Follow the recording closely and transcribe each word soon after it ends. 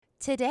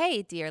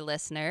Today, dear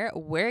listener,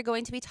 we're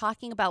going to be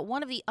talking about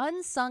one of the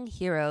unsung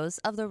heroes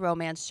of the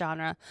romance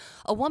genre,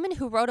 a woman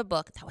who wrote a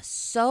book that was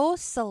so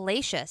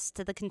salacious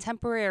to the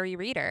contemporary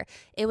reader,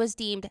 it was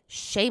deemed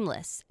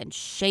shameless and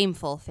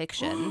shameful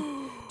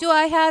fiction. Do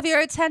I have your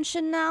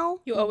attention now?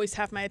 You always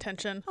have my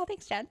attention. Oh,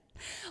 thanks, Jen.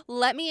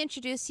 Let me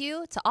introduce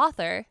you to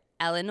author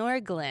Elinor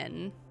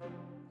Glyn.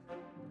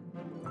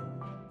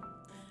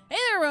 Hey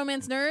there,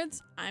 romance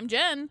nerds. I'm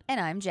Jen. And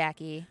I'm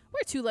Jackie.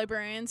 We're two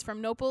librarians from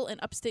Noble in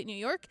upstate New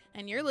York,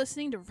 and you're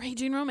listening to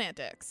Raging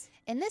Romantics.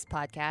 In this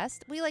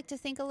podcast, we like to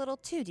think a little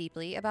too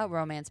deeply about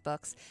romance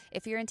books.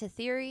 If you're into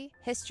theory,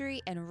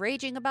 history, and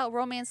raging about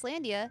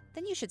Romancelandia,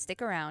 then you should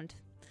stick around.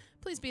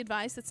 Please be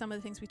advised that some of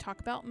the things we talk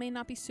about may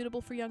not be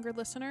suitable for younger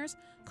listeners.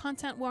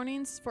 Content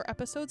warnings for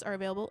episodes are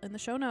available in the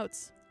show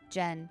notes.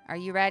 Jen, are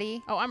you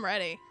ready? Oh, I'm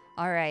ready.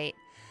 All right.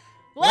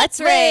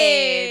 Let's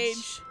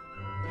rage!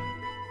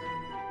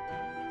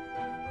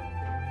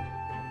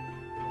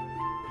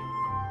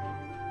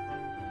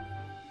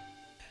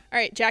 All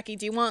right, Jackie,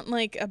 do you want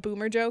like a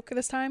boomer joke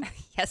this time?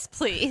 Yes,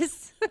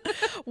 please.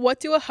 What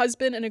do a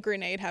husband and a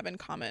grenade have in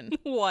common?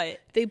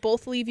 What? They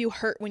both leave you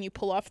hurt when you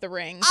pull off the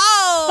ring.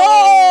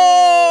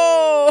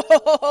 Oh!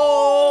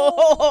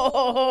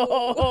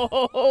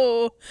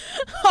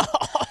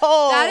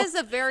 That is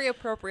a very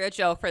appropriate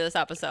joke for this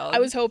episode. I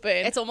was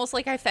hoping. It's almost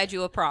like I fed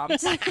you a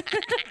prompt.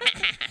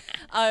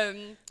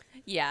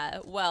 Yeah,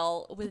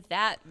 well, with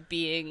that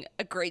being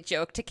a great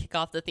joke to kick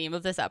off the theme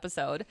of this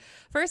episode,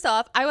 first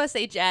off, I want to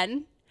say,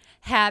 Jen,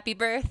 happy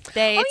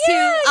birthday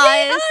to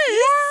us.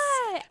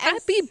 Yeah.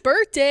 Happy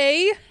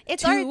birthday.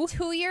 It's our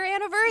 2-year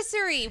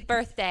anniversary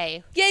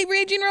birthday. Yay,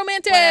 Raging Whatever.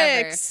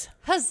 Romantics.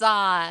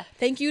 Huzzah.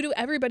 Thank you to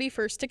everybody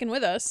for sticking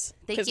with us.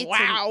 Thank you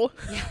wow.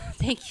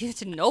 Thank you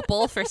to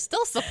Noble for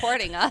still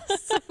supporting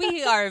us.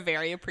 We are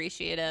very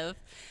appreciative.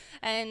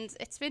 And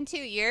it's been 2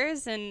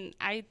 years, and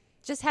I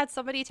just had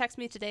somebody text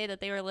me today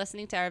that they were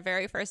listening to our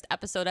very first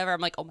episode ever.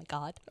 I'm like, oh my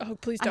God. Oh,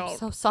 please don't. I'm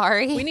so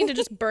sorry. We need to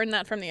just burn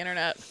that from the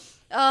internet.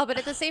 Oh, but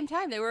at the same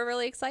time, they were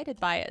really excited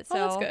by it. So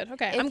that's good.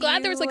 Okay. I'm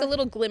glad there was like a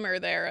little glimmer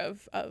there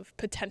of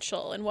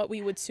potential and what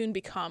we would soon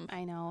become.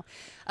 I know.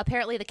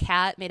 Apparently, the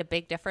cat made a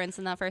big difference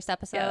in that first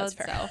episode. Yeah, that's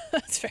fair. So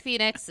That's fair.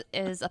 Phoenix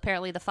is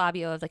apparently the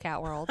Fabio of the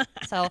cat world.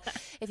 So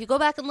if you go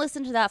back and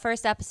listen to that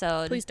first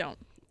episode, Please don't.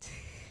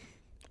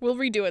 We'll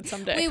redo it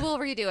someday. we will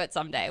redo it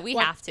someday. We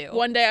have to.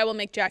 One day I will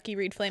make Jackie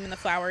read Flame in the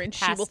Flower and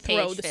she Past will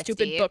throw page the 50.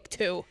 stupid book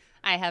too.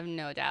 I have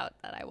no doubt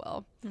that I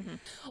will. Mm-hmm.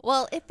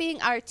 Well, it being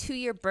our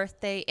 2-year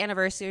birthday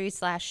anniversary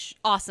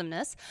 /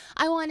 awesomeness,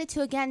 I wanted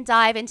to again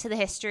dive into the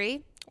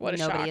history. What a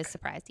Nobody shock. is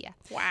surprised, yeah.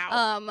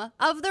 Wow.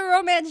 Of the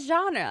romance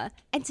genre.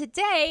 And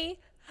today,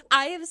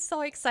 I am so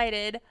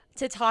excited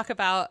to talk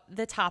about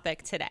the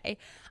topic today.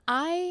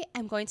 I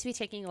am going to be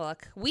taking a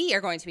look. We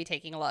are going to be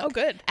taking a look. Oh,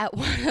 good. At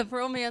one of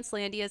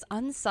Romancelandia's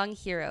unsung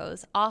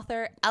heroes,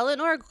 author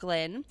Elinor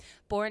Glyn,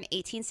 born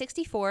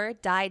 1864,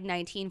 died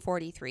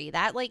 1943.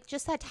 That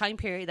just that time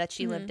period that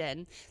she lived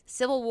in,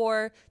 Civil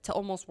War to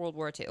almost World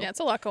War II. Yeah, it's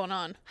a lot going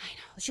on. I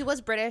know. She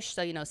was British,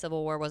 so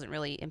Civil War wasn't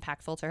really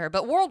impactful to her,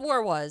 but World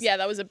War was. Yeah,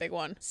 that was a big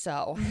one.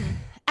 So,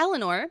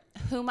 Elinor,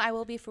 whom I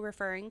will be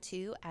referring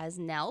to as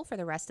Nell for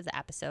the rest of the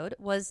episode,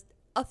 was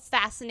a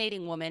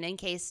fascinating woman, in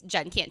case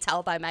Jen can't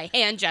tell by my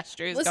hand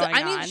gestures going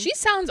on. She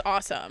sounds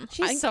awesome.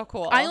 She's so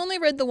cool. I only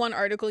read the one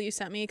article you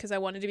sent me because I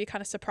wanted to be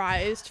kind of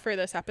surprised for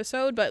this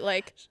episode, but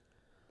wow,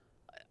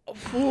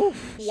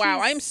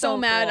 I'm so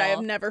mad cool. I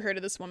have never heard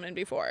of this woman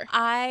before.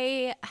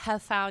 I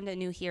have found a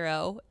new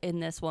hero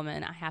in this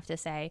woman, I have to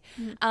say.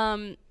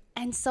 And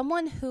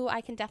someone who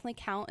I can definitely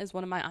count as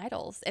one of my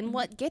idols. And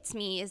what gets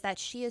me is that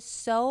she is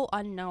so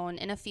unknown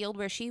in a field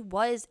where she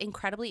was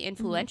incredibly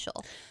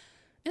influential.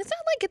 And it's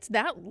not like it's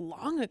that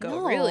long ago,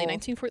 No. really.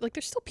 1940,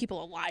 there's still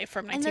people alive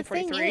from And the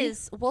 1943. thing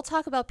is, we'll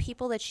talk about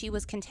people that she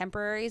was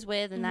contemporaries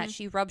with and that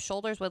she rubbed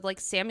shoulders with, like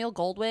Samuel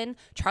Goldwyn,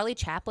 Charlie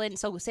Chaplin.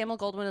 So Samuel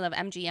Goldwyn of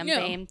MGM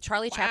fame,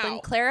 Charlie Chaplin,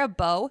 Clara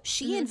Bow.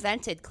 She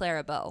invented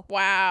Clara Bow.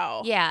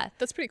 Wow. Yeah.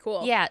 That's pretty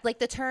cool. Yeah, like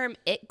the term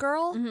 "it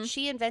girl,"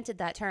 she invented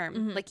that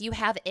term. Like, you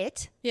have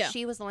it. Yeah.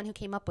 She was the one who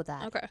came up with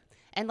that. Okay.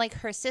 And like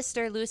her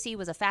sister Lucy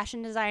was a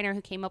fashion designer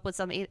who came up with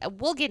some.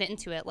 We'll get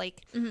into it.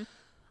 Like,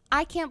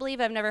 I can't believe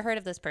I've never heard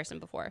of this person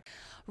before.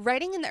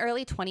 Writing in the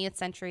early 20th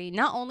century,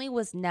 not only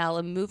was Nell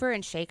a mover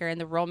and shaker in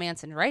the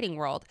romance and writing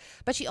world,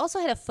 but she also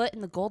had a foot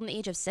in the golden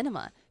age of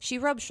cinema. She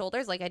rubbed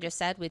shoulders, like I just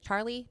said, with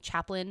Charlie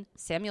Chaplin,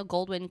 Samuel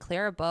Goldwyn,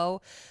 Clara Bow,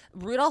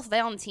 Rudolph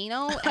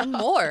Valentino, and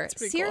more.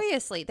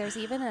 Seriously, there's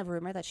even a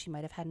rumor that she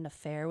might have had an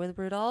affair with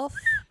Rudolph.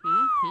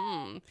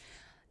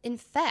 In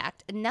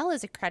fact, Nell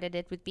is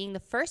accredited with being the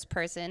first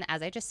person,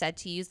 as I just said,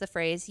 to use the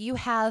phrase, "you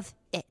have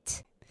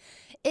it."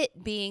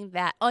 It being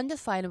that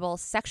undefinable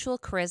sexual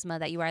charisma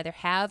that you either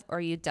have or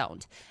you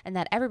don't, and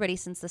that everybody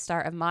since the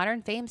start of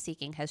modern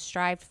fame-seeking has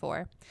strived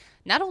for.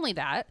 Not only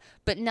that,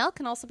 but Nell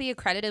can also be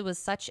accredited with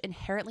such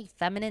inherently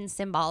feminine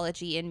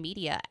symbology in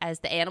media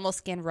as the animal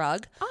skin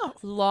rug,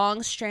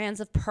 long strands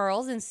of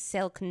pearls and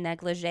silk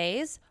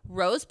negligees,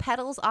 rose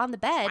petals on the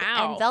bed,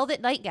 and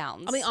velvet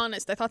nightgowns. I'll be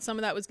honest, I thought some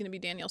of that was going to be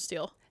Danielle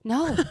Steele.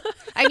 No.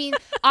 I mean,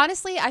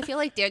 honestly, I feel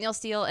like Danielle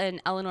Steele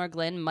and Eleanor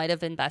Glynn might have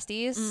been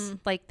besties.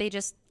 Like, they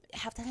just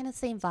have the kind of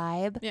same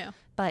vibe. Yeah.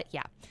 But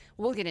yeah,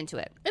 we'll get into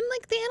it. And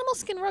like the animal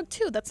skin rug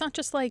too. That's not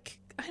just like,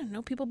 I don't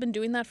know, people have been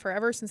doing that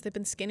forever since they've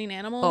been skinning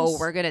animals. Oh,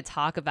 we're going to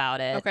talk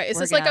about it. Okay. Is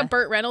this like a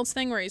Burt Reynolds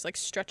thing where he's like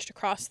stretched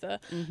across the...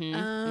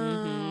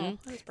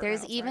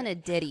 There's even a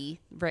ditty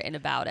written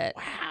about it.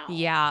 Wow.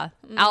 Yeah.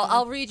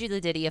 I'll read you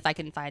the ditty if I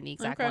can find the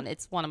exact Okay. one.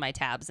 It's one of my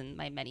tabs in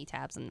my many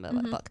tabs in the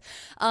book.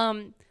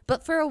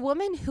 But for a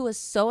woman who was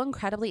so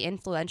incredibly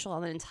influential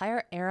on an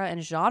entire era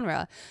and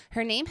genre,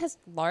 her name has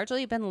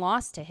largely been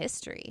lost to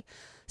history.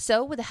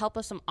 So with the help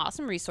of some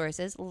awesome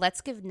resources,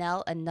 let's give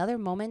Nell another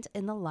moment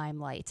in the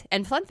limelight.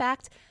 And fun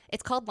fact,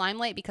 it's called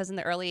limelight because in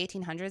the early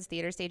 1800s,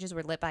 theater stages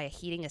were lit by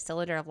heating a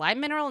cylinder of lime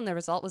mineral, and the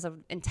result was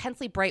an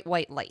intensely bright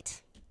white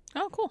light.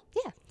 Oh, cool.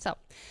 Yeah. So,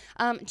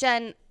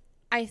 Jen,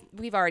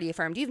 we've already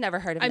affirmed you've never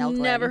heard of Nell I've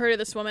Glynn. never heard of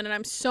this woman, and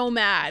I'm so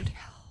mad.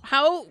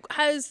 How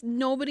has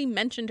nobody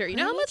mentioned her? You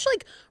know how much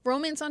like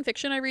romance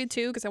nonfiction I read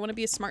too, because I want to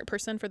be a smart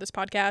person for this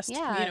podcast.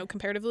 Yeah. You know,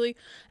 comparatively,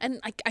 and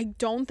I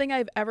don't think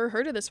I've ever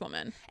heard of this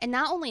woman. And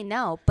not only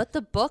Nell, but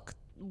the book,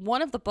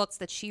 one of the books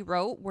that she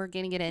wrote, we're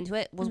going to get into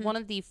it, was one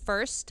of the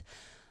first,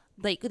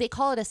 like they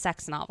call it a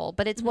sex novel,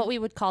 but it's what we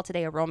would call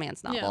today a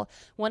romance novel. Yeah.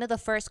 One of the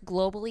first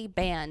globally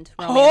banned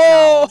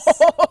romance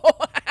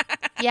novels.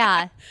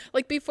 Yeah.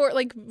 Like before,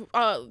 like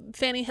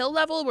Fanny Hill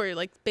level, where you're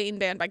like being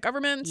banned by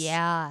governments.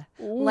 Yeah.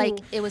 Like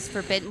it was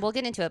forbidden. We'll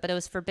get into it, but it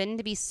was forbidden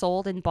to be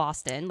sold in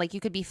Boston. Like you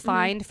could be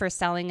fined for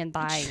selling and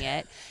buying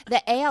it.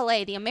 The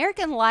ALA, the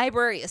American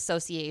Library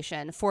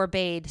Association,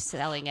 forbade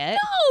selling it.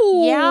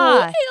 No.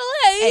 Yeah.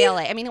 ALA.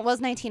 ALA. I mean, it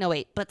was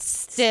 1908, but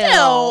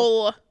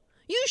still.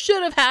 You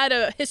should have had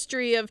a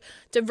history of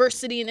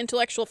diversity and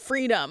intellectual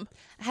freedom.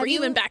 Or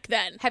even back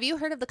then. Have you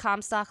heard of the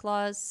Comstock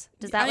laws?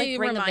 Does that like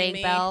ring a Remind vague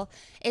me. bell?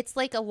 It's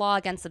like a law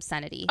against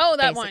obscenity. Oh,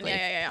 that one. basically.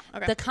 Yeah.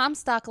 Okay. The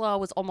Comstock law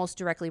was almost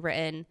directly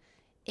written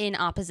in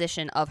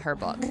opposition of her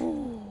book.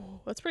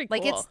 That's pretty cool.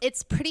 Like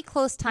it's pretty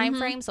close time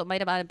frame, so it might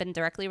have not been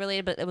directly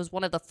related, but it was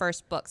one of the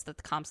first books that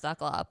the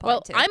Comstock law applied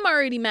well, to. I'm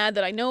already mad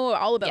that I know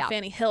all about Yeah.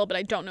 Fanny Hill, but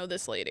I don't know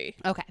this lady.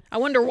 Okay. I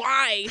wonder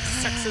why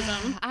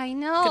sexism. I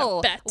know.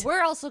 Gonna bet.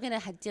 We're also going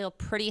to deal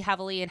pretty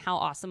heavily in how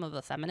awesome of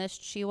a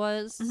feminist she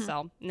was,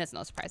 so that's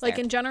no surprise Like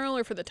there. in general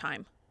or for the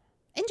time?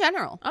 In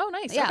general. Oh,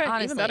 nice. Yeah, Okay,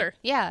 honestly. even better.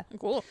 Yeah.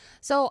 Cool.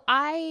 So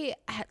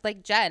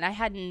like Jen, I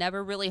had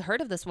never really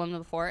heard of this woman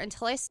before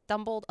until I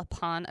stumbled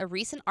upon a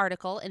recent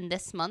article in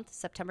this month,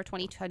 September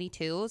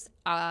 2022's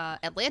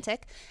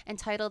Atlantic,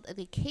 entitled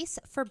 "The Case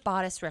for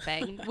Bodice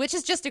Ripping," which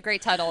is just a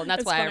great title, and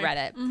that's why funny. I read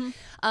it.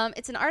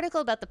 It's an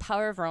article about the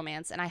power of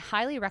romance, and I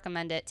highly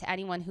recommend it to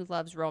anyone who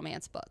loves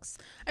romance books.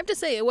 I have to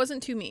say, it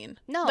wasn't too mean.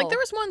 No. Like, there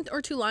was one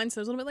or two lines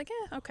that was a little bit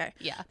like, okay.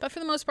 Yeah. But for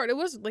the most part, it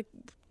was like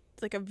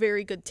a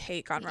very good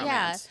take on romance.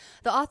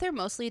 Yeah. The author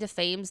mostly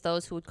defames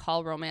those who would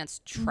call romance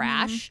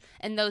trash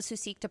and those who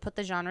seek to put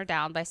the genre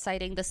down by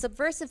citing the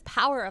subversive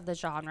power of the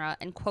genre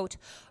and, quote,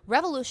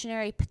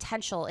 revolutionary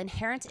potential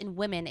inherent in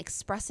women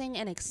expressing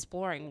and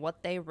exploring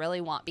what they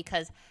really want,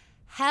 because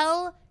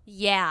hell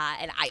yeah,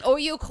 and I owe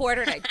you a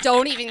quarter and I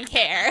don't even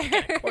care.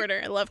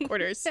 Quarter. I love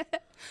quarters.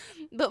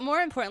 But more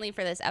importantly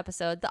for this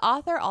episode, the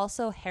author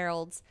also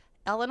heralds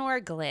Eleanor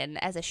Glynn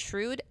as a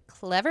shrewd,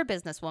 clever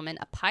businesswoman,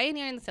 a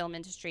pioneer in the film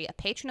industry, a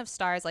patron of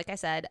stars, like I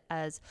said,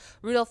 as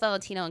Rudolph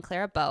Valentino and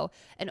Clara Bow,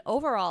 and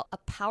overall a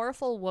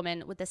powerful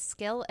woman with the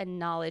skill and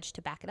knowledge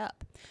to back it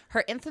up.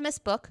 Her infamous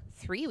book,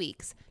 3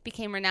 Weeks,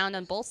 became renowned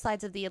on both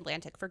sides of the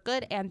Atlantic for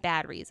good and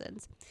bad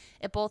reasons.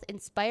 It both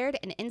inspired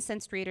and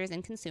incensed readers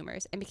and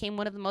consumers, and became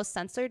one of the most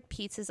censored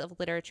pieces of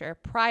literature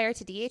prior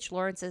to D.H.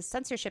 Lawrence's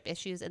censorship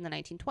issues in the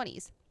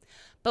 1920s.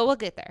 But we'll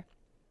get there.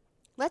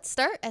 Let's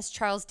start, as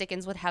Charles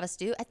Dickens would have us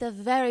do, at the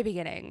very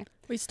beginning.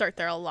 We start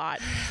there a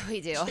lot.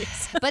 We do.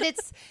 But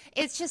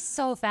it's just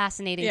so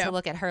fascinating to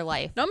look at her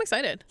life. No, I'm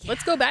excited. Yeah.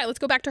 Let's go back. Let's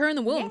go back to her in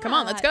the womb. Come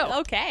on, let's go.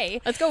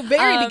 Okay. Let's go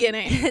very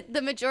beginning.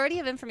 The majority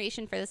of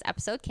information for this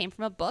episode came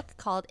from a book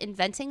called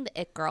Inventing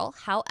the It Girl,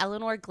 How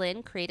Eleanor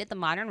Glynn Created the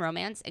Modern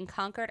Romance and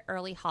Conquered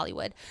Early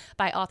Hollywood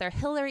by author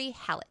Hilary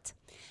Hallett.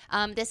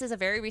 This is a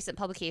very recent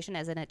publication,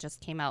 as in it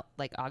just came out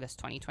like August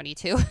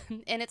 2022.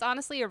 And it's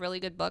honestly a really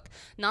good book.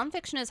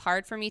 Nonfiction is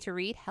hard for me to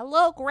read.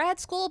 Hello, grad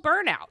school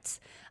burnout.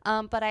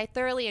 But I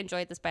thoroughly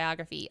enjoyed this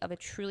biography of a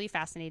truly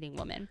fascinating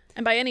woman.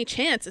 And by any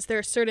chance, is there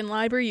a certain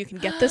library you can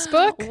get this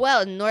book?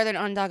 Well, Northern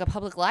Onondaga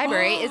Public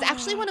Library is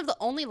actually one of the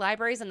only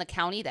libraries in the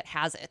county that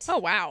has it. Oh,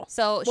 wow.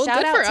 So well, shout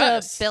good out for to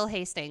us. Bill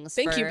Hastings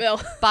Thank for you,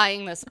 Bill.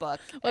 buying this book.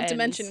 Love to And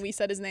mention we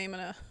said his name in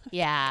a...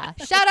 Yeah.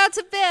 Shout out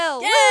to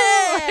Bill.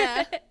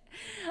 Yeah.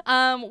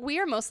 We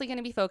are mostly going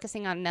to be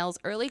focusing on Nell's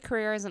early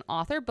career as an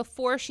author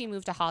before she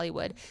moved to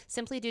Hollywood,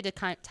 simply due to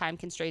time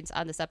constraints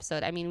on this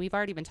episode. I mean, we've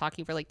already been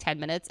talking for like 10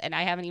 minutes and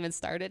I haven't even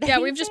started. Yeah,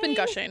 we've just been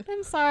gushing.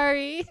 I'm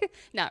sorry.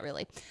 Not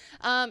really.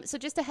 So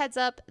just a heads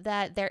up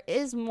that there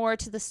is more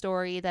to the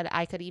story that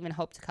I could even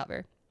hope to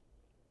cover.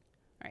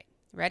 All right.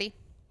 Ready?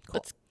 Cool.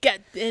 Let's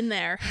get in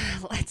there.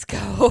 Let's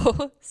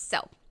go.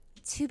 So,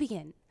 to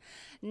begin,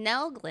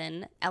 Nell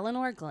Glynn,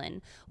 Eleanor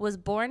Glynn, was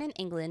born in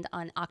England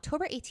on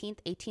October 18th,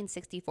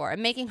 1864,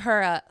 making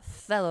her a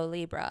fellow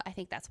Libra. I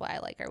think that's why I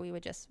like her. We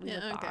would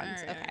bond.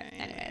 Okay.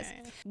 Anyways.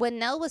 When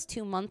Nell was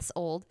 2 months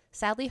old,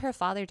 sadly her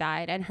father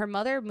died, and her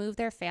mother moved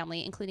their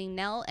family, including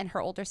Nell and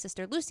her older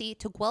sister Lucy,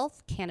 to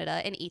Guelph,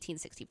 Canada in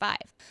 1865.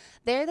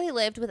 There they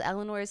lived with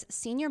Eleanor's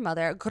senior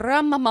mother,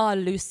 Grandmama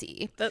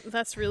Lucy.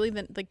 That's really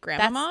the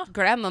grandmama? That's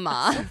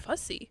Grandmama. So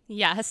fussy.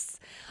 Yes.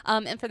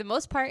 And for the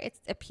most part, it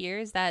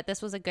appears that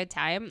this was a good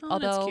time. That's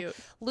Although cute.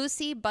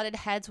 Lucy butted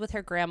heads with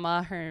her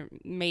grandma, her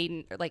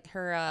maiden, like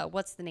her,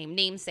 what's the name?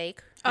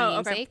 Namesake.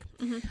 Okay.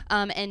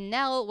 And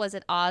Nell was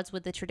at odds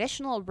with the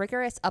traditional,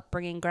 rigorous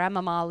upbringing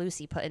Grandmama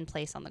Lucy put in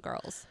place on the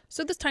girls.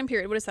 So this time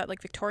period, what is that,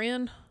 like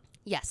Victorian?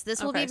 Yes,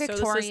 this will be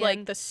Victorian. So this is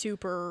like the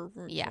super...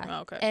 Yeah.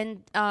 Oh, okay.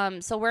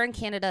 And so we're in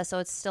Canada, so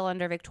it's still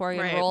under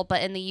Victorian rule,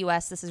 but in the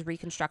U.S., this is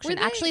Reconstruction.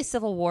 Actually,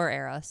 Civil War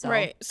era. So.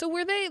 Right. So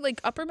were they like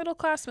upper middle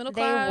class, middle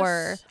class? They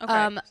were.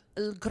 Okay.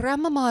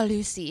 Grandmama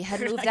Lucy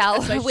had moved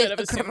out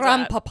with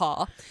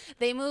Grandpapa.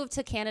 They moved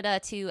to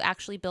Canada to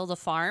actually build a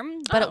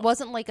farm, but it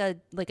wasn't like a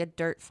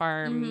dirt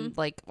farm.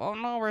 Like, oh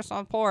no, we're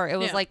so poor. It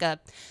was like a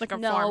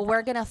farm.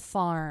 We're gonna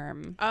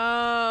farm.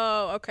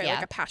 Oh, okay,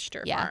 like a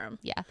pasture farm.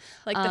 Yeah,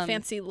 like the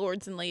fancy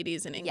lords and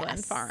ladies in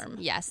England farm.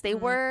 Yes, they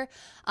were.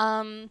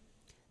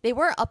 They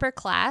were upper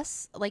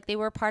class, like they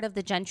were part of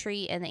the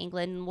gentry in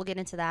England. And we'll get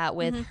into that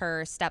with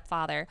her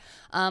stepfather,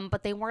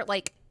 but they weren't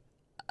like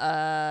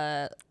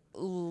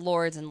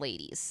lords and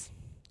ladies.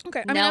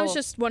 Okay, I mean, I was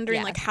just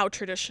wondering like how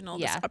traditional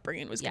this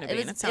upbringing was going to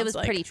be, and it was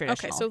pretty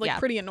traditional. Okay, so like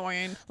pretty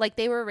annoying. Like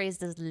they were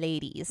raised as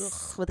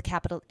ladies with a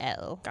capital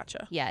L.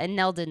 Gotcha. Yeah, and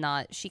Nell did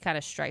not. She kind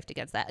of strifed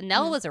against that.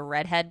 Nell was a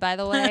redhead, by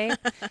the way,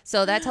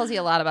 so that tells you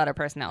a lot about her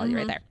personality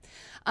right there.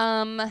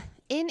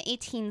 In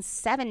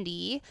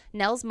 1870,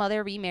 Nell's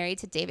mother remarried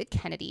to David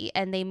Kennedy,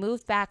 and they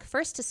moved back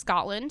first to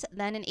Scotland,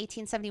 then in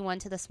 1871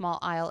 to the small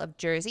Isle of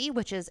Jersey,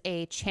 which is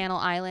a channel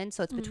island,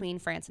 so it's between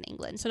France and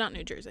England. So not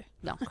New Jersey.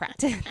 No,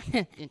 correct.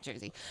 New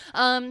Jersey.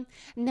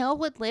 Nell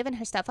would live in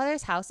her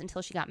stepfather's house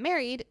until she got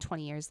married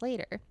 20 years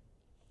later.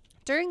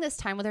 During this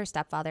time with her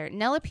stepfather,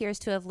 Nell appears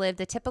to have lived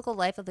the typical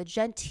life of a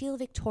genteel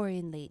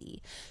Victorian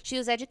lady. She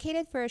was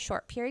educated for a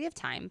short period of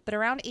time, but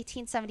around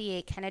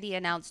 1878, Kennedy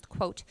announced,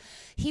 quote,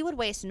 he would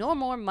waste no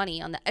more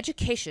money on the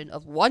education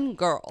of one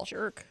girl.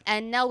 Jerk.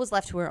 And Nell was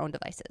left to her own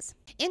devices.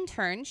 In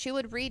turn, she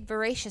would read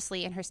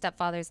voraciously in her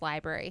stepfather's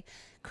library,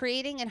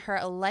 creating in her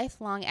a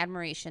lifelong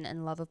admiration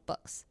and love of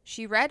books.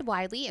 She read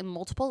widely in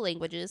multiple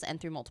languages and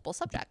through multiple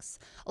subjects.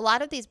 A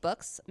lot of these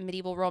books,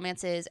 medieval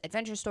romances,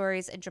 adventure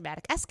stories, and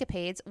dramatic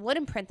escapades, would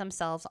imprint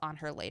themselves on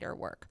her later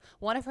work.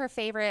 One of her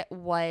favorite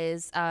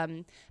was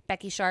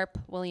Becky Sharp,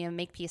 William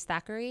Makepeace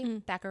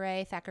Thackeray.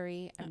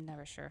 Thackeray. I'm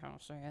never sure how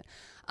to say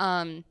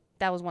it.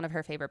 That was one of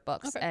her favorite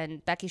books,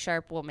 and Becky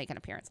Sharp will make an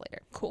appearance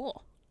later.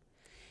 Cool.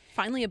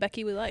 Finally, a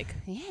Becky we like.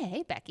 Yeah,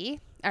 hey, Becky.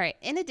 All right.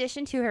 In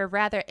addition to her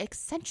rather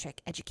eccentric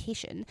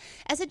education,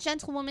 as a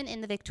gentlewoman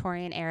in the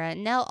Victorian era,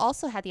 Nell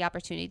also had the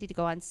opportunity to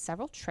go on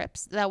several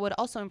trips that would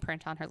also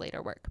imprint on her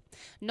later work,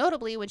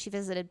 notably when she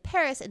visited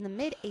Paris in the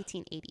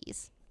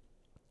mid-1880s.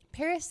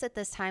 Paris at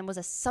this time was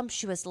a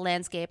sumptuous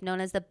landscape known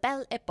as the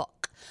Belle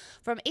Epoque.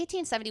 From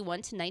 1871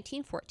 to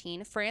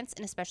 1914, France,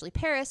 and especially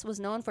Paris, was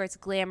known for its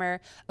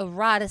glamour,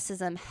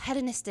 eroticism,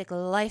 hedonistic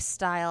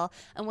lifestyle,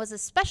 and was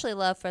especially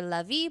loved for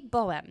la vie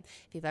bohème.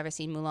 If you've ever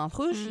seen Moulin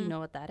Rouge, you know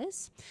what that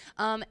is.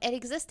 It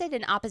existed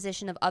in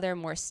opposition of other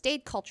more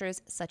staid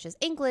cultures, such as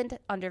England,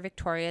 under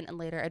Victorian and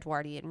later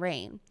Edwardian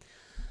reign.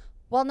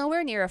 While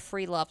nowhere near a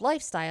free love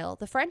lifestyle,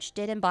 the French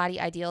did embody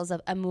ideals of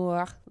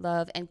amour,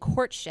 love, and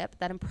courtship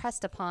that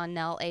impressed upon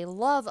Nell a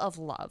love of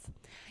love.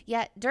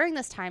 Yet, during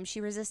this time, she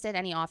resisted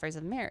any offers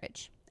of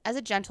marriage. As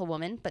a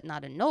gentlewoman, but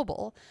not a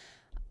noble,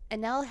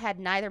 Nell had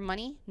neither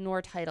money nor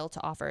title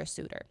to offer a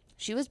suitor.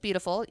 She was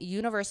beautiful,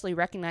 universally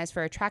recognized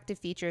for attractive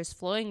features,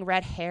 flowing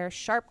red hair,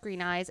 sharp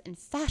green eyes, and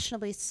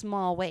fashionably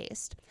small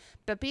waist.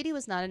 But beauty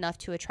was not enough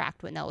to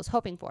attract what Nell was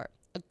hoping for,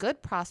 a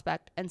good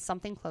prospect and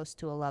something close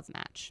to a love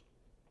match.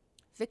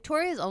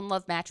 Victoria's own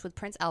love match with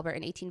Prince Albert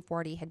in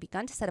 1840 had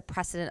begun to set a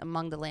precedent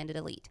among the landed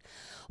elite.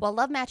 While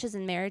love matches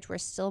and marriage were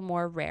still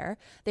more rare,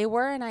 they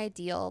were an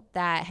ideal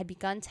that had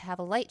begun to have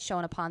a light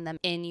shone upon them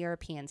in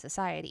European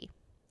society.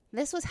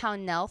 This was how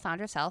Nell found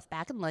herself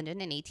back in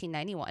London in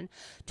 1891,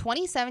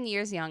 27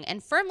 years young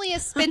and firmly a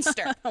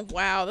spinster.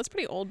 Wow, that's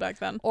pretty old back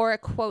then. Or a,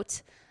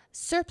 quote,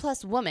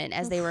 surplus woman,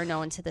 as they were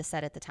known to the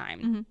set at the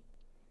time.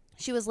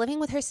 She was living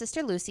with her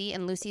sister Lucy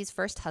and Lucy's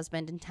first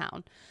husband in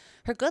town.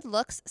 Her good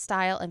looks,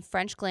 style, and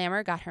French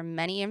glamour got her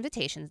many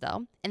invitations,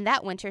 though, and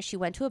that winter she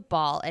went to a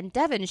ball in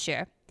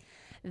Devonshire.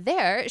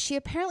 There, she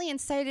apparently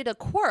incited a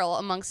quarrel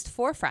amongst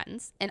 4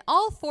 friends, and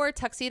all 4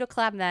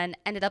 tuxedo-clad men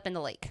ended up in the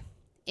lake,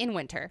 in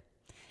winter,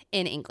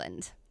 in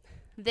England.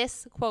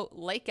 This, quote,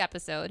 lake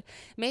episode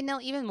made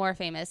Nell even more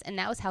famous, and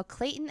that was how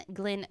Clayton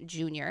Glynn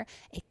Jr.,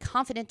 a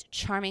confident,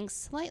 charming,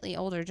 slightly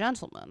older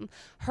gentleman,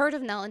 heard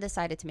of Nell and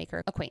decided to make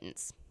her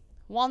acquaintance.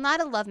 While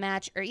not a love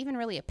match or even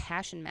really a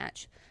passion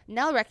match,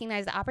 Nell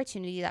recognized the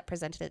opportunity that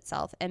presented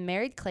itself and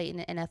married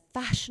Clayton in a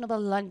fashionable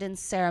London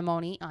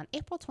ceremony on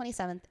April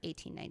 27th,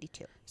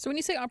 1892. So when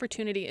you say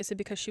opportunity, is it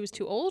because she was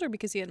too old or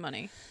because he had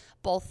money?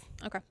 Both.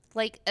 Okay.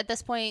 Like, at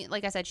this point,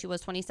 like I said, she was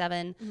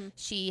 27. Mm-hmm.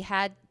 She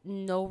had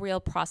no real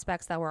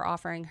prospects that were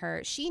offering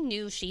her. She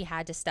knew she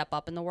had to step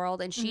up in the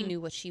world, and she knew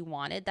what she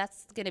wanted.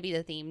 That's going to be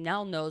the theme.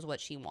 Nell knows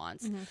what she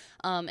wants.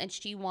 And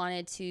she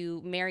wanted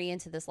to marry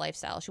into this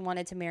lifestyle. She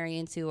wanted to marry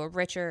into a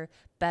richer,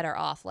 better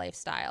off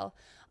lifestyle.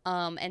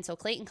 And so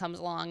Clayton comes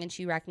along and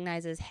she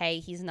recognizes, hey,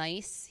 he's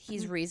nice.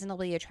 He's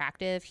reasonably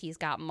attractive. He's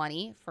got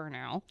money for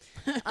now.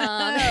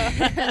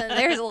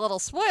 There's a little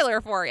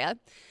spoiler for you.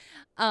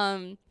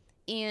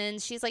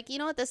 And she's like, you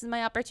know what? This is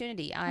my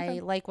opportunity. I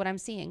like what I'm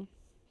seeing.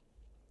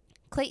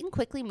 Clayton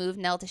quickly moved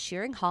Nell to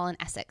Shearing Hall in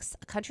Essex,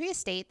 a country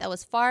estate that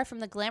was far from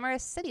the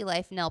glamorous city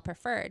life Nell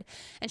preferred,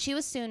 and she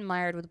was soon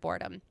mired with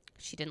boredom.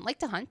 She didn't like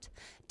to hunt,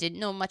 didn't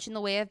know much in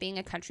the way of being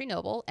a country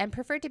noble, and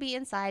preferred to be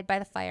inside by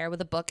the fire with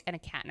a book and a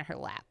cat in her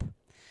lap.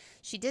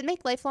 She did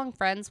make lifelong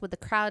friends with the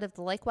crowd of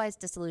the likewise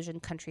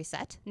disillusioned country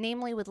set,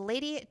 namely with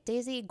Lady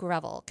Daisy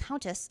Greville,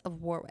 Countess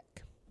of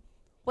Warwick.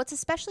 What's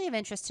especially of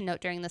interest to note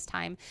during this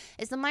time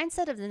is the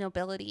mindset of the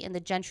nobility and the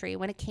gentry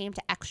when it came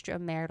to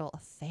extramarital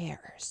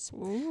affairs.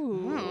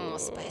 Ooh.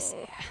 Spicy.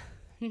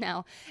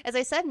 Now, as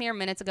I said mere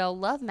minutes ago,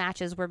 love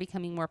matches were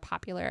becoming more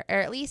popular, or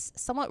at least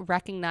somewhat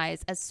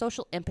recognized as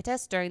social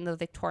impetus during the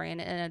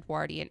Victorian and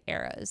Edwardian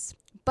eras.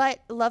 But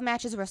love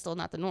matches were still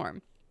not the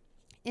norm.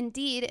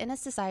 Indeed, in a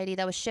society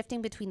that was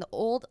shifting between the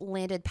old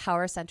landed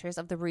power centers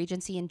of the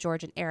Regency and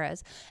Georgian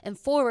eras and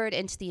forward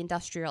into the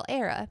industrial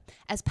era,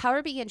 as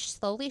power began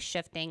slowly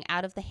shifting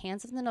out of the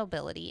hands of the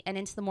nobility and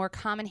into the more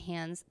common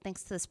hands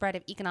thanks to the spread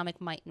of economic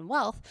might and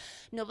wealth,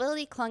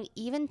 nobility clung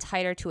even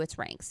tighter to its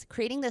ranks,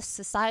 creating this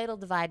societal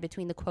divide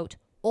between the, quote,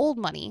 old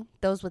money,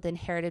 those with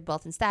inherited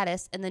wealth and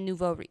status, and the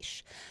nouveau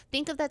riche.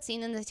 Think of that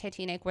scene in the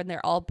Titanic when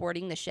they're all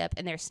boarding the ship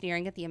and they're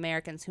sneering at the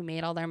Americans who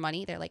made all their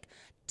money. They're like,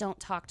 don't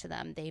talk to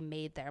them. They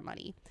made their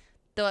money.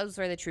 Those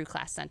were the true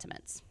class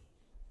sentiments.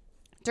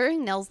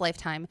 During Nell's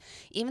lifetime,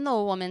 even though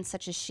a woman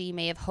such as she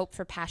may have hoped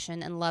for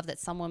passion and love that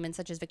some women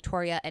such as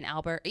Victoria and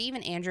Albert, or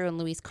even Andrew and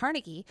Louise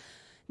Carnegie,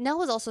 Nell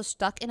was also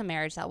stuck in a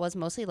marriage that was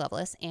mostly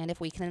loveless, and if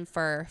we can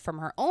infer from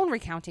her own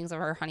recountings of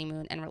her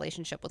honeymoon and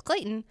relationship with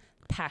Clayton,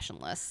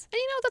 passionless.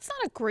 And that's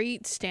not a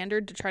great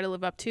standard to try to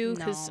live up to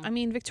because, No. I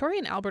mean, Victoria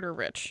and Albert are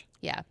rich.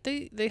 Yeah.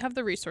 They have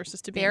the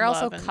resources to be They're in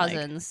also love and,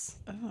 cousins.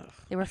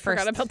 They were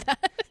first. forgot about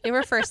that. They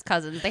were first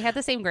cousins. They had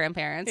the same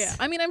grandparents. Yeah.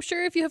 I mean, I'm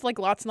sure if you have like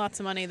lots and lots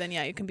of money, then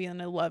yeah, you can be in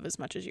love as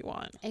much as you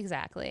want.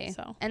 Exactly.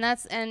 So.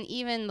 And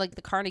even like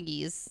the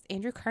Carnegies,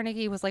 Andrew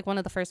Carnegie was like one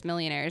of the first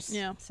millionaires.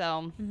 Yeah.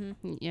 So,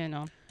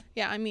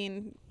 Yeah, I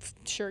mean,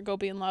 sure, go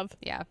be in love.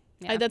 Yeah.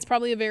 Yeah. That's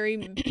probably a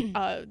very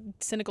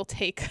cynical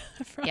take.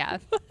 Yeah.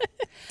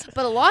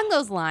 But along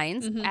those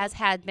lines, as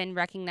had been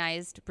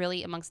recognized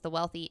really amongst the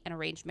wealthy and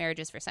arranged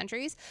marriages for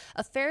centuries,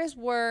 affairs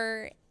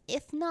were,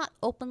 if not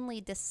openly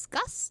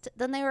discussed,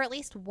 then they were at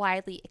least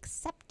widely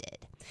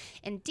accepted.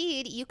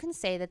 Indeed, you can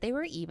say that they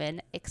were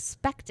even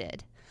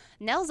expected.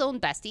 Nell's own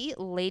bestie,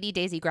 Lady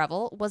Daisy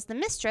Greville, was the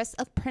mistress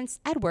of Prince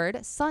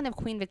Edward, son of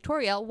Queen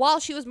Victoria, while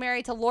she was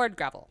married to Lord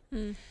Greville.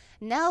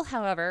 Nell,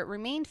 however,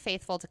 remained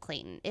faithful to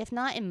Clayton, if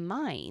not in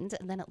mind,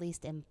 then at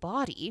least in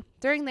body,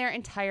 during their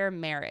entire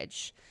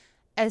marriage,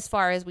 as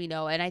far as we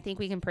know. And I think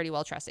we can pretty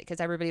well trust it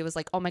because everybody was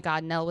like, oh my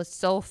God, Nell was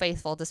so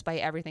faithful despite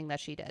everything that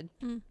she did.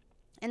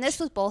 And this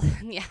was both,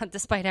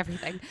 despite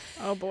everything.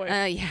 Oh boy.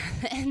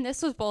 And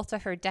this was both to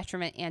her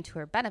detriment and to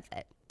her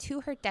benefit.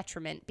 To her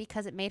detriment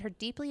because it made her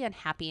deeply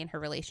unhappy in her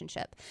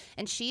relationship.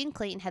 And she and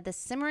Clayton had this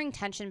simmering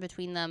tension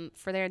between them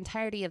for their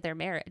entirety of their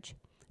marriage.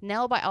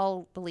 Nell, by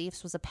all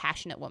beliefs, was a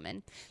passionate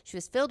woman. She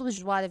was filled with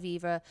joie de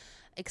vivre,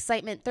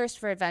 excitement, thirst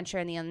for adventure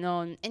and the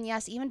unknown, and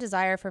yes, even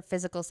desire for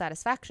physical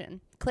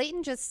satisfaction.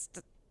 Clayton just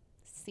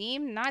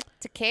seemed not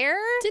to care.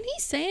 Did he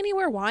say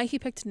anywhere why he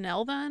picked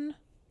Nell then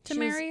to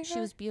marry She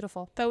her? was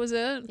beautiful. That was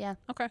it? Yeah.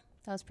 Okay.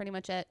 That was pretty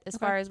much it, as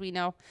far as we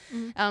know.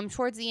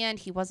 Towards the end,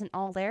 he wasn't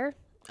all there.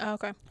 Oh,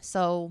 okay.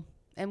 So,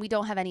 and we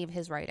don't have any of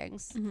his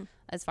writings,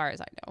 as far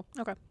as I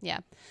know. Okay.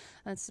 Yeah.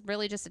 It's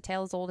really just a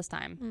tale as old as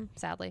time,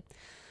 sadly.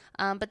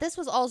 But this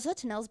was also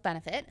to Nell's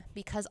benefit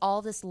because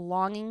all this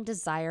longing,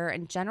 desire,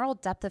 and general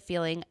depth of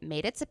feeling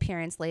made its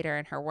appearance later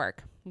in her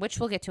work, which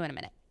we'll get to in a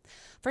minute.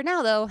 For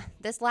now, though,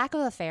 this lack of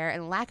affair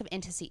and lack of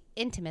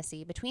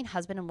intimacy between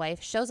husband and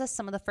wife shows us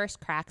some of the first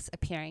cracks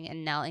appearing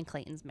in Nell and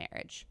Clayton's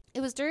marriage. It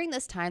was during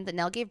this time that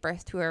Nell gave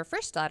birth to her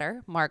first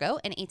daughter, Margot,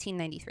 in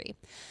 1893.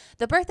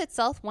 The birth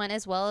itself went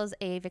as well as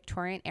a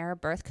Victorian-era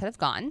birth could have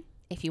gone.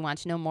 If you want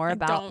to know more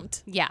about...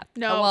 Don't. Yeah.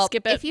 No, well,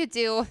 skip it. If you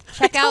do,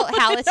 check out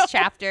Hallett's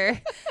chapter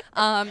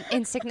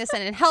in Sickness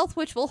and in Health,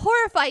 which will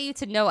horrify you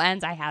to no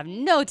ends, I have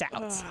no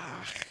doubt.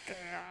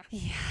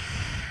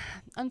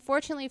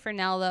 Unfortunately for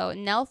Nell, though,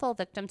 Nell fell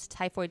victim to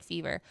typhoid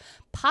fever,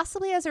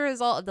 possibly as a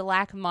result of the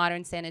lack of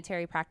modern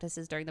sanitary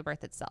practices during the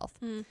birth itself.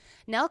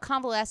 Nell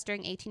convalesced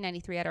during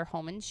 1893 at her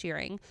home in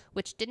Shearing,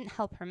 which didn't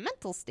help her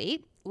mental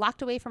state.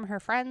 Locked away from her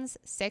friends,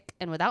 sick,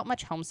 and without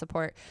much home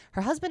support,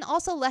 her husband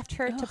also left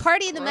her to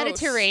party in the gross.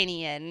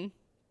 Mediterranean.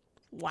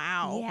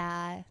 Wow.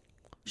 Yeah.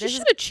 She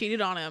should have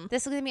cheated on him.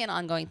 This is going to be an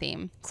ongoing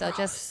theme, so Gross.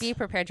 just be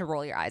prepared to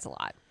roll your eyes a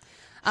lot.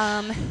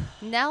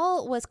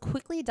 Nell was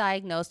quickly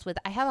diagnosed with,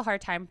 I have a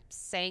hard time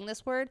saying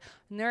this word,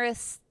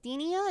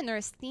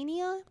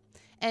 neurasthenia,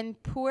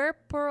 and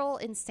puerperal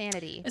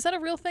insanity. Is that a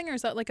real thing, or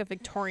is that like a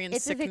Victorian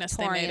It's a sickness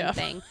they made Victorian up?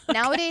 thing.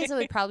 Nowadays, it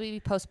would probably be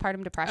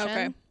postpartum depression.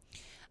 Okay.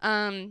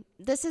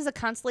 This is a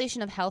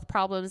constellation of health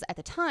problems at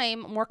the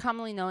time, more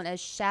commonly known as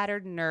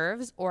shattered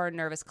nerves or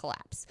nervous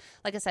collapse.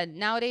 Like I said,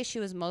 nowadays she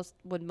would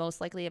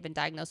most likely have been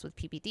diagnosed with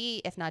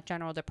PPD, if not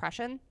general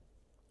depression.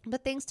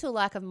 But thanks to a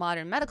lack of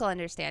modern medical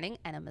understanding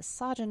and a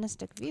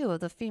misogynistic view of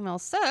the female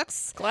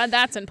sex, Glad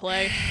that's in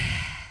play.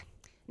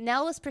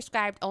 Nell was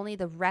prescribed only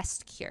the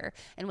rest cure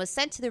and was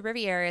sent to the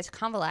Riviera to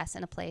convalesce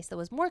in a place that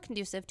was more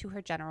conducive to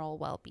her general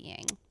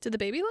well-being. Did the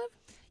baby live?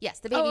 Yes,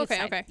 the baby is okay,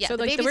 fine. okay. Yeah, So,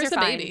 the like, babies where's are the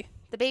fine. baby?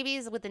 The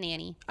baby's with the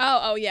nanny.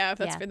 Oh, yeah.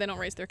 That's Yeah. fair. They don't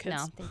raise their kids.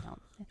 No, they don't.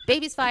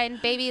 Baby's fine.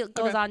 Baby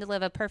goes Okay. on to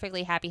live a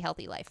perfectly happy,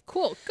 healthy life.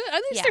 Cool. Good. At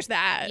least Yeah. there's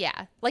that.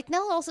 Yeah. Like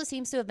Nell also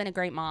seems to have been a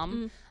great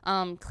mom.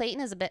 Clayton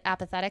is a bit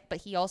apathetic,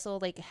 but he also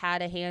like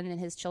had a hand in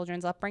his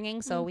children's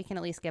upbringing, so we can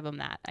at least give him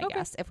that, I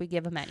guess, if we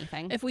give him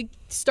anything. If we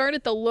start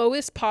at the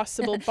lowest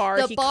possible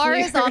bar, The bar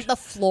is on the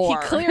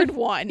floor. He cleared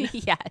one.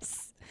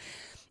 Yes.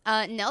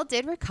 Nell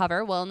did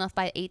recover well enough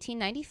by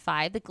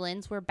 1895. The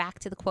Glynns were back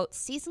to the, quote,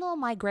 seasonal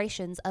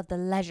migrations of the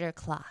leisure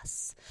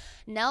class.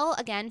 Nell,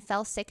 again,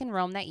 fell sick in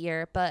Rome that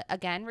year, but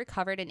again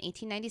recovered in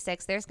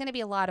 1896. There's going to be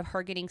a lot of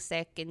her getting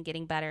sick and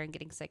getting better and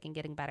getting sick and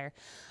getting better.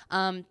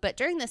 But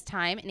during this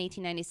time, in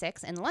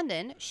 1896, in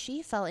London,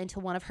 she fell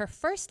into one of her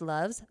first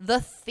loves, the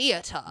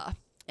theater.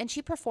 And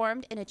she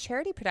performed in a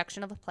charity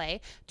production of a play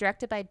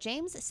directed by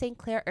James St.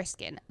 Clair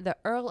Erskine, the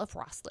Earl of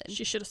Roslin.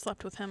 She should have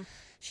slept with him.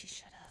 She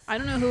should have. I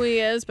don't know who he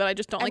is, but I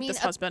just don't like this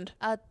husband.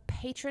 A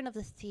patron of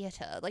the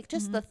theater, like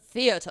just the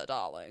theater,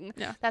 darling.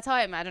 Yeah. That's how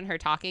I imagine her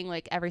talking.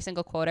 Like every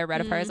single quote I read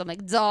of hers, I'm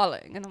like,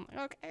 darling, and I'm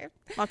like, okay,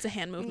 Lots of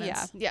hand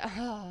movements.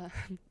 yeah.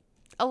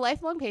 A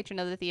lifelong patron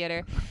of the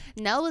theater,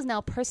 Nell was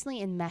now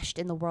personally enmeshed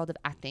in the world of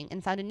acting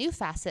and found a new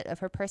facet of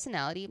her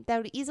personality that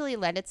would easily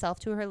lend itself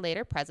to her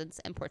later presence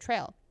and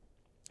portrayal.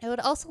 It would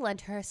also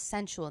lend her a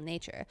sensual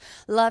nature,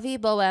 la vie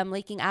bohème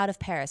leaking out of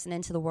Paris and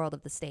into the world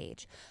of the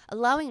stage,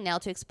 allowing Nell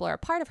to explore a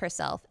part of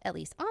herself, at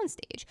least on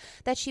stage,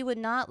 that she would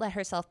not let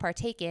herself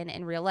partake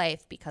in real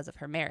life because of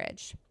her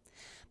marriage.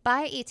 By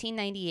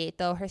 1898,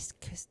 though,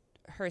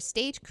 her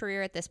stage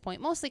career at this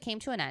point mostly came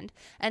to an end,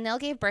 and Nell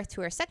gave birth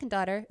to her second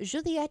daughter,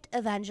 Juliette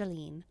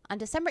Evangeline, on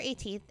December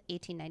 18th,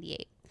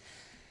 1898.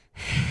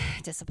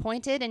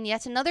 Disappointed in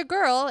yet another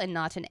girl and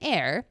not an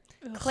heir,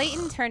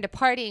 Clayton turned to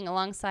partying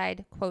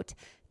alongside, quote,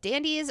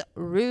 dandies,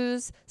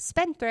 ruse,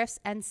 spendthrifts,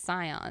 and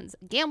scions,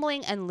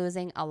 gambling and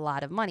losing a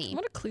lot of money,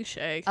 What a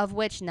cliche. of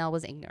which Nell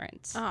was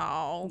ignorant.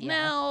 Oh, Yeah.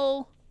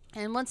 Nell.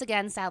 And once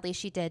again, sadly,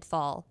 she did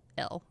fall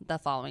ill the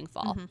following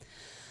fall.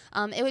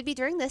 It would be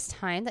during this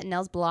time that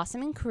Nell's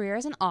blossoming career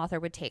as an author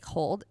would take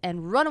hold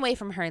and run away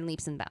from her in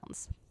leaps and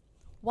bounds.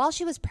 While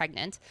she was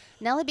pregnant,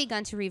 Nell had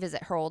begun to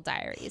revisit her old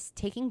diaries,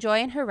 taking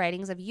joy in her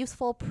writings of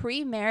youthful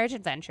pre-marriage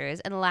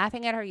adventures and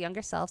laughing at her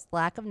younger self's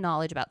lack of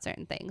knowledge about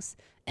certain things.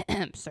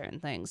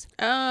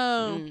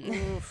 Oh.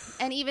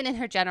 And even in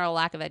her general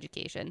lack of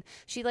education.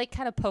 She like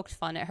kind of poked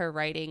fun at her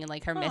writing and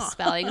like her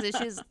misspellings. And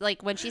she was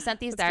like, when she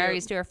sent these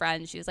diaries to her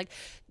friends, she was like,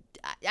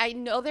 I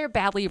know they're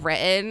badly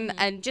written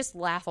and just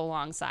laugh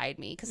alongside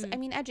me. Because I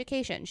mean,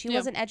 education. She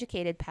wasn't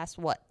educated past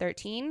what,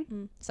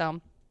 13?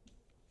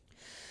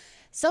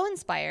 So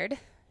inspired,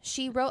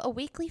 she wrote a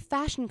weekly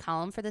fashion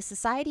column for the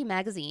society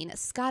magazine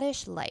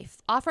Scottish Life,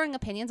 offering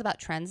opinions about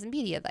trends and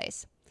beauty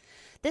advice.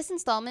 This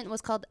installment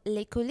was called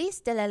Les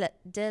coulisses de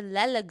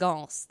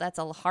l'élégance, that's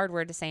a hard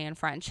word to say in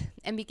French,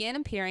 and began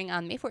appearing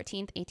on May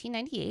 14th,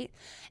 1898,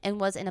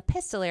 and was in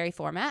epistolary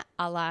format,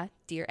 a la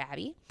Dear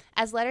Abby,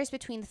 as letters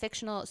between the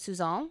fictional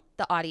Suzanne,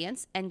 the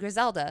audience, and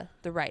Griselda,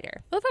 the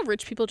writer. I love how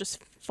rich people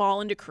just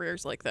fall into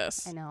careers like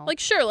this. I know.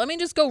 Like, sure, let me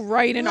just go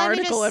write an Let me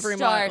article just every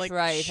start month. Like,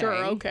 writing. sure,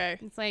 okay.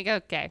 It's like,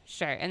 okay,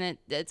 sure. And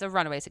it's a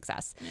runaway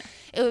success.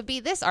 It would be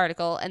this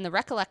article and the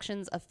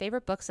recollections of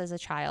favorite books as a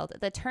child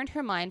that turned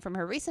her mind from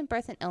her recent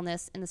birth and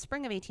illness in the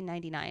spring of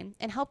 1899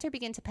 and helped her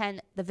begin to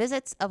pen The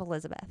Visits of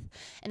Elizabeth,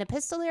 an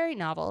epistolary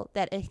novel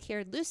that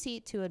adhered loosely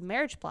to a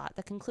marriage plot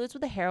that concludes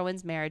with the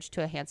heroine's marriage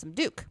to a handsome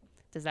duke.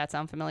 Does that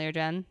sound familiar,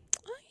 Jen?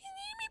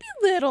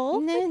 Maybe a little.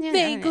 No,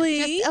 Vaguely.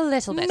 just a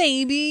little bit.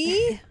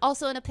 Maybe.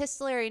 Also, an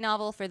epistolary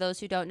novel, for those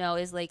who don't know,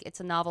 is like it's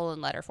a novel in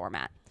letter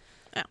format.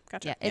 Oh,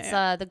 gotcha. Yeah, it's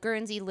the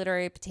Guernsey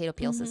Literary Potato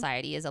Peel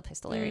Society is a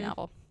epistolary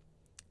novel.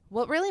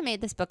 What really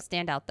made this book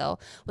stand out, though,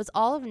 was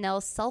all of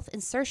Nell's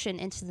self-insertion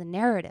into the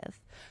narrative.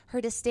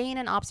 Her disdain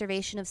and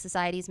observation of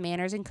society's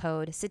manners and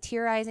code,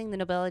 satirizing the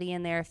nobility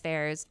and their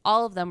affairs,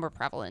 all of them were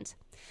prevalent.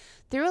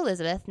 Through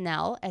Elizabeth,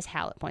 Nell, as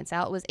Hallett points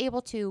out, was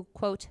able to,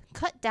 quote,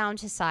 cut down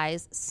to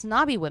size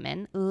snobby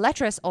women,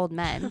 lecherous old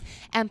men,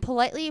 and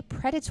politely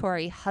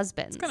predatory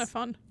husbands. It's kind of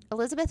fun.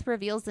 Elizabeth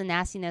reveals the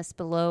nastiness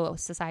below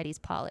society's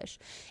polish,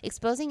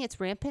 exposing its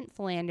rampant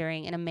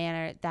philandering in a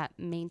manner that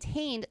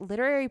maintained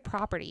literary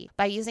property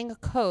by using a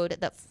code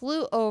that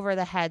flew over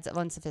the heads of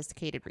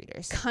unsophisticated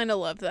readers. Kind of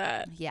love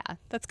that. Yeah.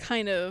 That's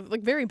kind of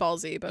like very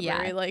ballsy, but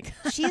very like...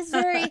 She's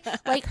very,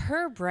 like,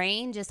 her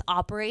brain just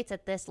operates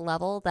at this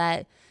level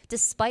that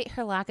despite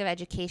her lack of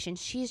education,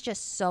 she's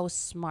just so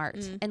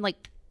smart and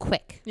like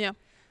quick. Yeah.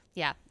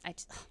 Yeah. I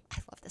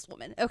love this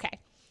woman. Okay.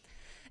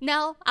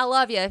 Nell, I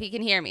love you if you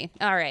can hear me.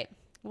 All right.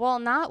 While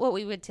not what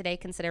we would today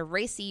consider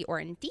racy or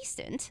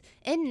indecent,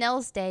 in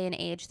Nell's day and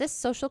age, this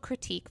social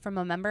critique from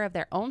a member of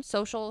their own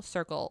social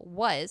circle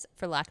was,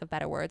 for lack of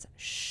better words,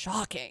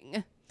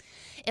 shocking.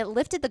 It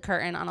lifted the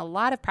curtain on a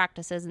lot of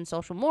practices and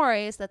social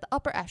mores that the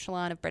upper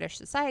echelon of British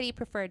society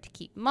preferred to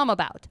keep mum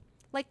about,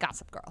 like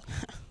Gossip Girl.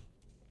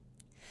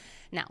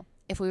 Now,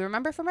 if we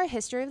remember from our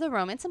History of the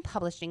Romance and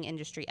Publishing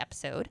Industry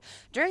episode,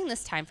 during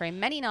this time frame,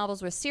 many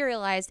novels were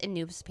serialized in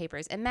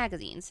newspapers and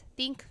magazines.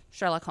 Think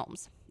Sherlock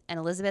Holmes. And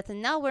Elizabeth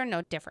and Nell were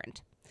no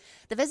different.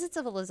 The visits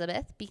of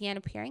Elizabeth began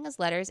appearing as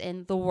letters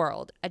in The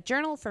World, a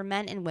journal for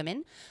men and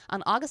women,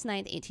 on August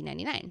 9th,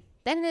 1899.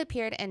 Then it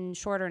appeared in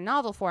shorter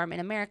novel form in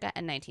America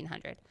in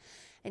 1900.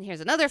 And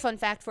here's another fun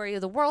fact for you.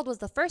 The World was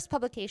the first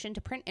publication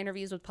to print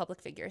interviews with public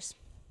figures.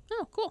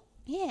 Oh, cool.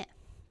 Yeah.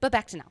 But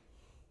back to now.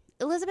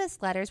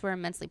 Elizabeth's letters were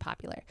immensely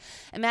popular.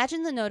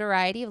 Imagine the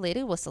notoriety of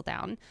Lady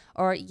Whistledown,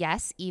 or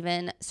yes,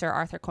 even Sir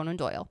Arthur Conan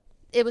Doyle.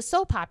 It was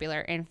so popular,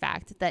 in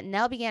fact, that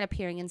Nell began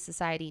appearing in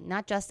society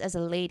not just as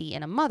a lady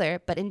and a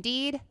mother, but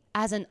indeed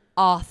as an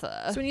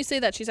author. So when you say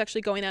that, she's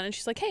actually going out and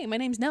she's like, hey, my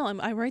name's Nell.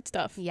 I write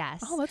stuff.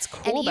 Yes. Oh, that's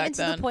cool. And even back to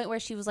then. the point where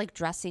she was like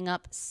dressing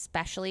up,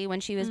 especially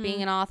when she was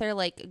being an author,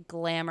 like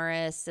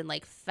glamorous and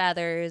like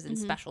feathers and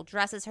special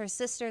dresses. Her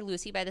sister,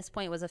 Lucy, by this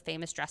point was a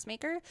famous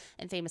dressmaker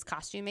and famous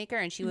costume maker,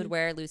 and she would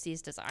wear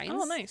Lucy's designs.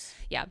 Oh, nice.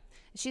 Yeah.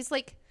 She's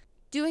like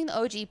doing the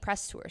OG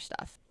press tour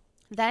stuff.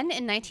 Then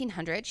in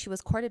 1900, she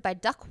was courted by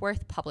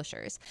Duckworth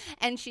Publishers,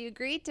 and she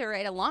agreed to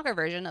write a longer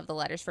version of the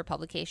letters for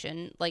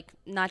publication, like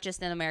not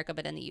just in America,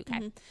 but in the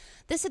UK.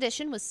 This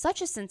edition was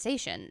such a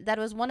sensation that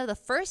it was one of the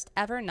first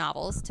ever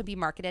novels to be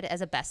marketed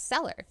as a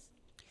bestseller.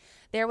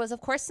 There was,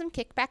 of course, some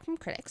kickback from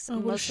critics,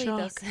 mostly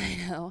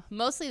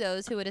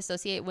those who would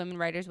associate women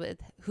writers with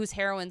whose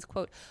heroines,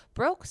 quote,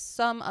 broke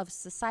some of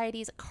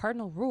society's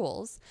cardinal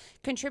rules,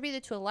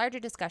 contributed to a larger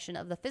discussion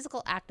of the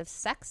physical act of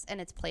sex and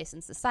its place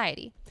in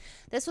society.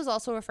 This was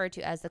also referred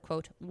to as the,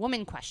 quote,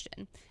 woman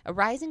question, a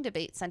rising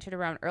debate centered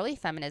around early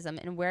feminism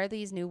and where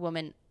these new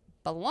women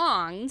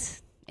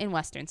belonged in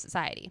Western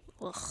society.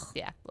 Ugh.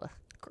 Yeah. Ugh.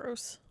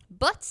 Gross.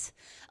 But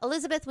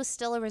Elizabeth was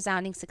still a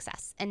resounding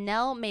success, and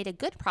Nell made a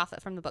good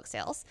profit from the book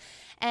sales,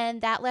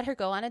 and that let her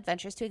go on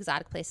adventures to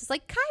exotic places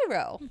like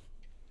Cairo.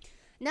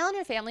 Nell and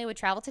her family would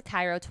travel to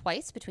Cairo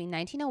twice between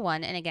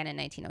 1901 and again in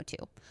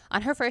 1902.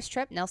 On her first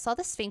trip, Nell saw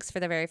the Sphinx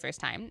for the very first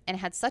time, and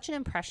had such an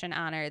impression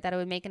on her that it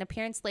would make an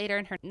appearance later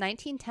in her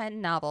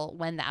 1910 novel,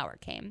 When the Hour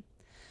Came.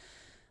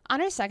 On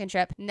her second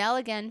trip, Nell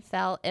again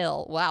fell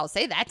ill. Wow,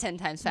 say that 10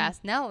 times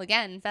fast. Nell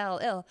again fell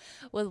ill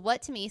with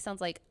what to me sounds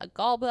like a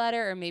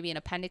gallbladder or maybe an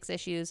appendix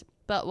issues.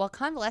 But while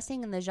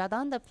convalescing in the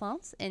Jardin des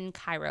Plantes in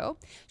Cairo,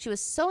 she was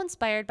so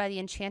inspired by the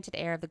enchanted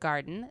air of the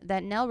garden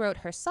that Nell wrote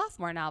her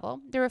sophomore novel,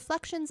 The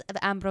Reflections of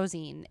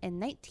Ambrosine, in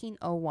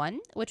 1901,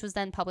 which was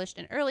then published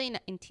in early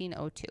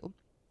 1902.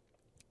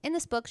 In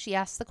this book, she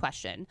asks the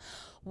question,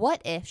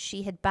 what if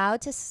she had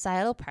bowed to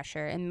societal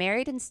pressure and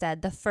married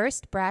instead the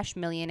first brash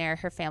millionaire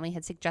her family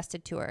had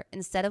suggested to her,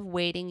 instead of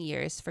waiting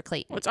years for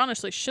Clayton? Which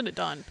honestly should have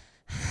done.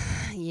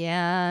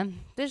 Yeah,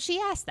 but she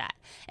asked that.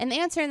 And the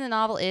answer in the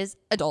novel is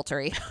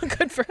adultery.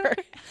 Good for her.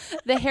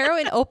 The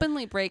heroine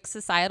openly breaks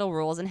societal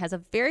rules and has a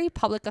very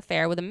public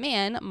affair with a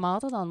man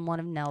modeled on one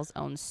of Nell's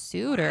own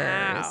suitors.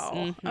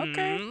 Wow.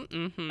 Okay.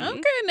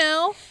 Okay,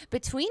 Nell.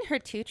 Between her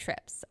two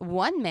trips,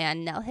 one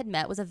man Nell had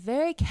met was a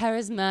very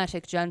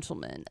charismatic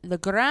gentleman, the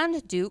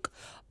Grand Duke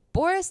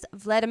Boris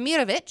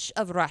Vladimirovich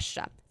of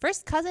Russia,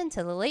 first cousin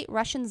to the late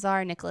Russian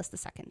Tsar Nicholas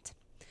II.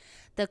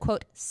 The,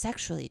 quote,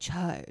 sexually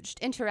charged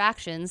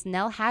interactions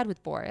Nell had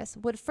with Boris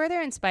would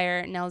further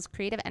inspire Nell's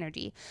creative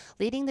energy,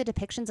 leading the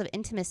depictions of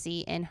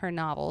intimacy in her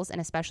novels, and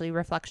especially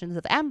Reflections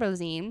of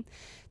Ambrosine,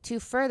 to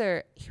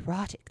further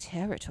erotic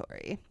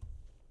territory.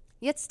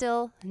 Yet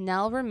still,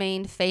 Nell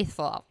remained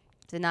faithful,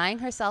 denying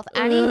herself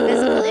any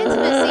physical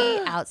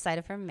intimacy outside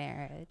of her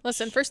marriage.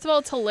 Listen, first of all,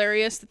 it's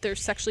hilarious that they're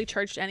sexually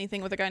charged to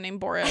anything with a guy named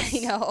Boris. I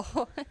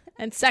know.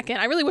 And second,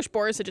 I really wish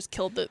Boris had just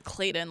killed the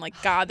Clayton.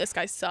 Like, God, this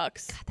guy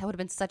sucks. God, that would have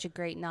been such a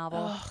great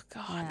novel. Oh,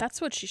 God. Yeah.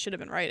 That's what she should have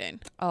been writing.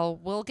 Oh,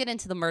 we'll get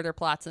into the murder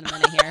plots in a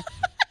minute here.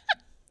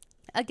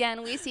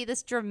 Again, we see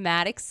this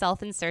dramatic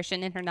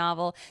self-insertion in her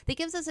novel that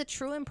gives us a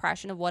true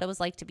impression of what it was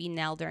like to be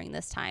Nell during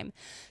this time.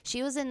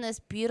 She was in this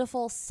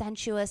beautiful,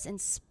 sensuous,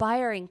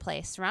 inspiring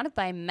place, surrounded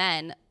by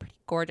men, pretty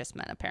gorgeous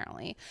men,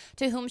 apparently,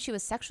 to whom she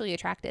was sexually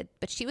attracted,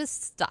 but she was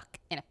stuck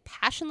in a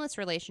passionless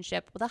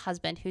relationship with a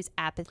husband whose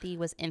apathy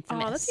was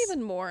infamous. Oh, that's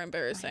even more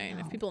embarrassing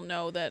if people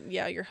know that,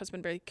 yeah, your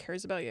husband barely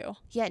cares about you.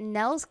 Yet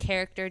Nell's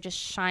character just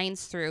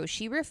shines through.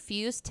 She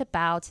refused to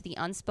bow to the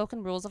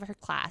unspoken rules of her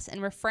class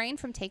and refrained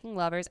from taking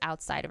lovers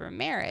outside of her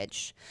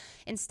marriage.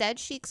 Instead,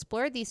 she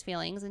explored these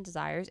feelings and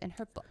desires in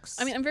her books.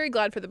 I mean, I'm very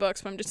glad for the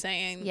books, but I'm just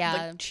saying, Yeah.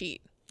 like,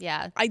 cheat.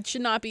 Yeah. I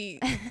should not be,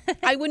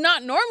 I would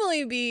not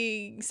normally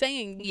be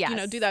saying, you know,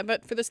 Yes. do that,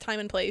 but for this time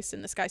and place,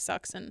 and this guy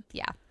sucks, and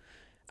Yeah.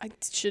 I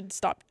should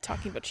stop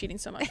talking about cheating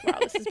so much. Wow,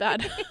 this is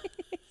bad.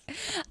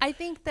 I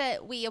think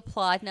that we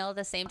applaud Nell at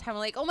the same time.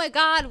 We're like, oh my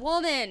God,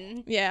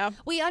 woman. Yeah.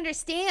 We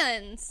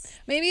understand.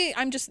 Maybe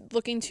I'm just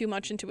looking too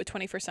much into a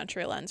 21st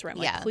century lens where I'm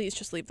like, Yeah. please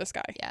just leave this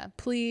guy. Yeah.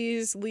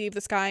 Please leave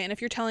this guy. And if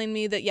you're telling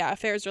me that, yeah,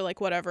 affairs are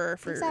like whatever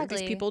for Exactly.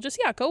 these people, just,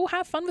 yeah, go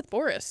have fun with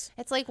Boris.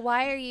 It's like,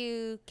 why are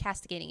you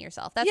castigating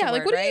yourself? That's Yeah, a like,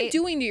 word, what are right? you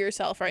doing to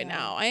yourself right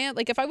now? I am,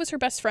 like, if I was her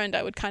best friend,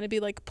 I would kind of be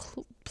like,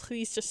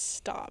 please just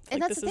stop.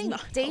 And Like, that's the this is thing.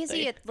 not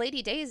Daisy, healthy.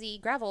 Lady Daisy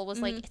Greville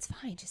was like, it's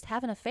fine, just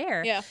have an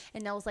affair. Yeah.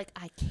 And Nell was like,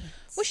 I can't.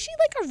 Was she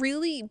like a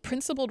really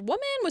principled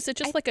woman? Was it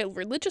just like a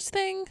religious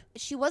thing?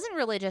 She wasn't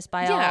religious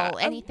by Yeah, all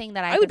anything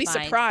that I I would could be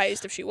find.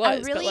 surprised if she I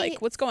was, really but like,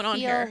 what's going on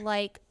feel here?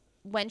 like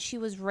when she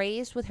was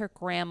raised with her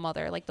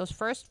grandmother, like those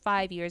first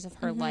 5 years of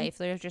her life,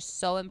 they're just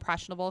so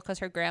impressionable because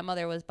her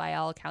grandmother was, by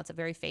all accounts, a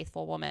very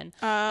faithful woman,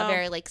 a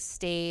very like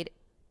staid,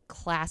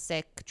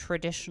 classic,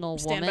 traditional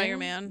Stand woman. by your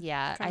man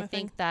Yeah, kinda I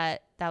think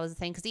that was the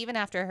thing because even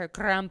after her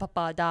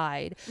grandpapa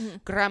died,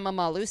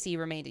 Grandmama Lucy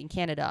remained in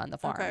Canada on the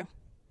farm. Okay.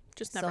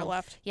 Just never So,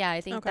 left. Yeah,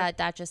 I think Okay.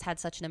 that just had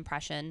such an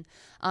impression.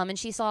 And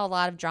she saw a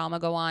lot of drama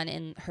go on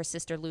in her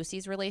sister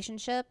Lucy's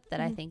relationship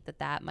that I think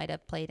that might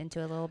have played into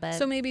it a little bit.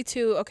 So maybe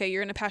too, okay,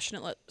 you're in a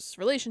passionate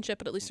relationship,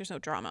 but at least there's no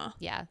drama.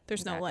 yeah,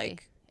 There's no exactly.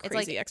 like It's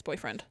crazy like,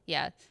 ex-boyfriend.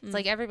 yeah, it's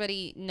like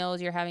everybody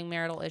knows you're having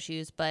marital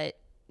issues, but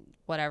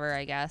whatever,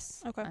 I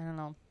guess. Okay. I don't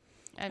know.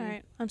 All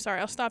right. I'm sorry.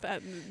 I'll stop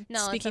at No,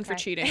 it's speaking for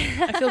okay. cheating.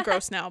 I feel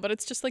gross now, but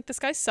it's just like this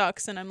guy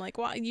sucks and I'm like,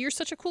 wow, you're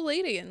such a cool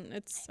lady, and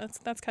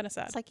that's kind of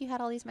sad. It's like you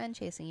had all these men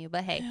chasing you,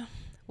 but hey,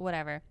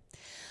 whatever.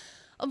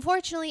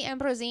 Unfortunately,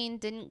 Ambrosine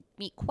didn't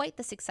meet quite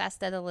the success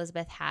that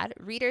Elizabeth had.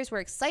 Readers were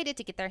excited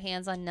to get their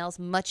hands on Nell's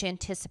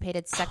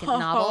much-anticipated second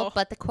novel,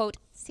 but the, quote,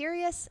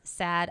 serious,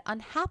 sad,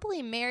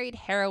 unhappily married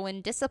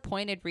heroine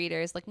disappointed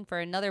readers looking for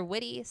another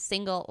witty,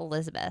 single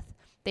Elizabeth.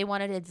 They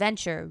wanted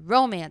adventure,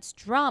 romance,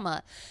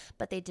 drama,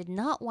 but they did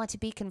not want to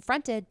be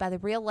confronted by the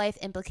real-life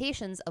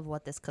implications of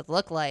what this could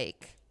look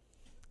like.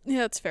 Yeah,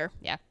 that's fair.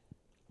 Yeah.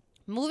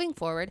 Moving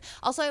forward,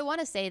 also I want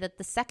to say that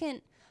the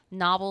second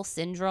novel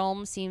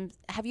syndrome seems.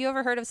 Have you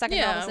ever heard of second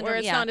novel Yeah, syndrome? where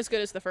it's not as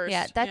good as the first.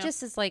 Yeah, that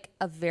just is like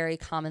a very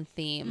common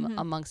theme Mm-hmm.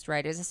 amongst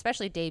writers,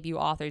 especially debut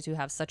authors who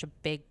have such a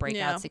big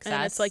breakout success.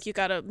 And it's like you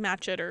gotta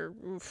match it or.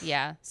 Oof.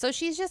 Yeah. So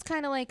she's just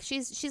kind of like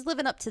she's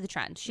living up to the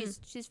trend. Mm.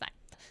 She's fine.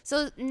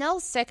 So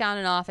Nell's sick on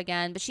and off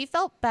again, but she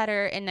felt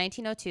better in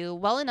 1902,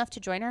 well enough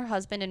to join her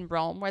husband in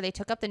Rome, where they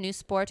took up the new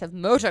sport of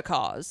motor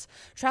cars,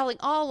 traveling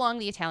all along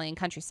the Italian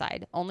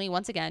countryside. Only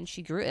once again,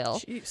 she grew ill.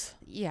 Jeez.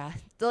 Yeah.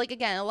 Like,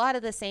 again, a lot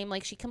of the same,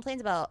 like, she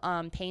complains about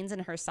pains in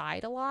her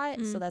side a lot.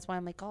 Mm. So that's why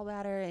I'm like,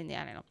 gallbladder. And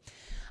yeah, I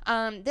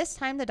don't know. This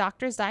time, the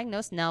doctors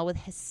diagnosed Nell with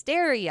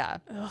hysteria,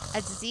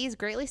 a disease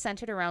greatly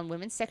centered around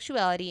women's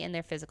sexuality and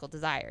their physical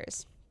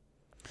desires.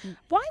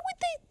 Why would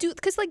they do?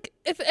 Because like,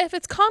 if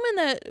it's common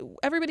that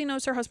everybody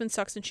knows her husband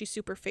sucks and she's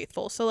super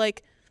faithful, so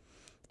like,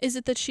 is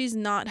it that she's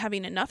not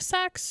having enough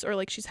sex, or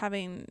like she's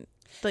having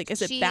like,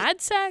 is it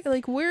bad sex?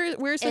 Like,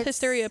 where's the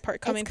hysteria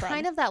part coming from? It's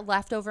kind of that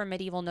leftover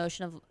medieval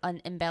notion of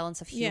an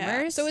imbalance of humors.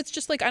 Yeah. So it's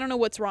just like, I don't know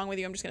what's wrong with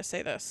you. I'm just gonna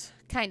say this.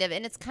 Kind of,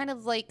 and it's kind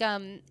of like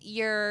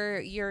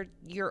your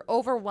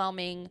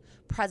overwhelming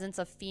presence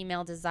of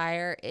female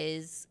desire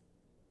is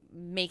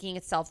making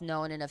itself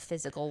known in a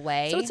physical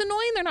way. So it's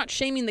annoying they're not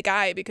shaming the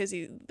guy because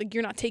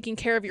you're not taking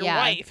care of your Yeah.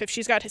 wife if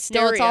she's got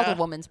hysteria. No, it's all the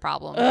woman's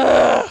problem.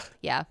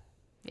 Yeah.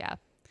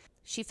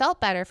 She felt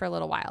better for a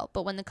little while,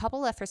 but when the couple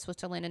left for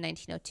Switzerland in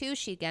 1902,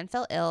 she again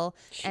fell ill.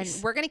 And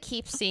we're going to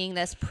keep seeing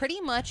this pretty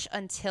much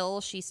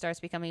until she starts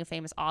becoming a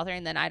famous author.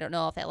 And then I don't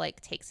know if it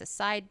like takes a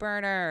side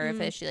burner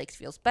or if she like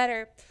feels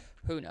better.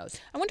 Who knows?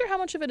 I wonder how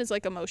much of it is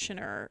like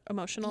emotional.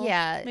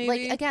 Yeah. maybe?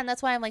 Like, again,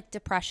 that's why I'm like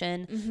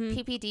depression,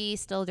 PPD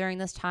still during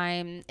this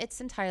time.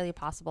 It's entirely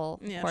possible.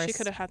 Yeah, of course. she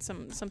could have had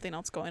something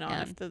else going on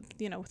if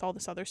with all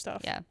this other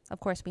stuff. Yeah. Of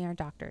course, we aren't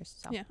doctors.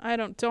 So. Yeah, I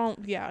don't.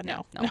 Yeah,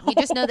 no. We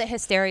just know that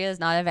hysteria is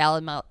not a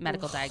valid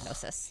medical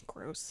diagnosis.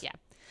 Gross. Yeah.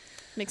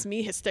 Makes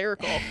me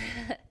hysterical.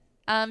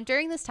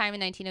 During this time in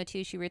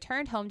 1902, she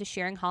returned home to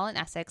Shearing Hall in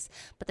Essex,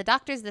 but the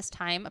doctors this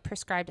time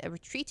prescribed a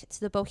retreat to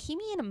the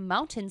Bohemian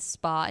Mountain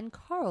Spa in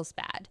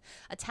Carlsbad,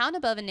 a town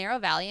above a narrow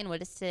valley in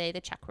what is today the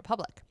Czech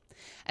Republic.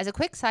 As a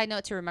quick side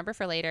note to remember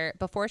for later,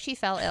 before she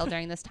fell ill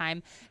during this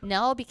time,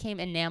 Nell became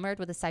enamored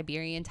with a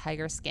Siberian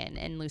tiger skin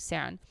in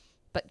Lucerne,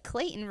 but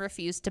Clayton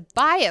refused to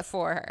buy it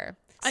for her.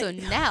 So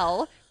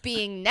Nell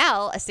Being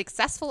Nell, a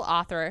successful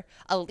author,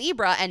 a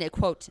Libra, and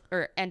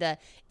a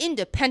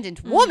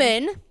independent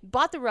woman,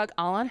 bought the rug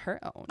all on her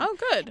own. Oh,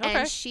 good. Okay.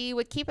 And she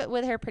would keep it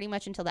with her pretty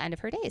much until the end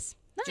of her days.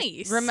 Nice.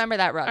 Just remember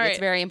that rug. All It's right.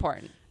 very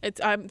important. It's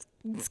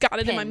got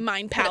it in my Pin.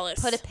 mind palace.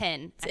 Put a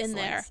pin. It's in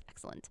there.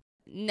 Excellent.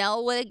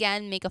 Nell would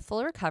again make a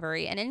full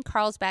recovery, and in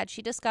Carlsbad,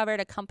 she discovered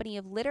a company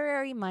of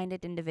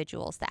literary-minded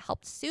individuals that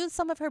helped soothe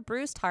some of her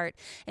bruised heart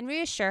and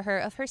reassure her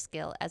of her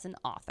skill as an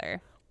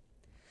author.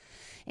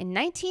 In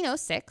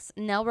 1906,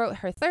 Nell wrote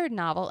her third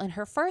novel and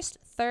her first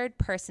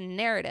third-person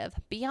narrative,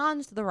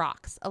 Beyond the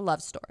Rocks, a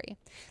love story.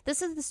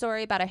 This is the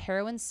story about a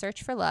heroine's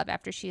search for love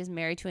after she is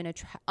married to an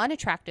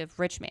unattractive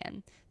rich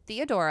man.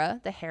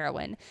 Theodora, the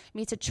heroine,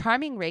 meets a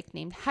charming rake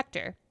named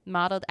Hector,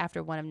 modeled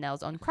after one of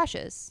Nell's own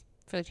crushes,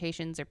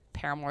 flirtations or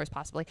paramours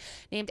possibly,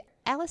 named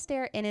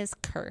Alistair Innes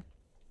Kerr.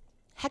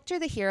 Hector,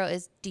 the hero,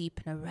 is deep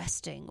and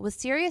arresting, with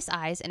serious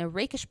eyes and a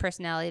rakish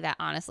personality that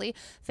honestly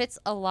fits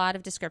a lot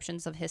of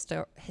descriptions of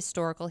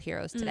historical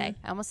heroes today.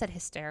 I almost said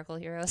hysterical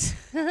heroes.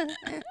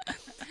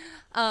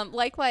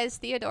 Likewise,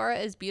 Theodora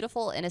is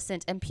beautiful,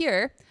 innocent, and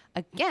pure.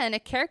 Again, a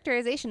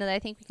characterization that I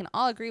think we can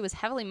all agree was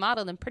heavily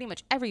modeled in pretty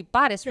much every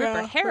bodice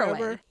ripper heroine.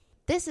 forever.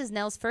 This is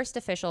Nell's first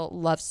official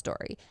love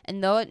story,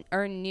 and though it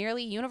earned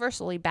nearly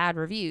universally bad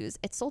reviews,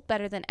 it sold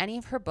better than any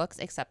of her books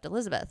except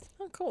Elizabeth.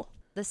 Oh, cool.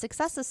 The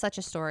success of such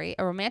a story,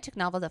 a romantic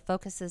novel that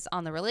focuses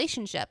on the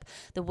relationship,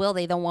 the will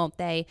they, the won't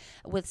they,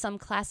 with some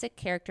classic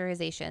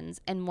characterizations,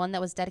 and one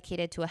that was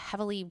dedicated to a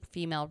heavily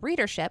female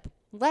readership,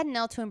 led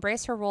Nell to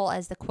embrace her role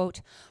as the,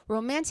 quote,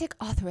 romantic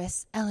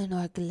authoress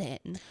Elinor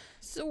Glyn.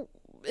 So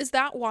is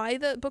that why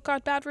the book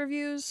got bad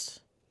reviews?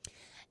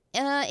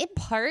 In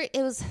part,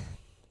 it was...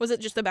 Was it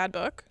just a bad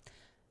book?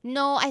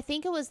 No, I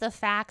think it was the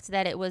fact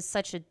that it was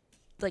such a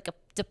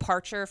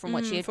departure from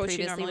what she had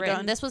previously written.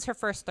 Done. This was her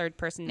first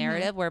third-person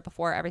narrative, where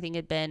before everything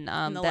had been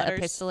the letters.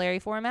 epistolary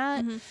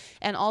format.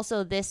 And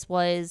also this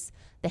was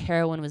the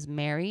heroine was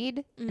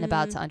married and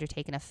about to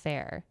undertake an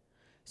affair.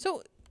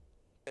 So,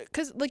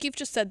 because like you've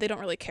just said, they don't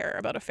really care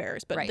about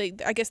affairs, but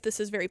Right. I guess this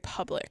is very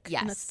public.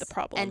 Yes. And that's the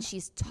problem. And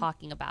she's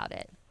talking about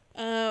it.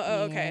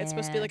 Oh, okay. It's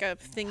supposed to be Yeah. like a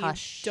thing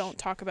Hush. you don't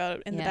talk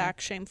about in the Yeah.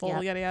 back, shameful,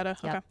 Yep. yada yada.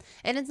 Yep. Okay.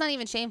 And it's not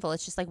even shameful.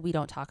 It's just like, we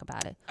don't talk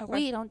about it. Okay.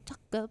 We don't talk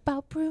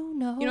about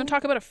Bruno. You don't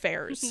talk about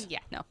affairs. Yeah,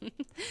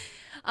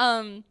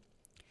 no.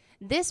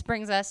 This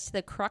brings us to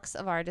the crux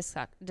of our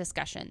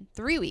discussion.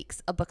 3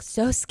 Weeks, a book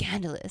so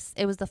scandalous.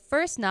 It was the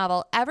first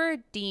novel ever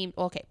deemed,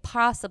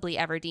 possibly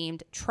ever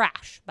deemed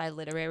trash by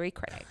literary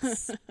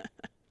critics.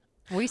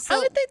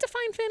 How did they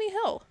define Fanny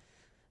Hill?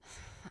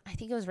 I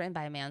think it was written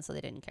by a man, so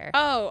they didn't care.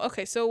 Oh,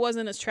 okay. So it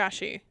wasn't as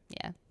trashy.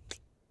 Yeah.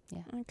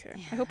 Okay.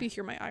 I hope you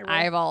hear my eye roll.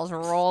 Eyeballs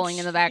rolling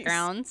in the Jeez.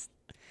 background.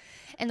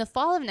 In the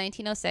fall of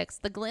 1906,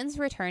 the Glyns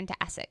returned to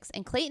Essex,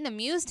 and Clayton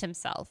amused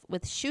himself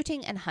with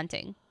shooting and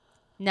hunting.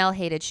 Nell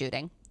hated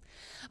shooting,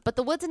 but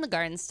the woods and the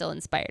gardens still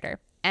inspired her.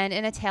 And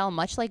in a tale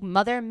much like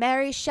Mother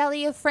Mary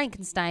Shelley of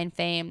Frankenstein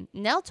fame,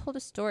 Nell told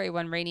a story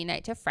one rainy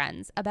night to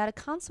friends about a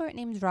consort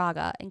named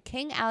Draga and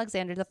King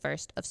Alexander I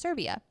of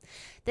Serbia.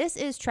 This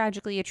is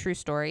tragically a true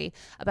story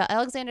about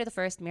Alexander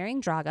I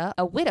marrying Draga,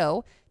 a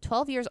widow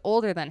 12 years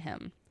older than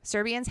him.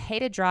 Serbians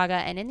hated Draga,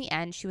 and in the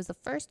end, she was the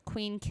first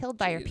queen killed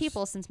by her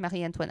people since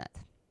Marie Antoinette.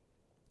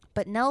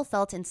 But Nell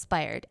felt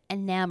inspired,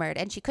 enamored,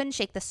 and she couldn't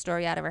shake the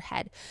story out of her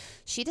head.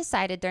 She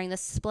decided during the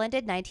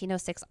splendid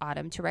 1906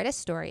 autumn to write a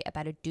story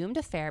about a doomed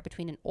affair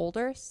between an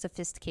older,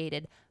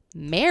 sophisticated,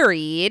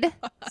 married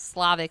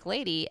Slavic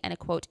lady and a,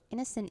 quote,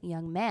 innocent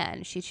young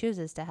man she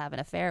chooses to have an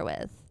affair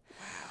with.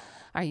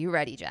 Are you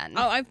ready, Jen?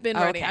 Oh, I've been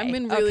ready. I've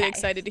been really Okay.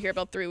 excited to hear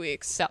about 3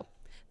 Weeks. So,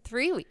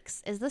 3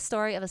 Weeks is the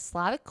story of a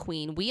Slavic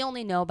queen we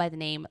only know by the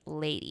name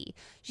Lady.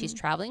 She's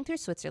traveling through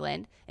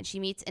Switzerland, and she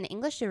meets an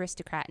English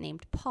aristocrat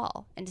named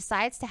Paul and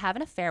decides to have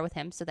an affair with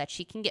him so that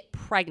she can get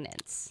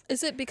pregnant.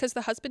 Is it because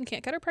the husband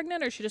can't get her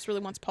pregnant, or she just really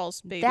wants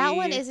Paul's baby? That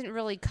one isn't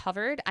really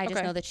covered. I just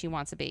Okay. know that she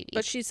wants a baby.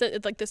 But she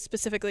said, like this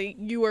specifically,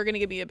 you are going to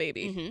give me a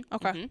baby.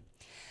 Okay.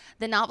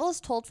 The novel is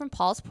told from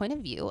Paul's point of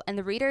view, and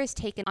the reader is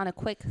taken on a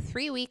quick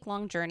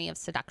 3-week-long journey of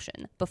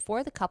seduction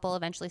before the couple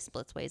eventually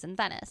splits ways in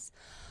Venice.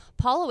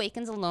 Paul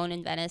awakens alone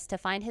in Venice to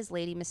find his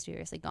lady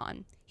mysteriously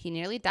gone. He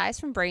nearly dies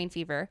from brain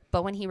fever,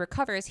 but when he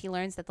recovers, he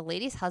learns that the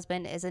lady's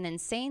husband is an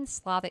insane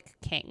Slavic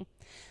king.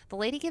 The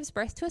lady gives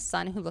birth to a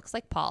son who looks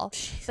like Paul,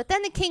 but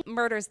then the king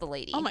murders the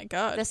lady. Oh my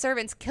God. The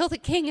servants kill the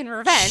king in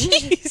revenge,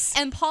 Jeez.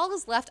 and Paul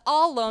is left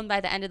all alone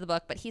by the end of the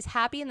book, but he's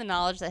happy in the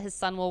knowledge that his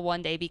son will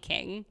one day be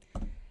king.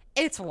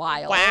 It's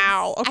wild.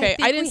 Wow. Okay.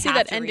 think I didn't we see have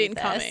that to read ending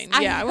this. coming.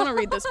 Yeah, I want to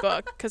read this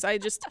book because I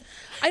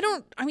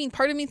mean,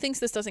 part of me thinks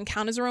this doesn't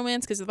count as a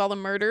romance because of all the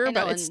murder, I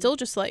know, but it's and still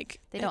just like,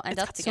 they don't end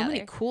it's up got so many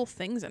together. cool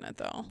things in it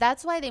though.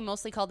 That's why they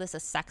mostly call this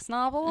a sex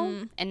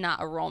novel and not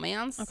a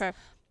romance. Okay.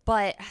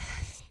 But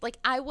like,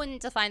 I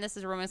wouldn't define this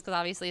as a romance because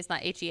obviously it's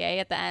not HEA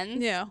at the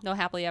end. Yeah. No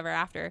happily ever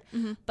after.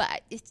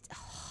 But it's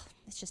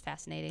just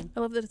fascinating. I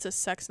love that it's a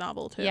sex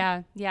novel too.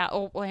 Yeah. Yeah.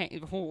 Oh,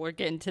 wait. Oh, we're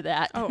getting to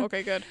that. Oh,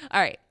 okay, good. All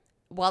right.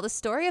 While the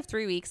story of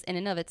 3 Weeks in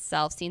and of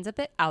itself seems a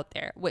bit out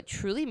there, what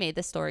truly made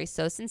the story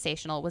so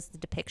sensational was the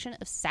depiction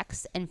of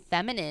sex and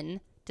feminine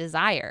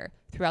desire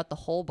throughout the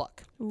whole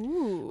book.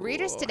 Ooh.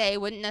 Readers today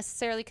wouldn't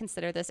necessarily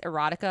consider this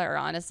erotica, or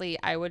honestly,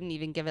 I wouldn't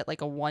even give it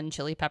like a 1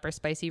 chili pepper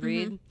spicy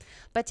read.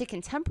 But to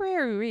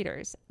contemporary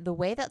readers, the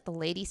way that the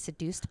lady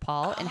seduced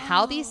Paul and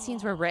how these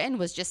scenes were written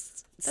was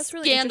just That's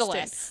really scandalous.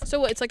 interesting.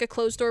 So it's like a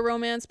closed door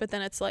romance, but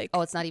then it's like,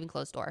 Oh, it's not even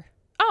closed door.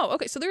 oh,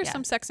 okay. So there is Yeah.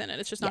 some sex in it.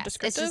 It's just not Yes,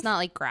 descriptive. it's just not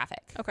like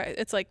graphic. Okay,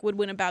 it's like would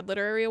win a bad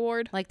literary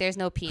award. Like there's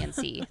no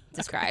PNC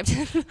described.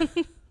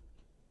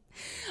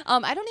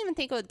 I don't even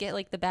think it would get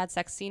like the bad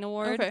sex scene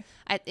award. Okay.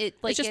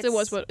 It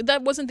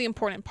That wasn't the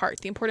important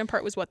part. The important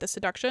part was what, the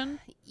seduction.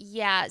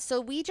 Yeah. So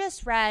we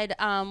just read.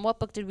 What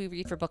book did we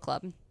read for book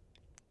club?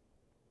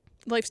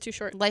 Life's Too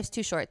Short. Life's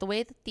Too Short. The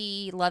way that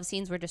the love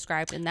scenes were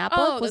described in that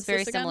Oh, book was that's very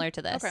this again? similar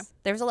to this. Okay.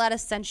 There was a lot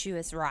of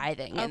sensuous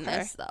writhing in Okay.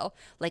 this, though,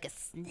 like a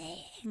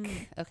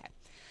snake. Okay.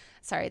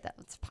 Sorry, that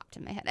was popped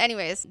in my head.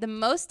 Anyways, the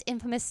most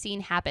infamous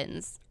scene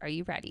happens. Are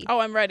you ready? Oh,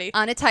 I'm ready.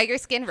 On a tiger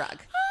skin rug.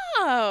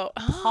 Oh,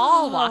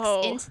 Paul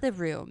walks into the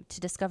room to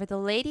discover the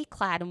lady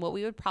clad in what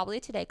we would probably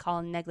today call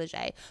a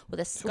negligee, with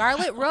a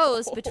scarlet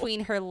rose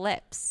between her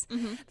lips.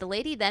 The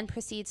lady then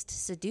proceeds to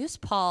seduce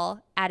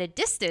Paul at a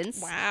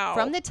distance Wow.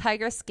 from the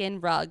tiger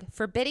skin rug,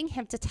 forbidding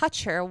him to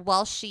touch her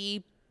while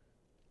she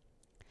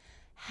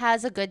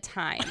has a good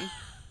time.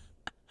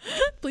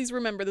 Please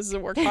remember this is a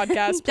work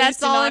podcast. Please That's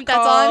do all. not That's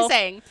all I'm call-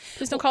 saying.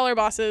 Please don't call our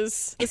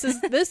bosses. This is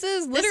This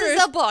literate.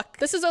 is a book.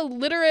 This is a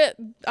literate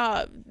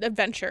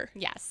adventure.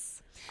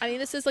 Yes. I mean,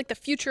 this is like the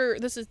future.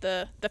 This is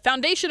the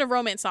foundation of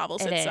romance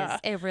novels. It It's is.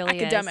 It really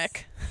is.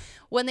 academic.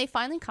 When they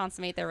finally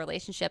consummate their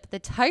relationship, the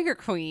Tiger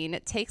Queen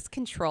takes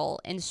control,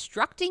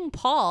 instructing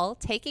Paul,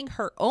 taking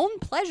her own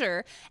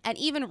pleasure, and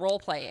even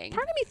role-playing.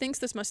 Part of me thinks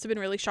this must have been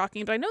really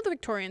shocking, but I know the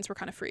Victorians were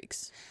kind of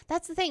freaks.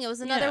 That's the thing. It was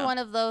another Yeah. one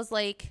of those,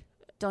 like,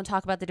 don't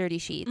talk about the dirty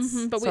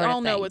sheets. But we sort of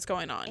all know thing. what's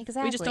going on. We just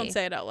Exactly. don't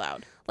say it out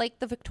loud. Like,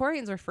 the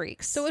Victorians were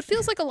freaks. So it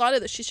feels like a lot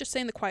of this. She's just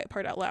saying the quiet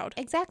part out loud.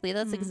 Exactly.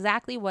 That's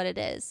exactly what it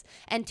is.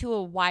 And to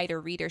a wider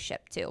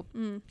readership, too.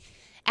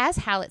 As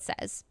Hallett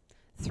says,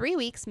 3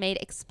 Weeks made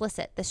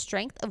explicit the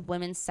strength of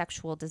women's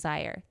sexual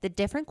desire, the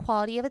different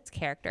quality of its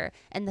character,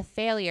 and the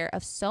failure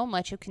of so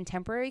much of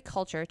contemporary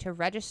culture to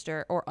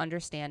register or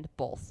understand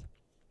both.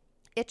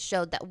 It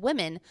showed that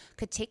women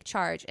could take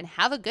charge and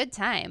have a good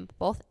time,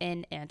 both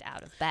in and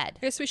out of bed.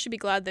 I guess we should be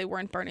glad they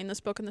weren't burning this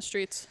book in the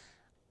streets.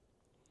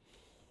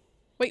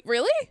 Wait,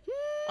 really?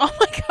 Oh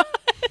my god.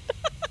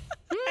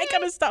 I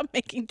gotta stop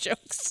making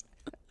jokes.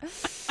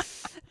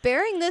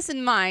 Bearing this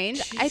in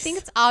mind, I think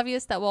it's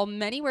obvious that while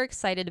many were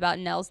excited about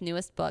Nell's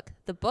newest book,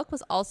 the book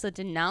was also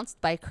denounced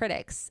by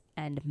critics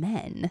and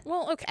men.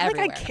 Well, okay.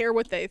 Everywhere. Like I care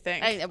what they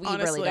think. We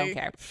honestly. really don't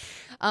care.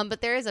 But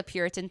there is a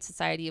Puritan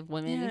society of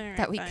women Yeah, alright,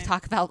 that we fine. could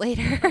talk about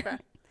later. Okay.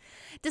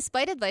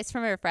 Despite advice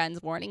from her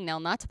friends warning Nell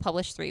not to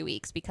publish 3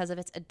 Weeks because of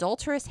its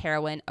adulterous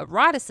heroine,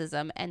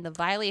 eroticism, and the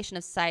violation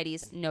of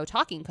society's no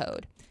talking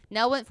code,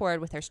 Nell went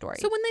forward with her story.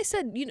 So when they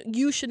said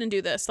you shouldn't do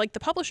this, like the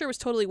publisher was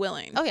totally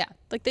willing. Oh, yeah.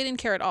 Like they didn't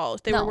care at all.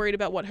 They No. were worried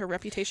about what her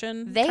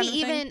reputation. They kind of thing?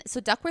 even, so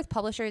Duckworth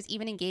Publishers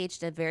even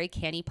engaged a very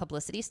canny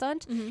publicity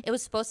stunt. It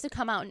was supposed to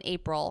come out in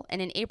April,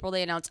 and in April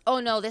they announced, oh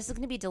no, this is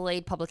going to be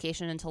delayed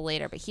publication until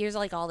later, but here's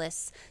like all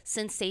this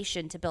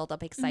sensation to build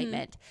up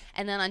excitement.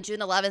 And then on June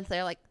 11th,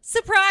 they're like,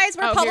 surprise,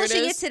 we're Oh, here it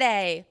publishing it is.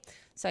 today.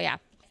 So yeah,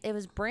 it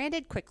was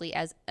branded quickly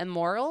as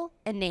immoral,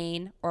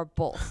 inane, or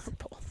both.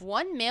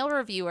 One male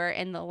reviewer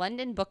in the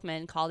London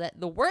Bookman called it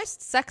the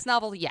worst sex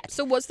novel yet.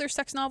 So was there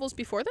sex novels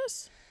before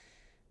this?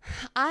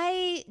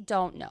 I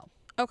don't know.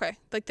 Okay,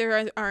 like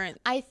there aren't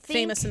I think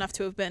famous enough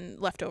to have been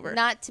left over.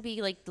 not to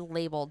be like the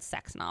labeled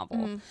sex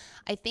novel.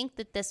 I think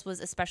that this was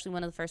especially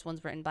one of the first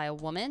ones written by a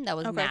woman that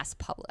was Okay. mass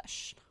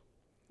published.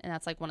 And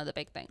that's like one of the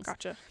big things.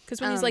 Gotcha. Because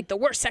when he's like the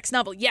worst sex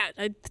novel yet,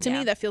 to Yeah.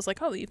 me that feels like,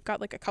 oh, you've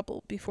got like a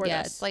couple before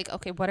Yeah, this. it's like,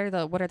 okay, what are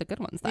the good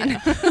ones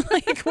then?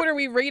 like what are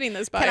we rating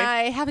this by? Can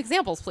I have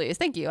examples, please?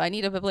 Thank you. I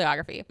need a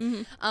bibliography.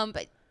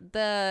 But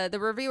the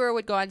reviewer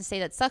would go on to say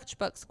that such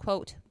books,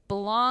 quote,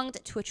 belonged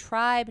to a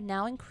tribe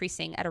now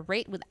increasing at a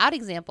rate without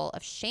example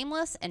of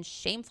shameless and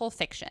shameful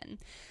fiction.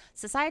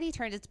 Society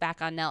turned its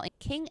back on Nell, and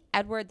King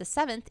Edward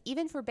VII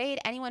even forbade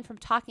anyone from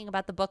talking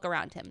about the book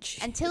around him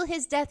until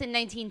his death in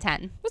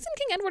 1910. Wasn't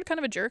King Edward kind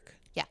of a jerk?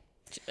 Yeah.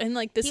 And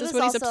like this He is was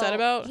what he's also- upset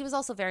about. He was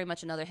also very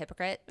much another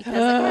hypocrite because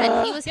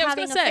again, he was Yeah, I was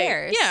having gonna say,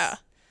 affairs. yeah.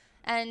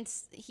 And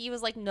he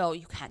was like, no,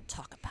 you can't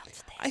talk about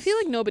this. I feel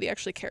like nobody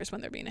actually cares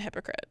when they're being a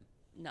hypocrite.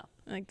 No.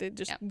 Like they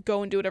just Yeah.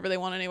 go and do whatever they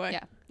want anyway.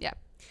 Yeah, yeah.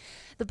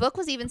 The book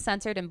was even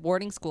censored in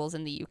boarding schools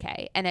in the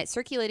UK and at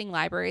circulating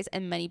libraries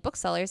and many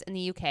booksellers in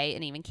the UK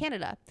and even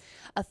Canada.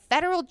 A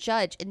federal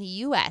judge in the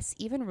US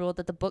even ruled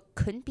that the book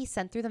couldn't be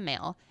sent through the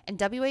mail, and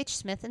W.H.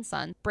 Smith &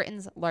 Son,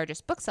 Britain's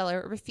largest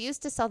bookseller,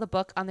 refused to sell the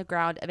book on the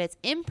ground of its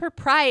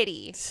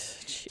impropriety.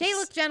 Hey,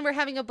 look, Jen, we're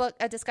having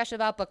a discussion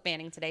about book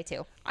banning today,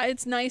 too.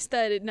 It's nice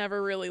that it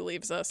never really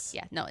leaves us.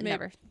 Yeah, no, it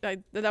Maybe-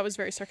 never. That was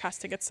very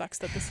sarcastic. It sucks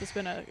that this has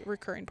been a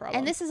recurring problem.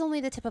 And this is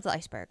only the tip of the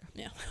iceberg.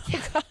 yeah.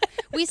 Oh, God.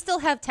 We still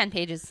have 10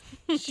 pages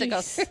to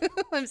go through.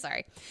 I'm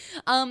sorry.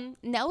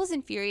 Nell was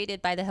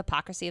infuriated by the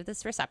hypocrisy of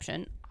this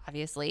reception,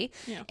 obviously.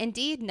 Yeah.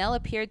 Indeed, Nell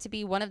appeared to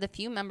be one of the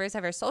few members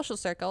of her social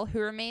circle who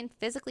remained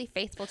physically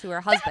faithful to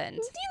her husband.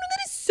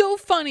 That is so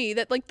funny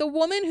that like the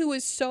woman who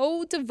is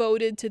so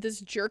devoted to this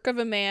jerk of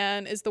a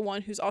man is the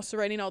one who's also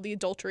writing all the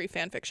adultery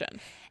fan fiction.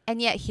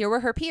 And yet here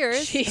were her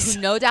peers Jeez.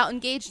 who no doubt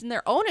engaged in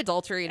their own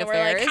adultery And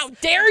affairs. we're like, how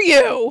dare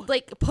you?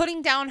 Like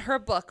putting down her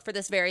book for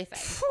this very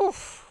thing.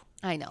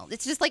 I know.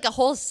 It's just like a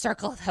whole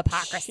circle of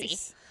hypocrisy.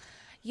 Jeez.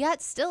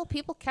 Yet still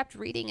people kept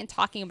reading and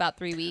talking about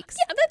 3 weeks.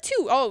 Yeah, that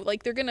too. Oh,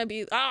 like they're gonna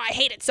be, I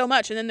hate it so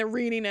much, and then they're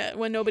reading it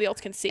when nobody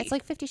else can see. It's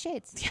like 50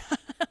 Shades.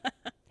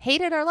 Hate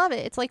it or love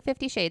it. It's like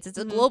 50 Shades. It's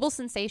a global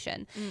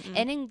sensation.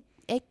 And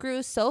it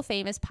grew so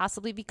famous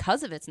possibly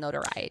because of its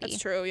notoriety. That's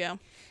true, yeah.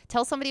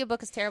 Tell somebody a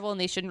book is terrible and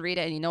they shouldn't read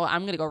it, and you know what?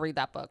 I'm going to go read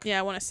that book. Yeah,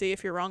 I want to see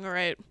if you're wrong or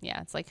right. Yeah,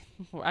 it's like,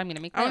 I'm going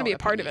to make I want to own be a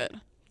part of opinion.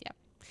 it.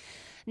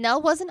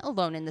 Nell wasn't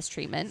alone in this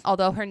treatment,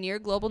 although her near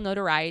global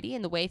notoriety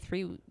and the way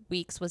 3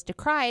 Weeks was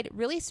decried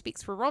really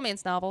speaks for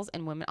romance novels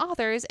and women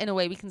authors in a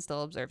way we can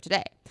still observe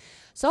today.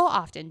 So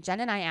often,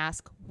 Jen and I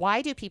ask,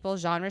 why do people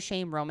genre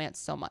shame romance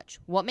so much?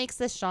 What makes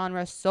this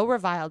genre so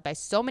reviled by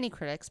so many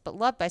critics but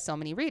loved by so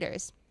many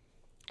readers?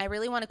 I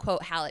really want to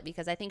quote Hallett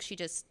because I think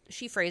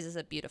she phrases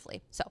it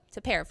beautifully. So, to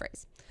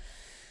paraphrase.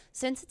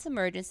 Since its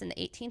emergence in the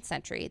 18th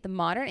century, the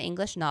modern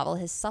English novel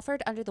has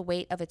suffered under the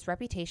weight of its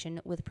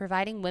reputation with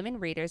providing women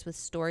readers with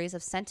stories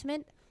of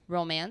sentiment,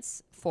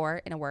 romance,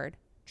 for, in a word,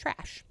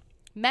 trash.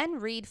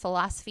 Men read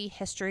philosophy,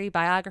 history,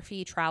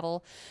 biography,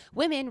 travel.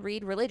 Women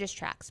read religious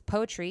tracts,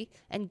 poetry,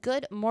 and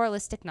good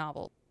moralistic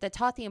novels that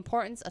taught the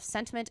importance of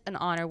sentiment and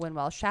honor when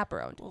well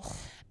chaperoned. Ugh.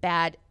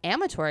 Bad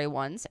amatory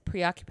ones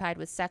preoccupied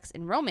with sex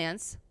and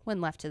romance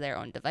when left to their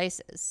own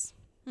devices.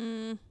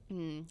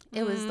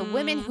 It was the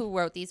women who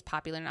wrote these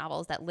popular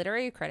novels that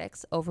literary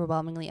critics,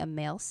 overwhelmingly a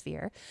male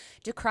sphere,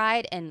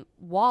 decried and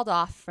walled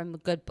off from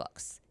good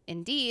books.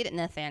 Indeed,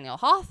 Nathaniel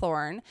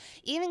Hawthorne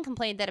even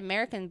complained that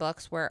American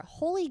books were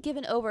wholly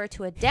given over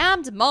to a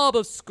damned mob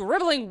of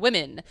scribbling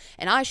women,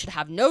 and I should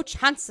have no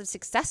chance of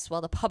success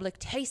while the public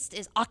taste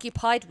is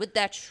occupied with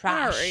their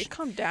trash. Sorry,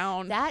 calm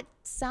down. That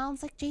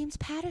sounds like James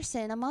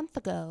Patterson a month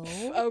ago.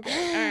 Okay, all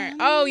right.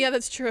 Oh, yeah,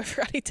 that's true. I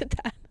forgot he did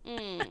that.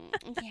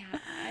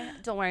 Yeah,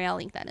 don't worry, I'll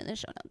link that in the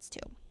show notes too.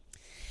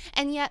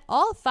 And yet,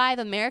 all 5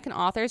 American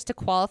authors to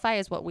qualify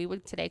as what we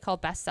would today call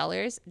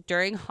bestsellers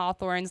during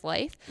Hawthorne's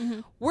life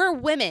were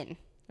women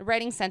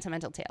writing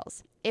sentimental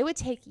tales. It would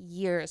take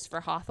years for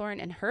Hawthorne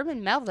and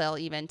Herman Melville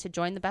even to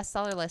join the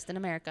bestseller list in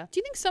America. Do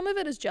you think some of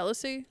it is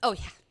jealousy? Oh,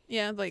 yeah.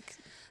 Yeah, like...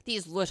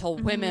 These little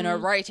women are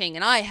writing,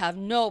 and I have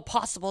no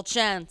possible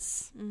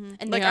chance.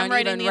 And Like, they I'm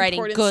aren't even writing the writing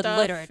important good stuff.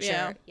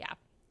 literature. Yeah,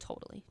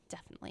 totally,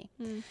 definitely.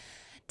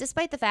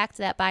 Despite the fact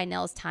that by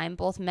Nell's time,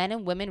 both men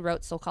and women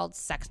wrote so-called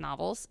sex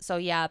novels. So,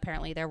 yeah,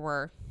 apparently there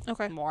were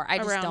more. I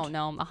just don't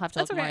know. I'll have to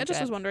That's look okay. more I into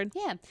just it. was wondering.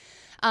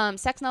 Yeah.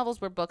 Sex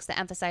novels were books that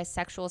emphasized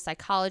sexual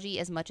psychology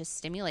as much as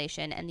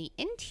stimulation and the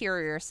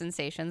interior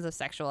sensations of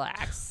sexual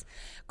acts.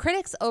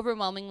 Critics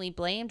overwhelmingly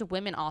blamed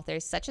women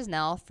authors such as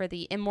Nell for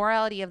the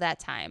immorality of that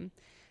time.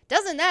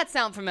 Doesn't that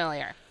sound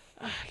familiar?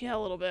 Yeah, a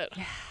little bit.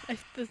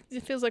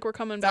 It feels like we're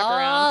coming It's back all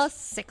around.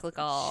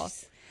 cyclical.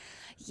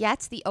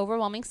 Yet, the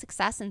overwhelming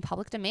success and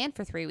public demand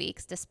for 3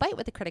 Weeks, despite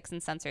what the critics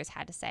and censors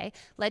had to say,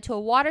 led to a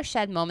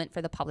watershed moment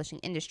for the publishing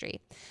industry.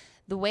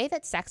 The way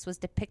that sex was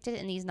depicted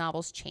in these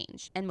novels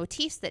changed, and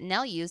motifs that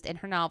Nell used in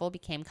her novel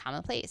became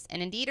commonplace,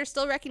 and indeed are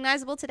still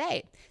recognizable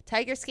today.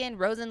 Tiger skin,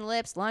 rose in the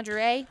lips,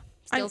 lingerie,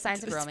 still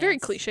signs of romance. It's very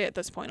cliche at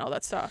this point, all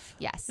that stuff.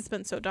 Yes. It's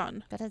been so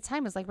done. But at the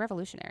time, it was like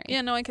revolutionary.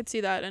 Yeah, no, I could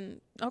see that. And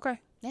okay.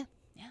 Yeah.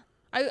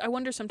 I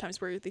wonder sometimes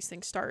where these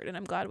things start, and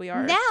I'm glad we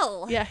are.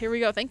 Nell! Yeah, here we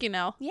go. Thank you,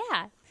 Nell.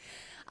 Yeah.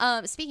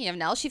 Speaking of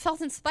Nell, she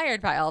felt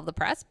inspired by all of the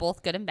press,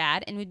 both good and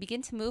bad, and would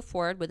begin to move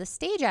forward with a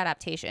stage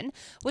adaptation,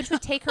 which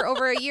would take her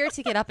over a year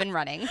to get up and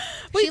running.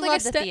 Wait, She like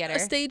loved the theater. a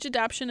stage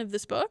adaptation of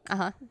this book?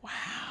 Uh-huh. Wow.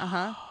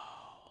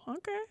 Uh-huh.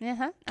 Okay.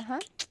 Uh-huh. Uh-huh.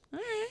 All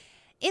right.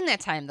 In that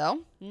time, though,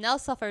 Nell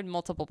suffered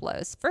multiple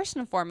blows. First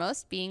and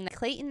foremost being that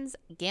Clayton's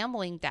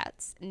gambling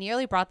debts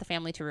nearly brought the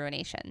family to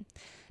ruination.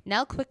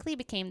 Nell quickly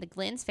became the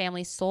Glynn's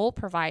family's sole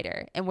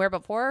provider, and where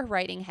before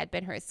writing had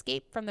been her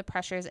escape from the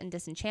pressures and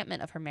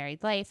disenchantment of her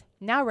married life,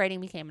 now writing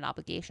became an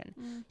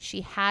obligation.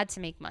 She had to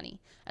make money,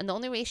 and the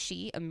only way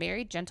she, a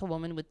married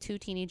gentlewoman with 2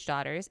 teenage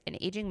daughters, an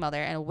aging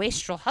mother, and a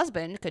wastrel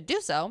husband could do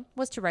so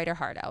was to write her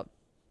heart out.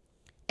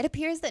 It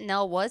appears that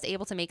Nell was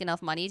able to make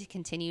enough money to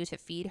continue to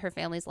feed her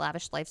family's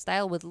lavish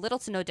lifestyle with little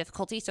to no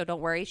difficulty, so don't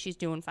worry, she's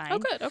doing fine. Oh,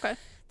 good. Okay.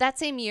 That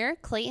same year,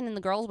 Clayton and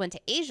the girls went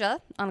to Asia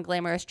on a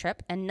glamorous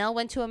trip, and Nell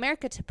went to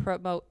America to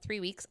promote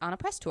 3 Weeks on a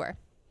press tour.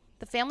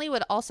 The family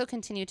would also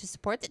continue to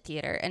support the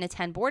theater and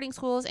attend boarding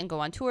schools and go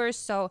on tours,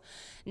 so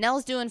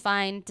Nell's doing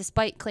fine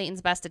despite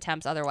Clayton's best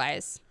attempts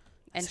otherwise,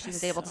 and she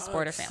was able to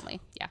support her family.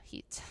 Yeah,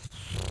 he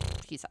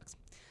sucks.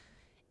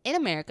 In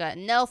America,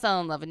 Nell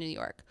fell in love with New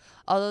York,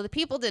 although the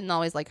people didn't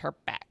always like her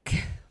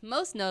back.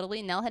 Most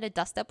notably, Nell had a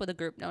dust-up with a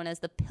group known as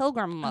the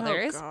Pilgrim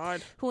Mothers, Oh,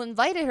 God. who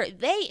invited her.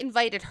 They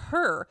invited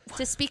her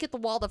to speak at the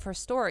Waldorf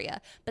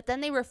Astoria, but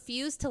then they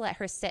refused to let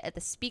her sit at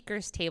the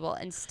speaker's table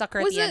and stuck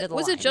her at the end of the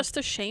line. Was it just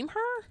to shame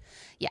her?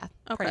 Yeah,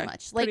 Okay. pretty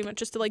much. Pretty much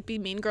just to like be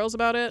mean girls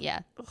about it?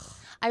 Yeah.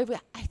 I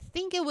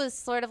think it was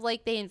sort of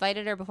like they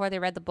invited her before they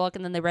read the book,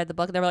 and then they read the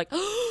book, and they were like,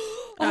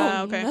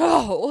 oh, okay.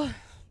 no.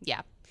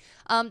 Yeah.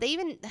 They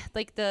even,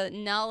 like, the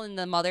Nell and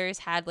the mothers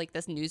had, like,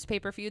 this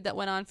newspaper feud that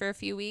went on for a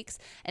few weeks,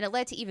 and it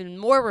led to even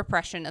more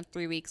repression of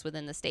 3 weeks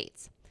within the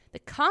states. The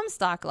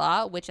Comstock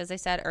Law, which, as I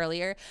said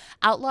earlier,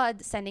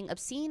 outlawed sending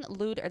obscene,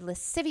 lewd, or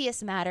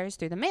lascivious matters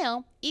through the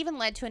mail, even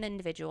led to an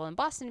individual in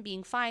Boston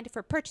being fined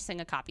for purchasing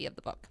a copy of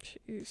the book.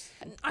 Jeez.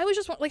 I was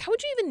just like, how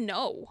would you even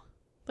know?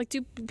 Like,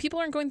 people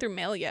aren't going through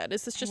mail yet?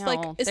 Is this just like,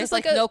 is There's this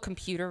like no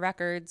computer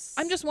records?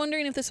 I'm just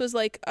wondering if this was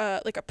like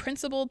a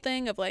principled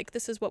thing of like,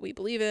 this is what we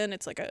believe in.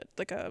 It's like a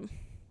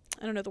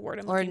I don't know the word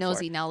I'm looking for. Or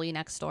nosy Nelly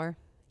next door.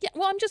 Yeah,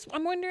 well,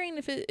 I'm wondering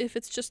if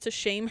it's just to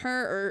shame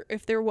her, or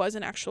if there was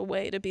an actual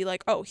way to be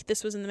like, oh,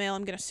 this was in the mail,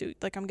 I'm gonna sue,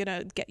 like I'm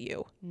gonna get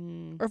you,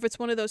 or if it's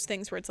one of those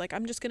things where it's like,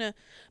 I'm just gonna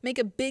make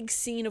a big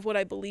scene of what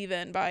I believe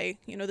in by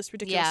this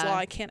ridiculous law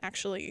I can't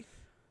actually.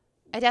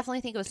 I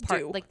definitely think it was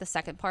like the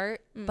second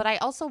part, but I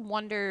also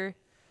wonder,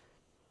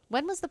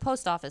 when was the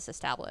post office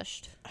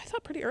established? I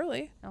thought pretty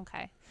early.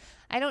 Okay.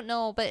 I don't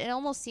know, but it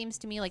almost seems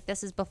to me like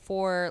this is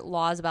before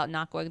laws about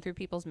not going through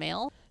people's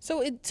mail.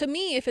 So to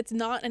me, if it's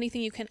not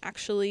anything you can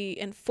actually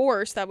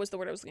enforce, that was the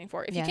word I was looking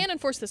for. If you can't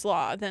enforce this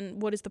law, then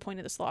what is the point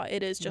of this law?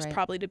 It is just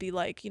probably to be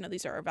like,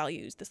 these are our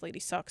values. This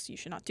lady sucks. You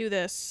should not do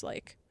this.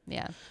 Like,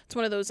 yeah, it's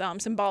one of those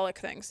symbolic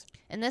things.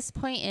 And this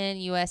point in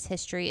U.S.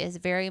 history is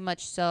very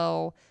much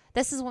so.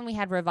 This is when we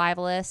had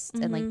revivalists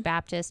and like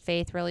Baptist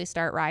faith really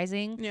start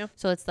rising. Yeah.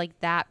 So it's like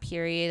that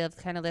period of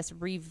kind of this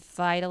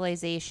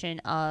revitalization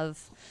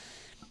of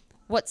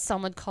what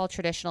some would call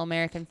traditional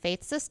American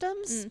faith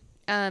systems.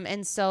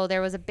 And so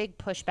there was a big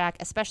pushback,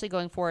 especially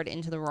going forward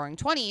into the Roaring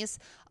 20s,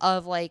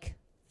 of like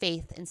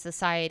faith in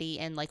society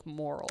and like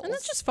morals. And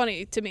that's just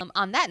funny to me.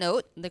 On that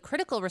note, the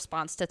critical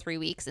response to 3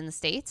 weeks in the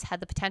States had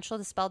the potential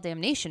to spell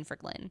damnation for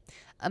Glynn.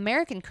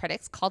 American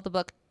critics called the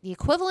book the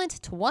equivalent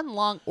to one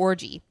long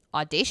orgy,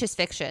 audacious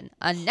fiction,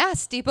 a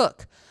nasty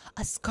book,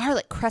 a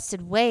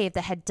scarlet-crested wave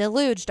that had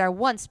deluged our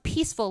once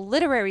peaceful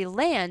literary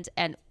land,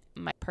 and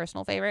my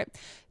personal favorite,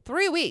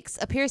 3 weeks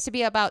appears to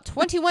be about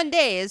 21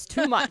 days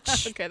too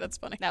much. Okay, that's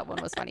funny. That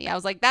one was funny. I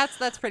was like, that's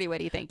pretty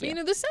witty. Thank you.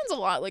 This sounds a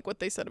lot like what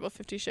they said about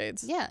 50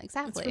 Shades. Yeah,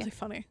 exactly. It's really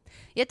funny.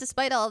 Yet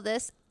despite all of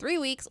this, 3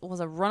 weeks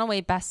was a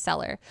runaway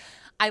bestseller.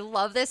 I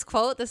love this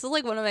quote. This is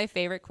like one of my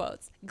favorite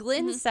quotes.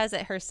 Glynn says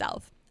it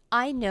herself.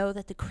 I know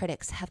that the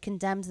critics have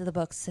condemned the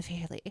book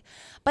severely,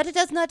 but it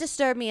does not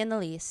disturb me in the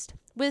least.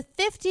 With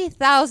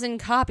 50,000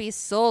 copies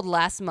sold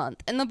last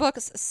month and the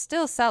book's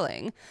still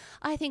selling,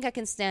 I think I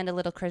can stand a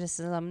little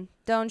criticism,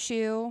 don't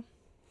you?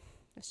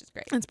 It's just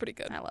great. That's pretty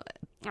good. I love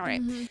it. All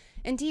right.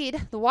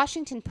 Indeed, the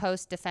Washington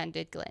Post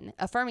defended Glynn,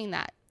 affirming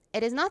that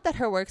it is not that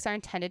her works are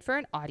intended for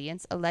an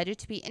audience alleged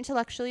to be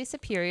intellectually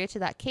superior to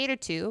that catered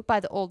to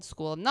by the old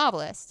school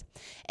novelist.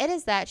 It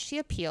is that she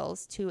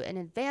appeals to an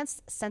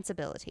advanced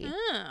sensibility.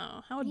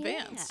 Oh, how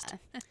advanced.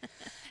 Yeah.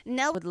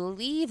 Nell would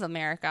leave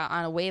America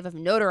on a wave of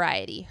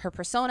notoriety, her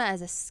persona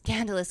as a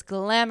scandalous,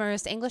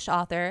 glamorous English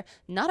author,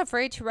 not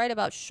afraid to write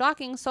about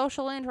shocking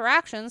social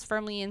interactions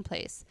firmly in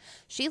place.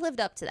 She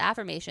lived up to the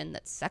affirmation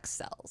that sex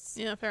sells.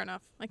 Yeah, fair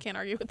enough. I can't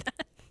argue with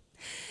that.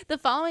 The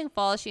following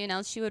fall, she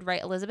announced she would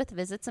write Elizabeth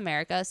Visits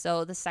America,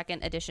 so the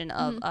second edition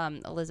of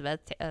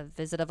Elizabeth,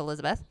 Visit of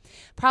Elizabeth,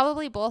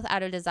 probably both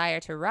out of desire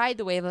to ride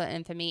the wave of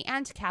infamy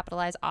and to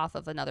capitalize off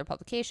of another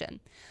publication.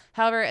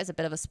 However, as a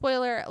bit of a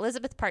spoiler,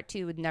 Elizabeth Part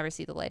 2 would never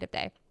see the light of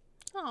day.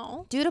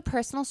 Oh. Due to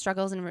personal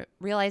struggles and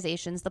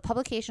realizations, the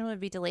publication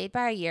would be delayed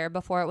by a year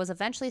before it was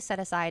eventually set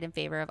aside in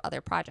favor of other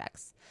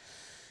projects.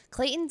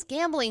 Clayton's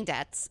gambling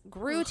debts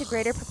grew to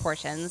greater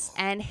proportions,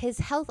 and his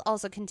health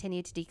also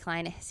continued to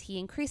decline as he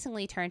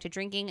increasingly turned to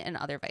drinking and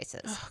other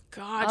vices. Oh,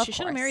 God. She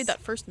should have married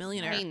that first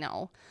millionaire. I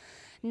know.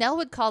 Nell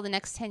would call the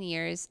next 10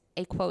 years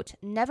a, quote,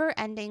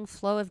 never-ending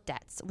flow of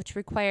debts, which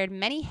required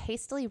many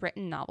hastily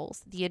written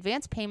novels, the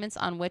advance payments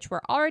on which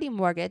were already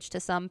mortgaged to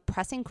some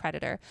pressing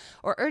creditor,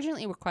 or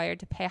urgently required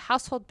to pay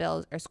household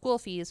bills or school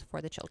fees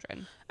for the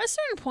children. At a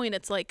certain point,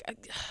 it's like...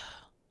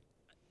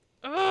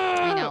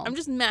 I know. I'm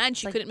just mad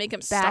she couldn't make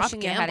him stop bashing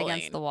gambling. your head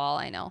against the wall.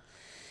 I know.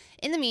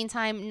 In the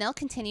meantime, Nell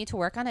continued to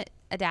work on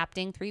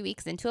adapting 3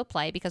 weeks into a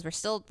play because we're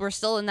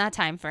still in that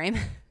time frame.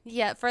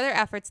 Yet further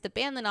efforts to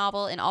ban the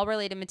novel and all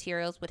related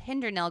materials would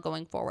hinder Nell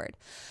going forward.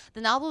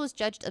 The novel was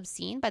judged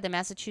obscene by the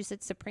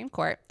Massachusetts Supreme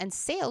Court, and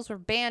sales were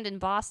banned in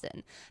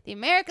Boston. The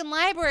American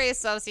Library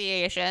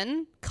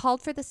Association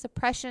called for the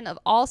suppression of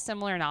all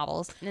similar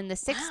novels, and the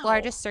sixth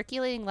largest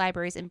circulating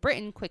libraries in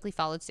Britain quickly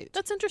followed suit.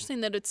 That's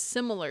interesting that it's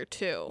similar,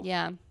 too.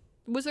 Yeah.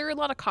 Was there a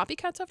lot of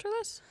copycats after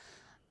this?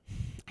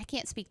 I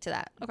can't speak to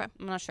that. Okay.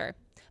 I'm not sure.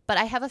 But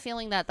I have a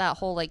feeling that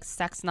whole like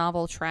sex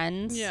novel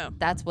trend,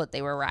 that's what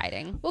they were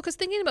riding. Well, because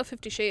thinking about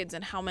 50 Shades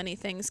and how many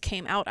things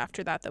came out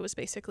after that was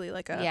basically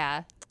like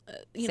a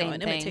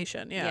an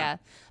imitation. Yeah,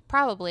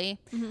 probably.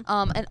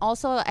 And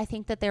also I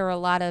think that there were a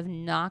lot of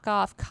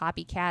knockoff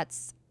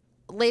copycats.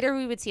 Later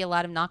we would see a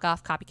lot of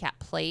knockoff copycat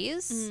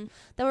plays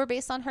that were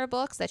based on her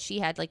books that she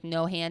had like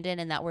no hand in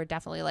and that were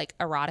definitely like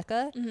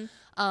erotica.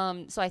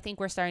 So I think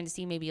we're starting to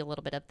see maybe a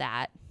little bit of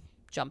that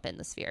jump in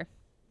the sphere.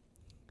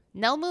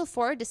 Nell moved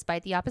forward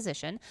despite the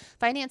opposition,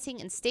 financing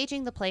and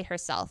staging the play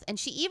herself, and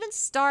she even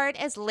starred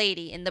as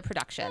Lady in the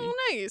production. Oh,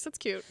 nice. That's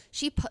cute.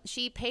 She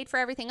paid for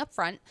everything up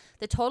front.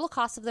 The total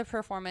cost of the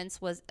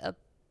performance was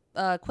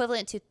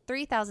equivalent to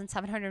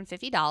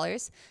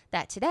 $3,750.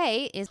 That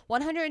today is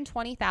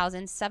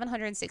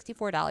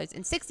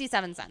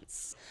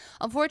 $120,764.67.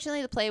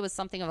 Unfortunately, the play was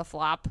something of a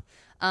flop.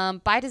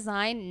 By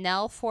design,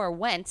 Nell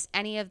forewent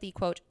any of the,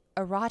 quote,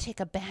 erotic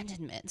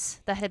abandonment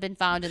that had been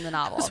found in the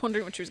novel. I was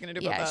wondering what she was going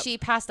to do about that. Yeah, she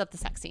passed up the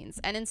sex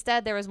scenes. And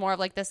instead, there was more of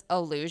like this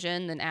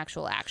illusion than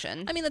actual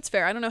action. I mean, that's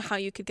fair. I don't know how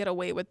you could get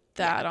away with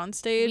that on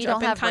stage. We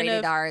don't have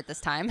rated R at this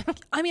time.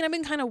 I mean, I've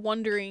been kind of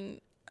wondering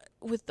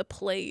with the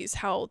plays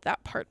how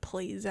that part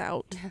plays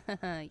out.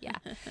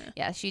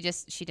 Yeah, she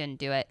didn't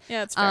do it.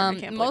 Yeah, it's fair. I can't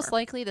blame most her.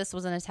 likely this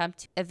was an attempt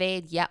to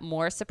evade yet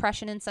more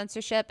suppression and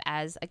censorship,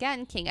 as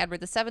again King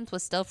Edward VII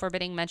was still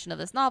forbidding mention of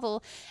this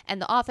novel,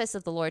 and the office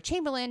of the Lord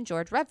Chamberlain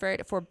George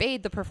Redford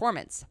forbade the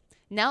performance.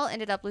 Nell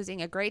ended up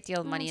losing a great deal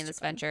of money in this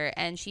venture,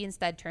 and she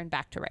instead turned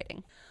back to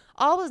writing.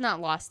 All was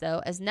not lost,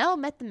 though, as Nell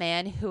met the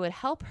man who would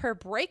help her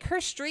break her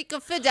streak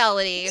of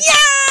fidelity.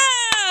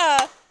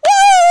 Yeah!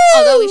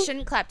 Although we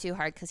shouldn't clap too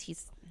hard because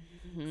he's...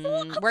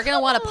 we're going to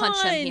want to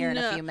punch him here in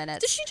a few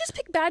minutes. Does she just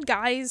pick bad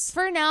guys?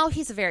 For now,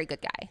 he's a very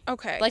good guy.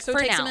 Okay. Like, so for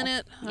it takes now. a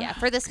minute? Yeah,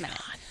 for this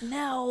minute.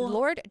 No.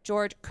 Lord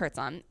George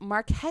Curzon,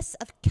 Marquess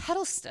of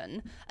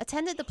Kettleston,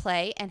 attended the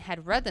play and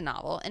had read the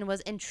novel and was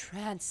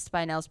entranced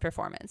by Nell's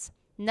performance.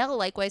 Nell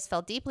likewise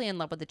fell deeply in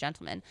love with the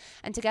gentleman,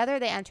 and together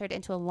they entered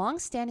into a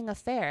long-standing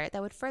affair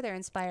that would further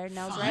inspire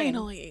Nell's writing.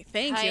 Finally.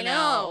 Thank you, I know.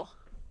 Nell.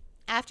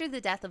 After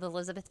the death of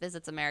Elizabeth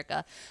Visits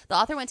America, the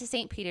author went to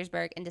St.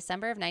 Petersburg in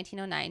December of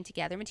 1909 to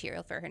gather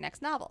material for her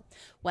next novel.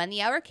 When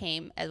the Hour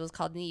came, as it was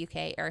called in the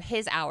UK, or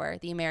His Hour,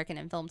 the American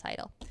and film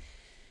title.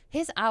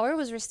 His Hour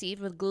was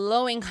received with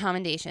glowing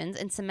commendations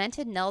and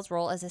cemented Nell's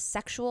role as a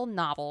sexual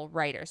novel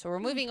writer. So we're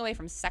moving away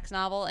from sex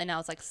novel, and now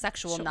it's like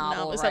sexual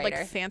novel Is writer. that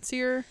like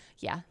fancier?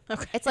 Yeah.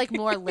 Okay. It's like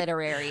more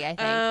literary, I think.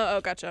 Oh,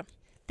 gotcha.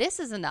 This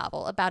is a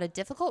novel about a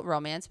difficult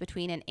romance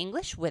between an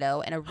English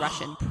widow and a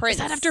Russian prince. Is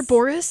that after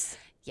Boris?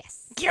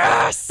 Yes.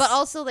 Yes! But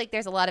also, like,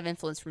 there's a lot of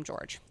influence from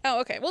George. Oh,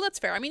 okay. Well, that's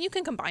fair. I mean, you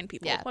can combine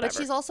people. Yeah, whatever. but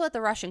she's also at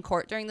the Russian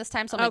court during this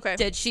time, so I'm like,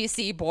 did she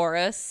see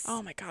Boris?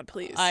 Oh, my God,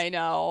 please. I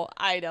know.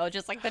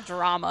 Just like the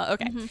drama.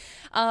 Okay.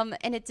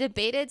 And it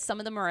debated some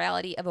of the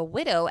morality of a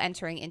widow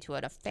entering into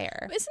an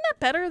affair. Isn't that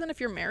better than if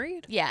you're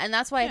married? Yeah, and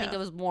that's why I think it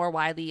was more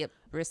widely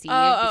received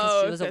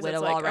because she was a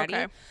widow already.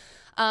 Okay.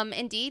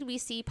 Indeed, we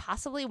see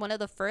possibly one of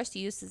the first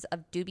uses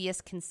of dubious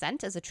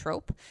consent as a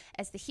trope.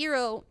 As the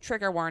hero,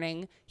 trigger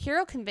warning,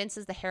 hero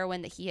convinces the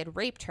heroine that he had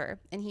raped her,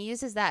 and he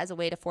uses that as a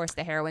way to force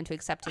the heroine to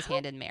accept his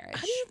hand in marriage.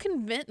 How do you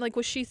convince, like,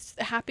 was she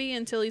happy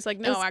until he's like,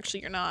 no, actually,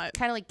 you're not?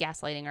 Kind of like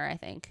gaslighting her, I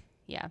think.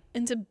 Yeah.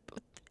 Into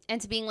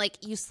being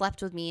like, you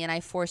slept with me and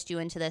I forced you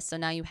into this, so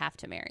now you have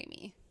to marry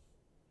me.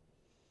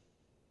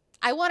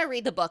 I want to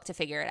read the book to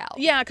figure it out.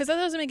 Yeah, because that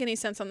doesn't make any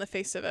sense on the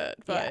face of it,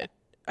 but... Yeah.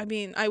 I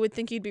mean, I would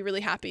think you'd be really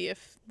happy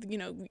if,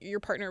 your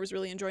partner was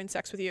really enjoying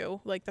sex with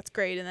you. Like, that's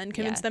great. And then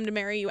convince them to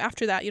marry you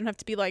after that. You don't have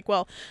to be like,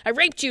 well, I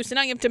raped you, so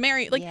now you have to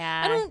marry. Like,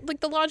 I don't, like,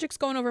 the logic's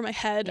going over my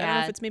head. I don't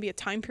know if it's maybe a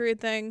time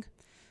period thing.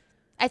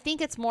 I think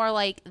it's more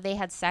like they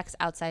had sex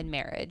outside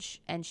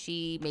marriage and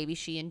maybe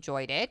she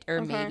enjoyed it,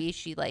 or maybe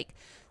she, like,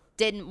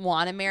 didn't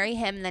want to marry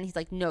him. And then he's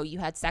like, no, you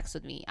had sex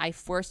with me. I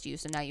forced you,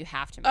 so now you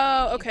have to marry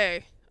me. Oh,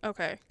 okay.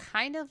 Okay.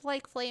 Kind of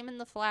like Flame in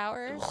the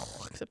Flowers.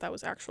 Except that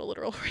was actual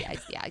literal rape.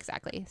 Yeah,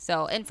 exactly.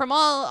 So, and from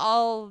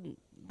all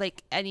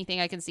like anything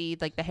I can see,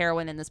 like the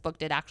heroine in this book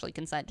did actually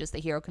consent, just the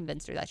hero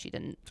convinced her that she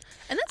didn't.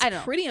 And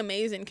that's pretty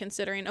amazing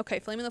considering, okay,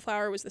 Flame in the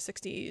Flower was the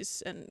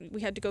 60s and we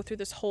had to go through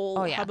this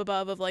whole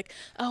hubbub of like,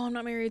 oh, I'm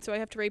not married, so I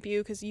have to rape you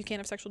because you can't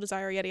have sexual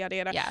desire, yada, yada,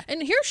 yada. Yeah.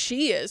 And here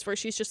she is where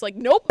she's just like,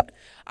 nope,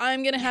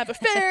 I'm going to have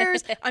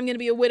affairs. I'm going to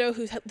be a widow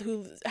who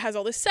has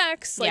all this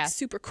sex, like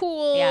super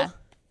cool. Yeah.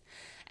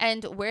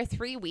 And Where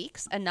 3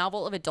 Weeks, a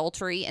novel of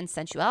adultery and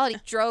sensuality,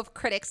 drove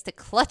critics to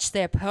clutch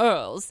their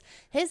pearls.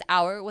 His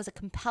Hour was a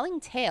compelling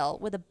tale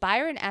with a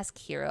Byron-esque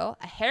hero,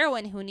 a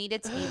heroine who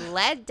needed to be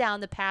led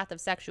down the path of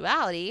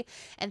sexuality,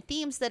 and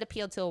themes that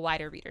appealed to a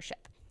wider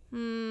readership.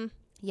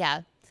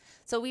 Yeah.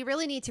 So we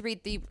really need to read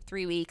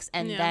 3 Weeks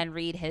and then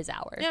read His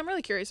Hour. Yeah, I'm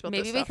really curious about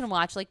this Maybe we can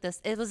watch like this.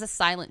 It was a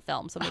silent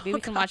film, so maybe we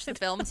can watch the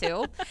film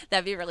too.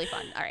 That'd be really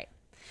fun. All right.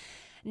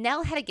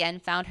 Nell had again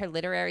found her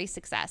literary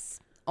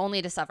success,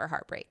 only to suffer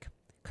heartbreak.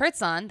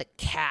 Curzon, the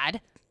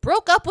cad,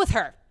 broke up with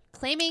her,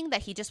 claiming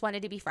that he just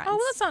wanted to be friends. Oh,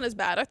 well, that's not as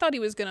bad. I thought he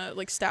was going to,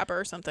 like, stab her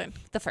or something.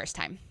 The first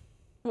time.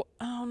 Well,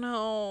 oh,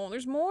 no.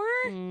 There's more?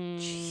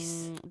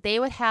 Jeez. they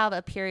would have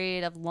a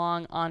period of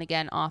long on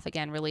again, off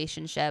again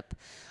relationship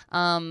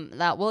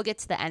that we'll get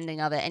to the ending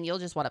of it, and you'll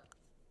just want to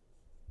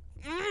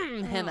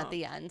him at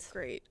the end.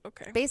 Great.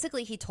 Okay.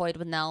 Basically, he toyed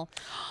with Nell.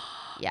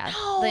 Yeah,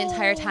 the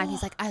entire time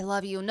he's like, I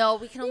love you. No,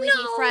 we can only be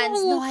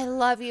friends. No, I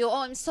love you.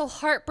 Oh, I'm so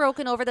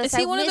heartbroken over this. Is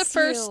he I one of the miss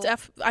first you.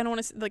 I don't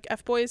want to like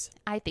F boys?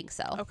 I think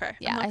so. Okay.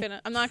 Yeah,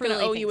 I'm not gonna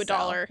owe you a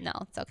dollar. No,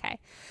 it's okay.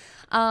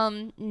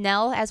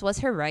 Nell, as was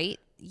her right,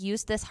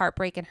 used this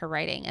heartbreak in her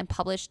writing and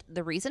published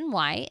The Reason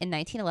Why in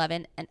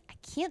 1911. And I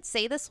can't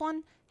say this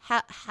one.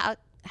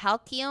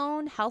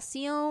 Halcyone,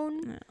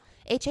 Halcyone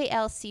in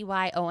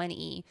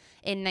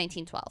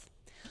 1912.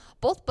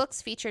 Both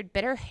books featured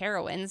bitter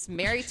heroines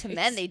married to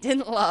men they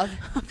didn't love.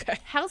 Okay.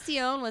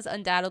 Halcyone was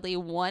undoubtedly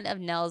one of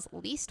Nell's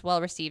least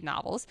well-received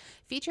novels,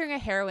 featuring a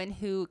heroine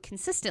who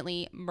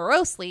consistently,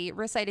 morosely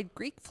recited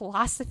Greek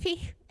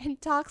philosophy and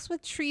talks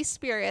with tree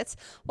spirits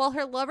while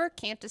her lover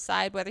can't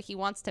decide whether he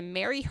wants to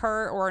marry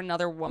her or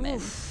another woman.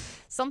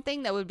 Oof.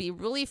 Something that would be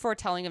really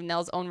foretelling of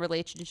Nell's own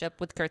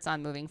relationship with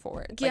Kurtzon moving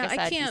forward. Yeah, like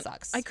I said, can't. he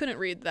sucks. I couldn't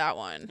read that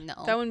one. No.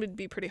 That one would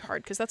be pretty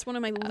hard because that's one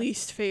of my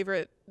least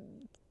favorite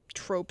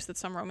tropes that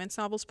some romance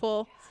novels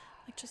pull.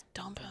 Like, just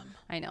dump him.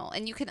 I know.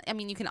 And you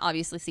can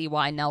obviously see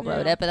why Nell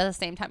wrote it, but at the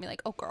same time, you're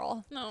like, oh,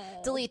 girl. No.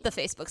 Delete the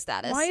Facebook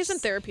status. Why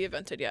isn't therapy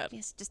invented yet?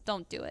 Yes, just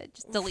don't do it.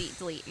 Just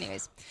delete.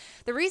 Anyways,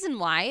 The Reason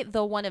Why,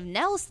 though one of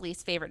Nell's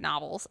least favorite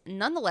novels,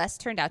 nonetheless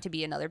turned out to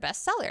be another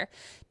bestseller,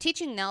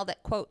 teaching Nell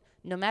that, quote,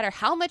 no matter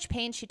how much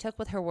pain she took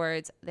with her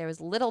words, there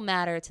was little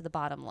matter to the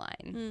bottom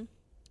line.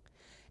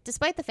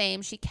 Despite the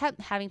fame, she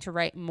kept having to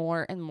write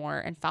more and more,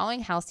 and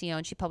following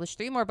Halcyone, she published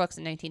 3 more books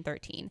in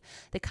 1913,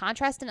 The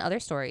Contrast in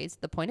Other Stories,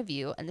 The Point of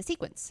View, and The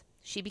Sequence.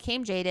 She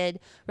became jaded,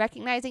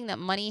 recognizing that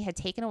money had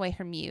taken away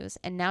her muse,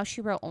 and now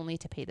she wrote only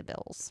to pay the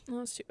bills. Oh,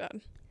 that's too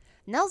bad.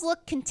 Nell's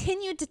luck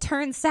continued to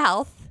turn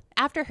south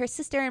after her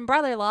sister and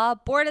brother-in-law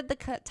boarded the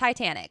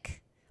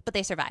Titanic, but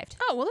they survived.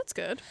 Oh, well, that's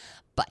good.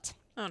 But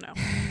oh no.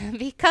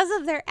 Because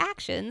of their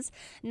actions,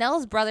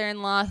 Nell's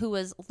brother-in-law, who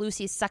was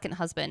Lucy's second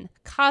husband,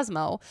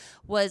 Cosmo,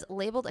 was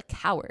labeled a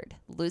coward.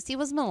 Lucy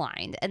was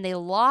maligned, and they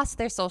lost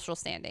their social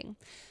standing.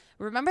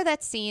 Remember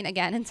that scene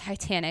again in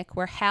Titanic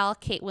where Hal,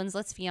 Kate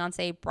Winslet's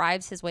fiance,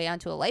 bribes his way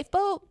onto a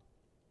lifeboat?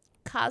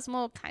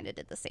 Cosmo kind of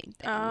did the same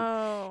thing.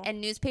 Oh. And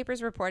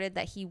newspapers reported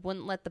that he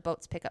wouldn't let the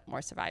boats pick up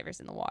more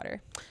survivors in the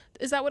water.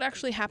 Is that what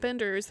actually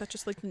happened, or is that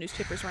just like the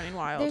newspapers running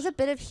wild? There's a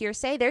bit of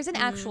hearsay. There's an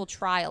actual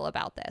trial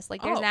about this.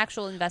 Like, there's an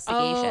actual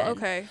investigation. Oh,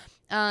 okay.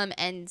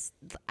 And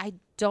I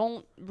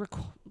don't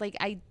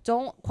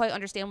quite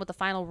understand what the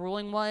final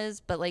ruling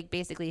was, but like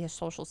basically his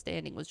social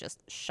standing was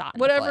just shot.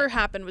 Whatever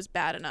happened was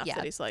bad enough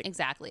that he's like,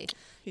 exactly.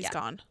 He's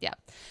gone. Yeah.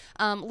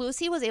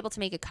 Lucy was able to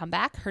make a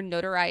comeback, her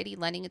notoriety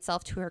lending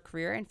itself to her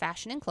career in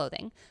fashion and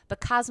clothing. But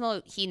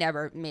Cosmo, he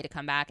never made a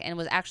comeback and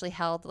was actually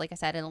held, like I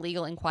said, in a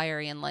legal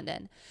inquiry in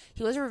London.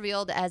 He was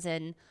revealed as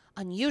an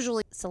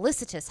unusually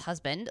solicitous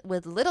husband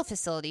with little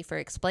facility for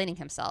explaining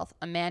himself,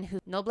 a man whose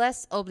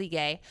noblesse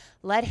oblige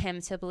led him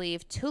to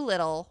believe too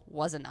little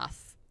was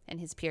enough,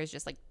 and his peers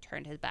just like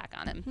turned his back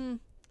on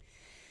him.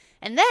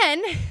 And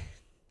then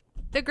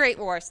the Great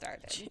War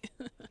started.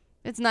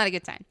 It's not a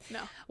good time.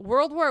 No.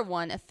 World War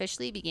I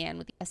officially began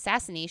with the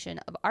assassination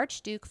of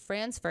Archduke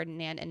Franz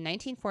Ferdinand in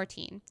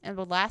 1914 and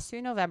would last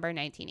through November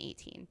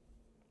 1918.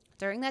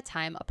 During that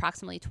time,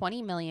 approximately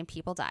 20 million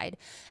people died,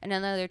 and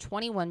another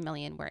 21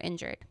 million were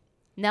injured.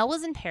 Nell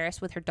was in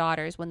Paris with her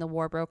daughters when the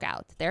war broke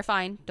out. They're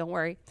fine, don't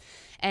worry.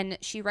 And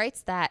she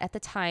writes that at the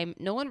time,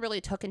 no one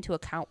really took into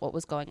account what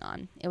was going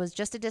on. It was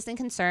just a distant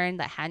concern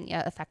that hadn't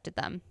yet affected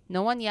them.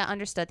 No one yet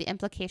understood the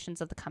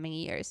implications of the coming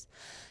years.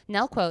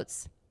 Nell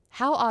quotes,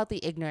 "How oddly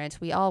ignorant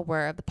we all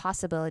were of the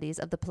possibilities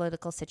of the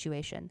political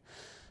situation.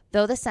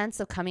 Though the sense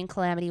of coming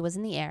calamity was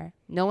in the air,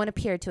 no one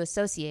appeared to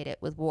associate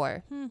it with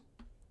war."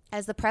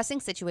 As the pressing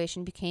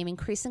situation became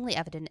increasingly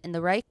evident and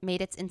the Reich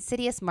made its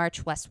insidious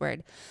march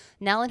westward,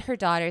 Nell and her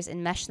daughters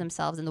enmeshed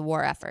themselves in the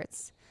war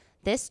efforts.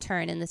 This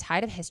turn in the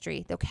tide of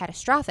history, though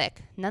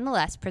catastrophic,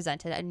 nonetheless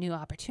presented a new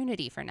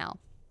opportunity for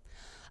Nell.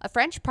 A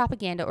French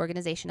propaganda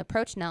organization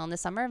approached Nell in the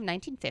summer of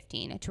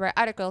 1915 to write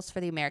articles for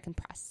the American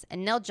press,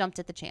 and Nell jumped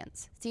at the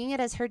chance, seeing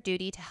it as her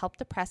duty to help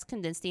the press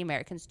convince the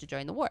Americans to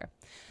join the war.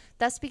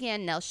 Thus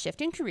began Nell's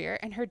shift in career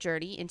and her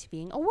journey into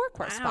being a war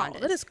correspondent.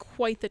 Wow, that is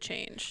quite the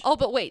change. Oh,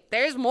 but wait,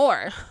 there's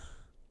more.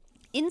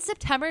 In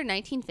September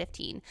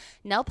 1915,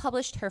 Nell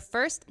published her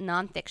first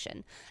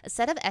nonfiction, a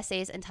set of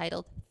essays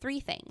entitled 3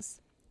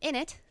 Things. In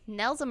it,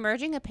 Nell's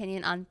emerging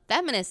opinion on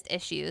feminist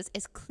issues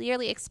is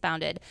clearly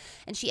expounded,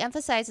 and she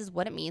emphasizes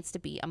what it means to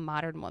be a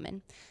modern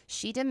woman.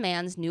 She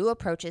demands new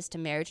approaches to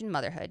marriage and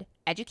motherhood,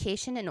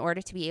 education in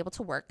order to be able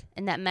to work,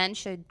 and that men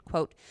should,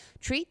 quote,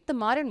 treat the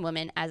modern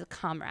woman as a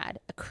comrade,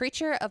 a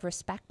creature of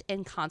respect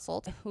and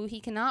consult, who he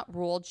cannot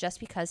rule just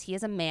because he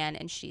is a man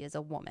and she is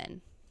a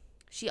woman.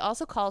 She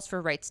also calls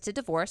for rights to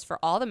divorce for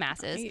all the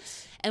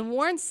masses and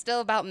warns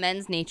still about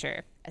men's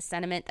nature, a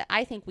sentiment that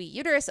I think we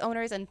uterus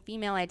owners and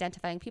female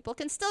identifying people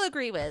can still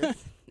agree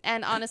with.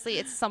 And honestly,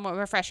 it's somewhat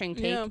refreshing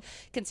take, Yeah.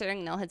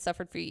 considering Nell had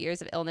suffered for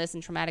years of illness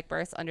and traumatic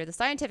births under the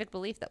scientific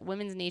belief that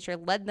women's nature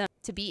led them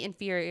to be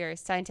inferior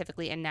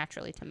scientifically and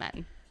naturally to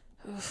men.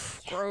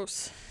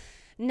 Gross.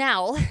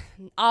 Nell,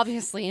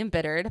 obviously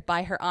embittered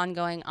by her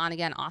ongoing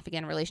on-again,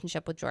 off-again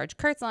relationship with George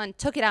Curzon,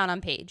 took it out on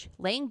Paige,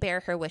 laying bare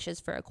her wishes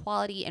for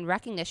equality and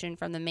recognition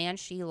from the man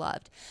she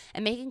loved,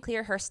 and making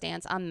clear her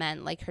stance on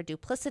men like her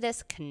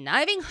duplicitous,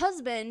 conniving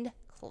husband,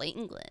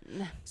 Clayton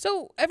Glynn.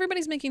 So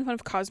everybody's making fun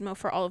of Cosmo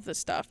for all of this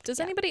stuff. Does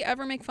anybody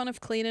ever make fun of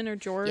Clayton or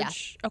George?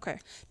 Yeah. Okay.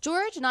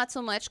 George, not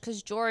so much,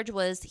 because George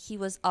was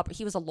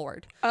a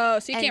lord. Oh,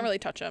 so you And- can't really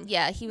touch him.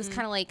 Yeah, he was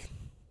kind of like,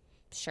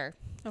 sure,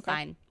 Okay.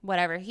 fine,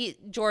 whatever.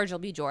 George will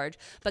be George,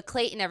 but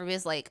Clayton,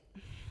 everybody's like,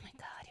 oh my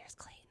God, here's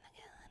Clayton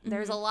again.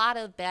 There's a lot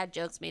of bad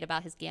jokes made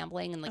about his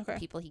gambling and like the Okay.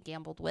 people he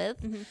gambled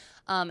with,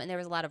 and there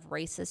was a lot of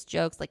racist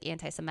jokes, like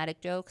anti-Semitic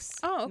jokes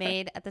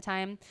made at the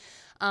time.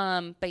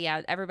 But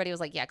yeah, everybody was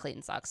like, yeah,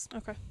 Clayton sucks.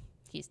 Okay.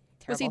 He's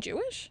terrible. Was he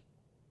Jewish?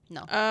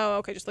 No. Oh,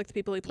 okay. Just like the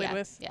people he played Yeah,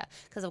 with. yeah,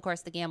 because of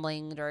course the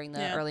gambling during the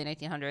Yeah. early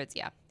 1900s.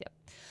 Yeah, yep.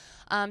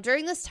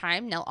 During this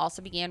time, Nell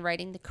also began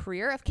writing The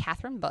Career of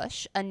Catherine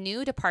Bush, a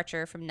new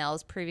departure from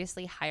Nell's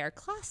previously higher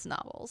class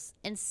novels.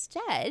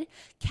 Instead,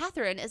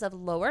 Catherine is of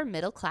lower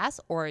middle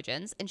class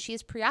origins, and she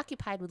is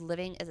preoccupied with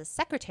living as a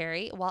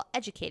secretary while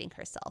educating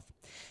herself.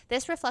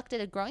 This reflected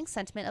a growing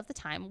sentiment of the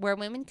time where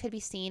women could be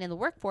seen in the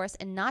workforce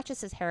and not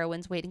just as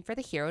heroines waiting for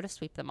the hero to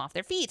sweep them off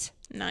their feet.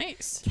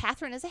 Nice.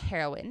 Catherine as a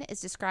heroine is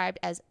described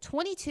as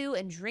 22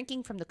 and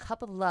drinking from the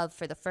cup of love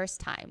for the first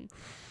time.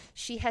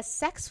 She has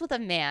sex with a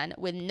man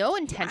with no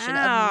intention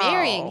Wow. of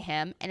marrying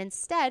him and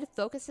instead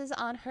focuses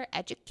on her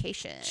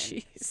education.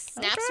 Jeez.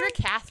 Snaps Okay.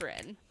 for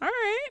Catherine. All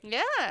right.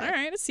 Yeah. All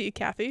right. I see you,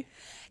 Kathy.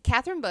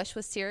 Catherine Bush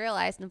was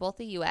serialized in both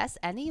the US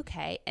and the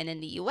UK, and in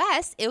the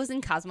US, it was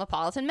in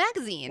Cosmopolitan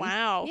magazine.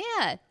 Wow.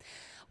 Yeah.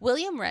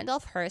 William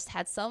Randolph Hearst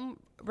had some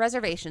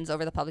reservations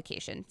over the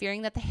publication,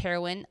 fearing that the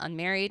heroine,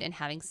 unmarried and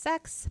having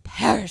sex,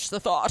 perish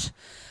the thought,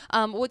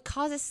 would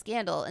cause a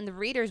scandal and the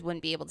readers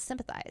wouldn't be able to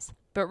sympathize.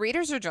 But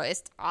readers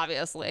rejoiced,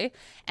 obviously,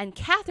 and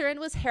Catherine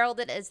was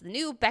heralded as the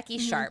new Becky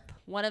Sharp,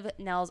 one of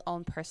Nell's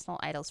own personal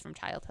idols from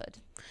childhood.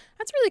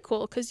 That's really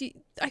cool because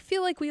I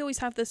feel like we always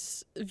have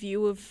this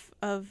view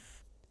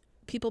of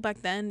people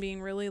back then being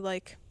really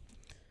like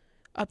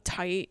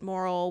uptight,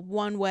 moral,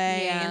 one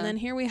way, Yeah. and then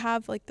here we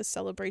have like the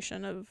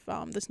celebration of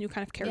this new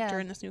kind of character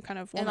Yeah. and this new kind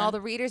of woman. And all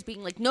the readers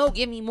being like, no,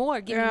 give me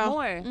more, give Yeah. me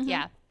more.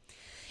 Yeah.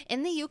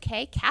 In the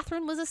UK,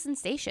 Catherine was a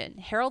sensation,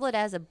 heralded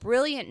as a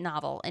brilliant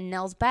novel and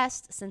Nell's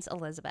best since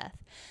Elizabeth.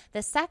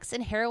 The sex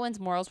and heroine's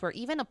morals were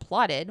even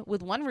applauded,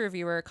 with one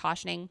reviewer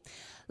cautioning,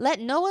 "Let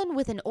no one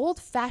with an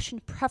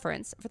old-fashioned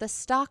preference for the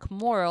stock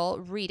moral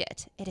read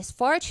it. It is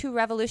far too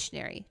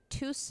revolutionary,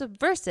 too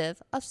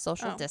subversive of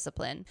social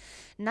discipline."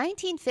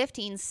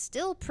 1915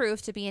 still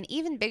proved to be an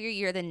even bigger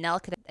year than Nell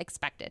could have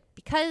expected,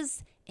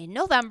 because in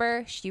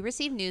November, she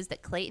received news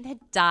that Clayton had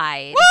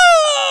died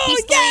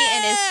peacefully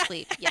in his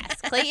sleep.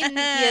 Yes, Clayton,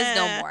 he is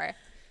no more.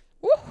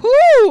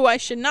 Woohoo! I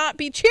should not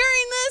be cheering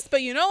this,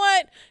 but you know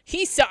what?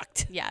 He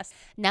sucked. Yes.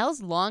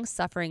 Nell's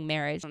long-suffering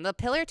marriage, the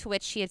pillar to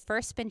which she had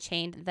first been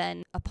chained,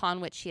 then upon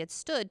which she had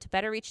stood to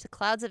better reach the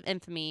clouds of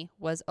infamy,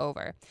 was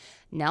over.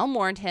 Nell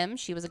mourned him.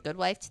 She was a good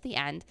wife to the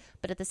end,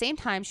 but at the same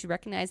time, she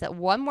recognized that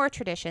one more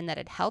tradition that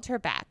had held her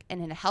back and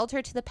had held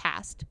her to the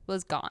past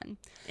was gone.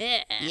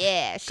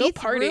 Yeah, Go she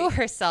party. threw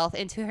herself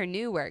into her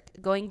new work,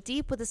 going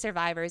deep with the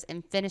survivors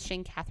and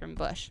finishing Catherine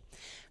Bush.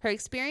 Her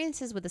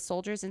experiences with the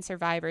soldiers and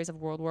survivors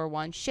of World War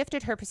I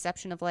shifted her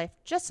perception of life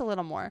just a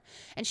little more,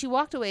 and she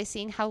walked away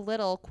seeing how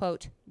little,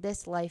 quote,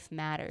 this life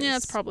matters. Yeah,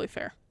 that's probably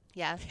fair.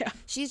 Yeah. Yeah.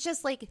 She's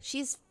just like,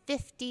 she's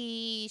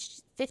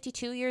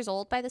 52 years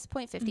old by this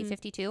point,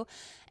 52,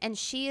 and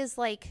she is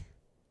like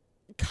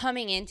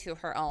coming into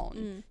her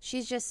own.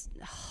 She's just,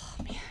 oh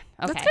man.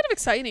 Okay. That's kind of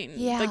exciting.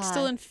 Yeah. Like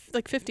still in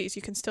like 50s,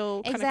 you can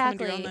still kind of come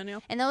into your own then, yeah.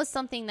 And that was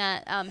something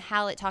that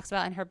Hallett talks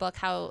about in her book,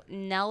 how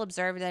Nell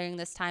observed during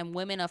this time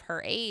women of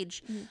her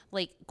age,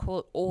 like,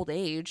 quote, old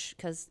age,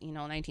 because,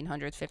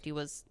 1900s, 50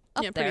 was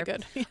up Yeah, there.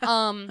 pretty good.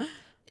 Yeah.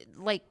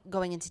 Like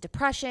going into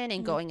depression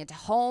and going into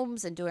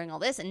homes and doing all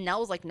this. And Nell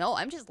was like, no,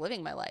 I'm just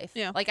living my life.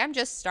 Yeah. Like, I'm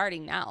just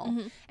starting now.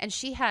 And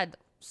she had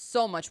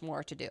so much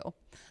more to do.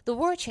 The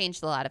war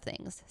changed a lot of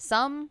things.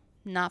 Some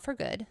not for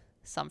good,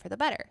 some for the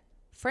better.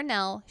 For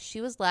Nell,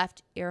 she was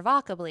left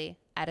irrevocably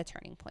at a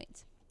turning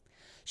point.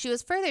 She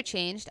was further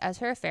changed as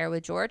her affair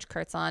with George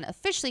Curzon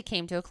officially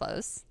came to a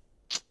close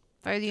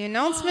by the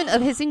announcement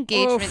of his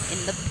engagement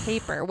in the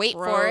paper. Wait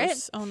for it.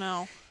 Gross. Oh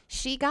no.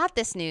 She got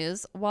this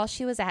news while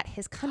she was at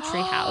his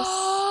country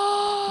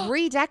house,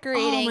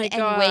 redecorating Oh my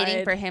and waiting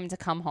God. for him to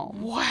come home.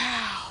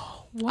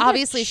 Wow. What a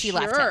Obviously, she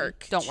left him.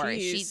 jerk. Don't worry.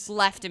 She Jeez.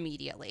 left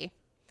immediately.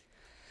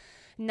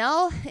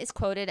 Nell is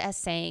quoted as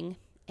saying,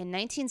 "In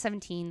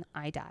 1917,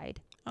 I died.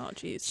 Oh,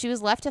 jeez. She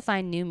was left to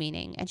find new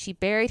meaning, and she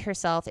buried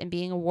herself in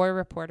being a war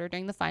reporter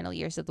during the final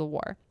years of the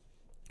war.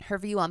 Her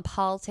view on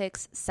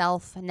politics,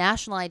 self,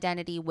 national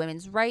identity,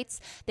 women's rights,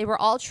 they were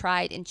all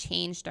tried and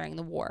changed during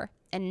the war.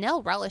 and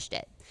Nell relished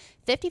it.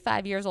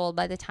 55 years old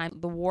by the time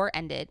the war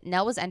ended,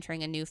 Nell was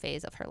entering a new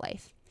phase of her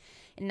life.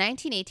 In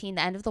 1918,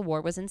 the end of the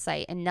war was in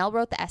sight, and Nell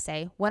wrote the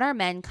essay, When Our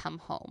Men Come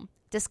Home,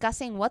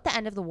 discussing what the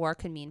end of the war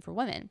could mean for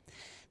women.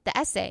 The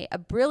essay, a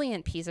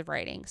brilliant piece of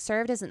writing,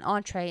 served as an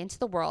entree into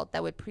the world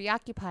that would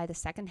preoccupy the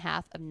second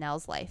half of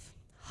Nell's life,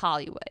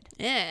 Hollywood.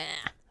 Yeah.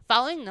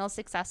 Following Nell's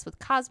success with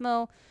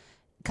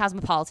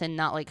Cosmopolitan,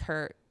 not like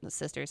her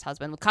sister's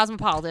husband, with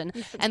Cosmopolitan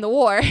and the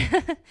war,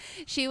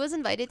 she was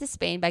invited to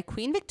Spain by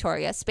Queen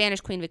Victoria, Spanish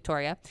Queen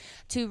Victoria,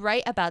 to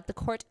write about the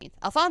court,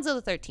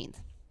 Alfonso XIII.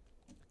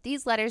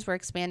 These letters were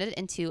expanded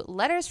into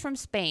Letters from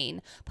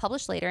Spain,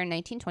 published later in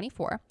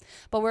 1924,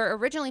 but were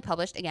originally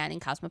published again in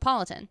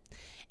Cosmopolitan.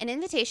 An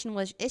invitation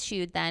was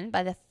issued then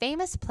by the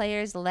famous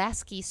Players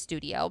Lasky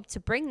Studio to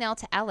bring Nell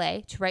to LA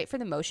to write for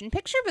the motion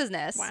picture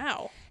business.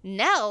 Wow.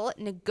 Nell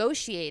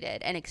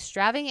negotiated an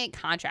extravagant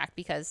contract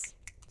because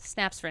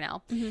snaps for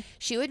Nell.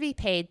 She would be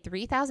paid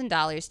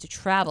 $3,000 to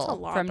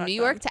travel from New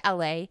York to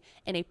LA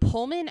in a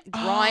Pullman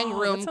drawing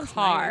room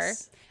car.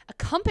 Nice.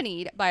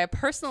 Accompanied by a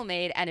personal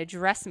maid and a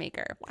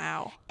dressmaker.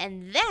 Wow.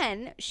 And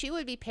then she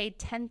would be paid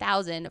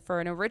 $10,000 for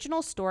an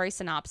original story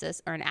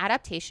synopsis or an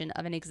adaptation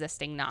of an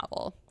existing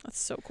novel. That's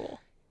so cool.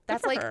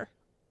 That's like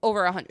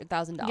over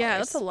 $100,000. Yeah,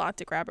 that's a lot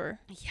to grab her.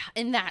 Yeah,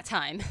 in that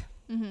time.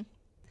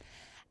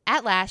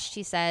 At last,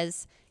 she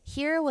says,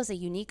 here was a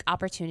unique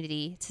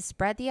opportunity to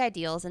spread the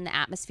ideals and the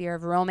atmosphere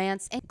of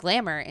romance and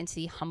glamour into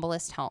the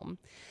humblest home.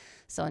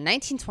 So in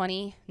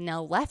 1920,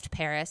 Nell left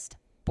Paris,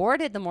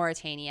 boarded the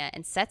Mauretania,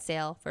 and set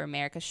sail for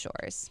America's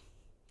shores.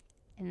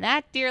 And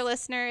that, dear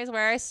listener, is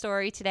where our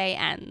story today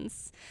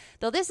ends.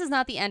 Though this is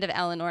not the end of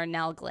Eleanor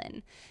Nell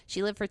Glynn.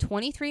 She lived for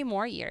 23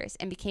 more years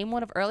and became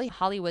one of early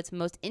Hollywood's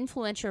most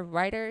influential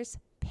writers,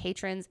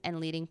 patrons, and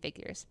leading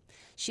figures.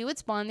 She would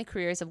spawn the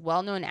careers of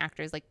well-known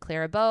actors like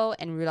Clara Bow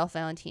and Rudolph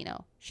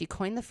Valentino. She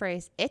coined the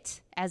phrase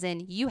 "it," as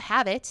in you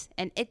have it,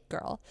 and it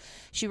girl.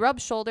 She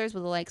rubbed shoulders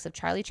with the likes of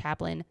Charlie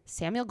Chaplin,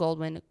 Samuel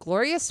Goldwyn,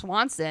 Gloria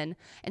Swanson,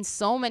 and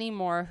so many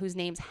more whose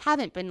names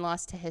haven't been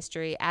lost to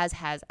history, as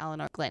has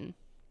Eleanor Glynn.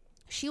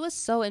 She was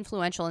so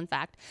influential, in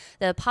fact,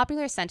 that the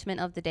popular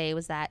sentiment of the day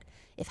was that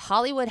if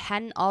Hollywood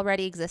hadn't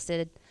already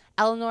existed,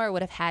 Eleanor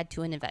would have had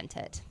to invent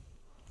it.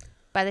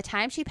 By the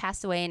time she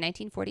passed away in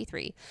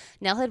 1943,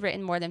 Nell had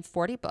written more than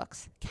 40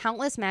 books,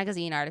 countless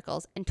magazine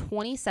articles, and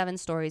 27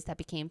 stories that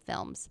became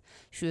films.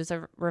 She was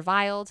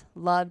reviled,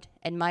 loved,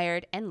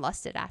 admired, and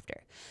lusted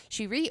after.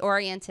 She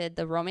reoriented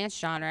the romance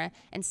genre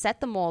and set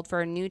the mold for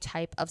a new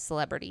type of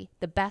celebrity,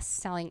 the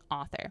best-selling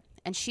author.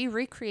 And she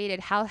recreated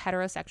how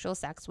heterosexual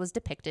sex was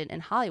depicted in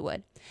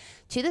Hollywood.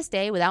 To this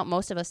day, without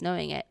most of us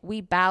knowing it,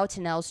 we bow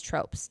to Nell's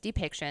tropes,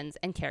 depictions,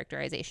 and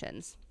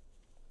characterizations.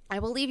 I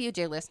will leave you,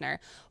 dear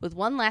listener, with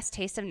one last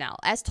taste of Nell,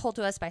 as told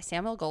to us by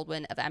Samuel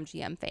Goldwyn of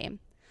MGM fame.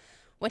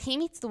 When he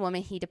meets the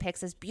woman he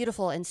depicts as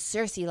beautiful and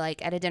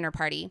Circe-like at a dinner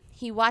party,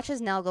 he watches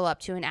Nell go up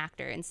to an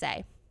actor and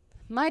say,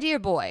 "My dear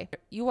boy,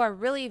 you are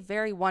really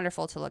very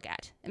wonderful to look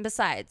at. And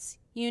besides,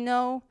 you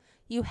know,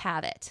 you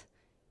have it."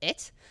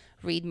 "It?"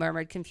 Reed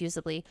murmured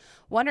confusedly,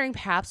 wondering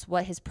perhaps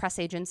what his press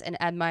agents and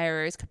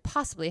admirers could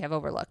possibly have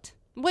overlooked.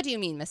 "What do you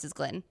mean, Mrs.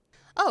 Glynn?"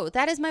 "Oh,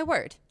 that is my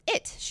word.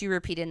 It," she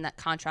repeated in that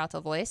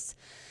contralto voice.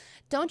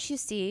 "Don't you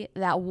see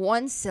that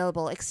one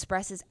syllable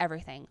expresses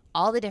everything,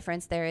 all the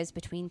difference there is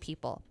between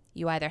people?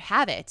 You either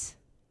have it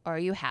or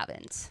you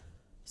haven't."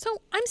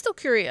 So I'm still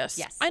curious.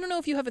 Yes. I don't know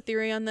if you have a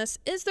theory on this.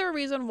 Is there a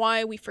reason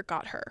why we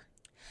forgot her?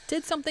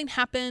 Did something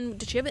happen?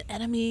 Did she have an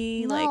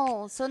enemy?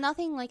 No, so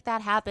nothing like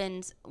that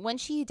happened. When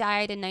she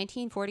died in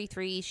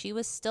 1943, she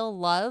was still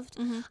loved.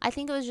 I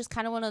think it was just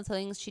kind of one of the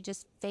things, she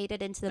just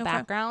faded into the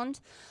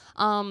background.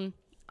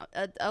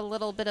 A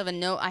little bit of a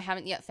note, I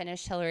haven't yet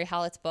finished Hilary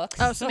Hallett's book.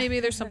 Oh, so maybe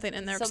there's something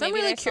in there. So I'm maybe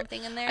really there's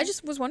something in there. I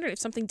just was wondering if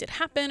something did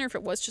happen or if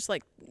it was just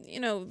like,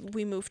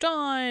 we moved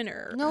on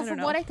or no,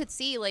 from what I could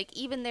see, like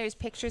even there's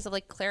pictures of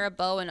like Clara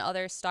Bow and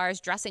other stars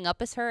dressing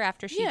up as her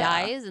after she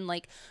dies and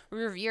like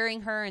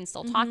revering her and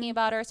still talking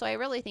about her. So I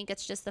really think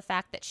it's just the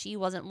fact that she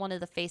wasn't one of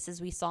the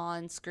faces we saw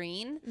on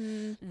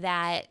screen,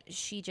 that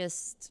she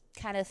just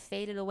kind of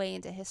faded away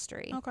into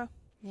history. Okay.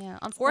 Yeah,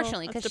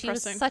 unfortunately, because she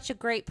was such a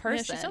great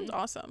person. Yeah, she sounds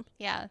awesome.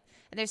 Yeah,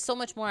 and there's so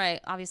much more I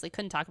obviously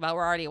couldn't talk about.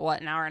 We're already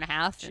an hour and a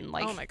half, and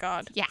like, oh my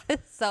god, yeah.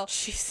 So,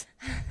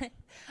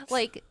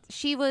 like,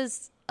 she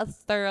was a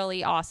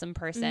thoroughly awesome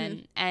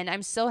person, and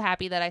I'm so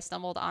happy that I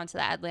stumbled onto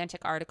the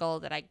Atlantic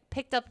article, that I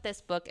picked up this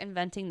book,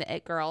 Inventing the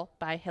It Girl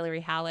by Hilary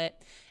Hallett,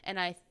 and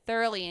I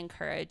thoroughly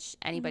encourage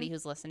anybody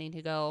who's listening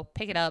to go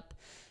pick it up,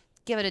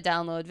 give it a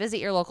download, visit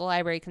your local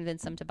library,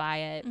 convince them to buy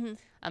it.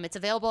 It's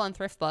available on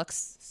Thrift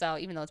Books, so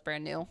even though it's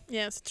brand new.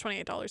 Yeah, it's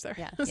 $28 there.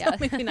 Yeah, so yeah.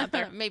 maybe not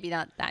there. Maybe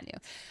not that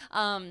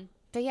new.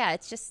 But yeah,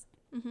 it's just,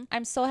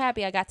 I'm so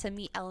happy I got to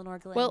meet Eleanor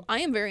Glynn. Well, I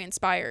am very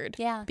inspired.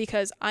 Yeah.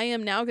 Because I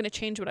am now going to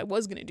change what I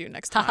was going to do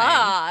next time.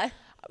 Ha-ha!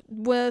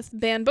 With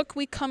Banned Book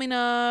Week coming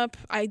up,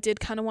 I did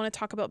kind of want to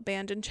talk about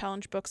banned and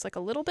challenge books like a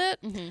little bit.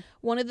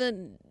 One of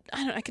the,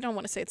 I don't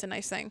want to say it's a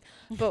nice thing,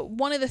 but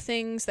one of the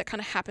things that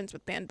kind of happens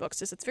with banned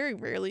books is it's very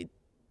rarely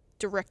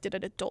directed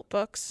at adult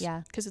books.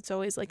 Yeah. Because it's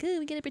always like, oh,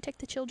 we got to protect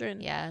the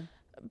children. Yeah.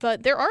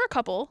 But there are a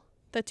couple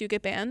that do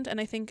get banned.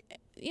 And I think,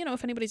 you know,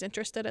 if anybody's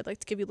interested, I'd like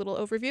to give you a little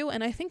overview.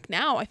 And I think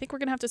we're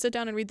going to have to sit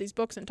down and read these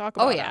books and talk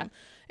about them.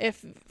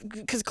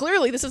 Because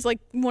clearly this is like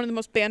one of the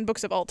most banned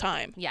books of all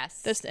time.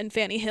 Yes. This and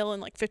Fanny Hill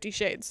and like 50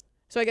 Shades.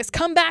 So I guess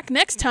come back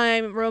next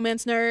time,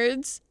 romance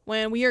nerds,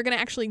 when we are going to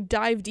actually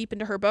dive deep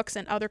into her books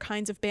and other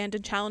kinds of banned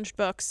and challenged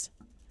books.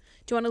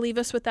 Do you want to leave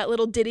us with that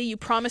little ditty you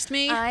promised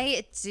me?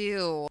 I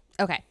do.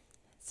 Okay.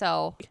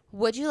 So,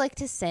 would you like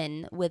to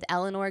sin with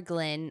Eleanor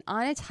Glynn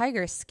on a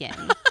tiger skin?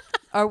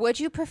 Or would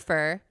you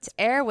prefer to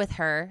err with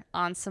her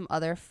on some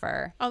other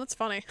fur? Oh, that's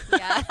funny.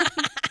 Yeah.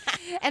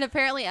 And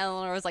apparently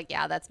Eleanor was like,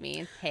 yeah, that's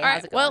me. Hey, All how's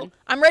right, it going? well,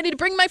 I'm ready to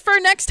bring my fur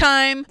next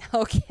time.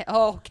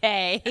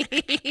 Okay.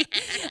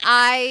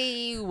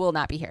 I will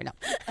not be here. No.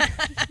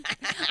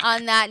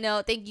 On that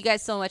note, thank you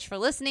guys so much for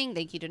listening.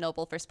 Thank you to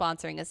Nopal for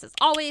sponsoring us as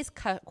always.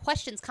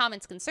 Questions,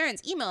 comments,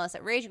 concerns, email us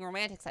at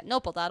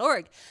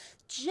ragingromantics@nopal.org.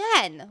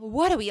 Jen,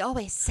 what do we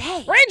always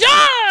say? Rage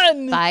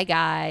on! Bye,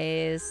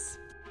 guys.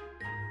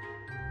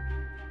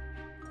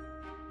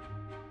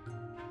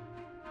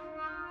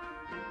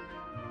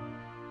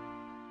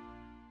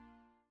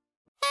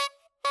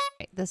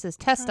 This is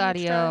test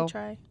audio.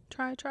 Try.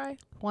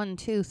 1,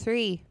 2,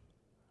 3.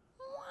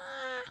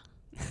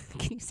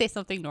 Can you say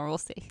something normal?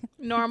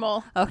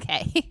 Normal.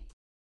 Okay.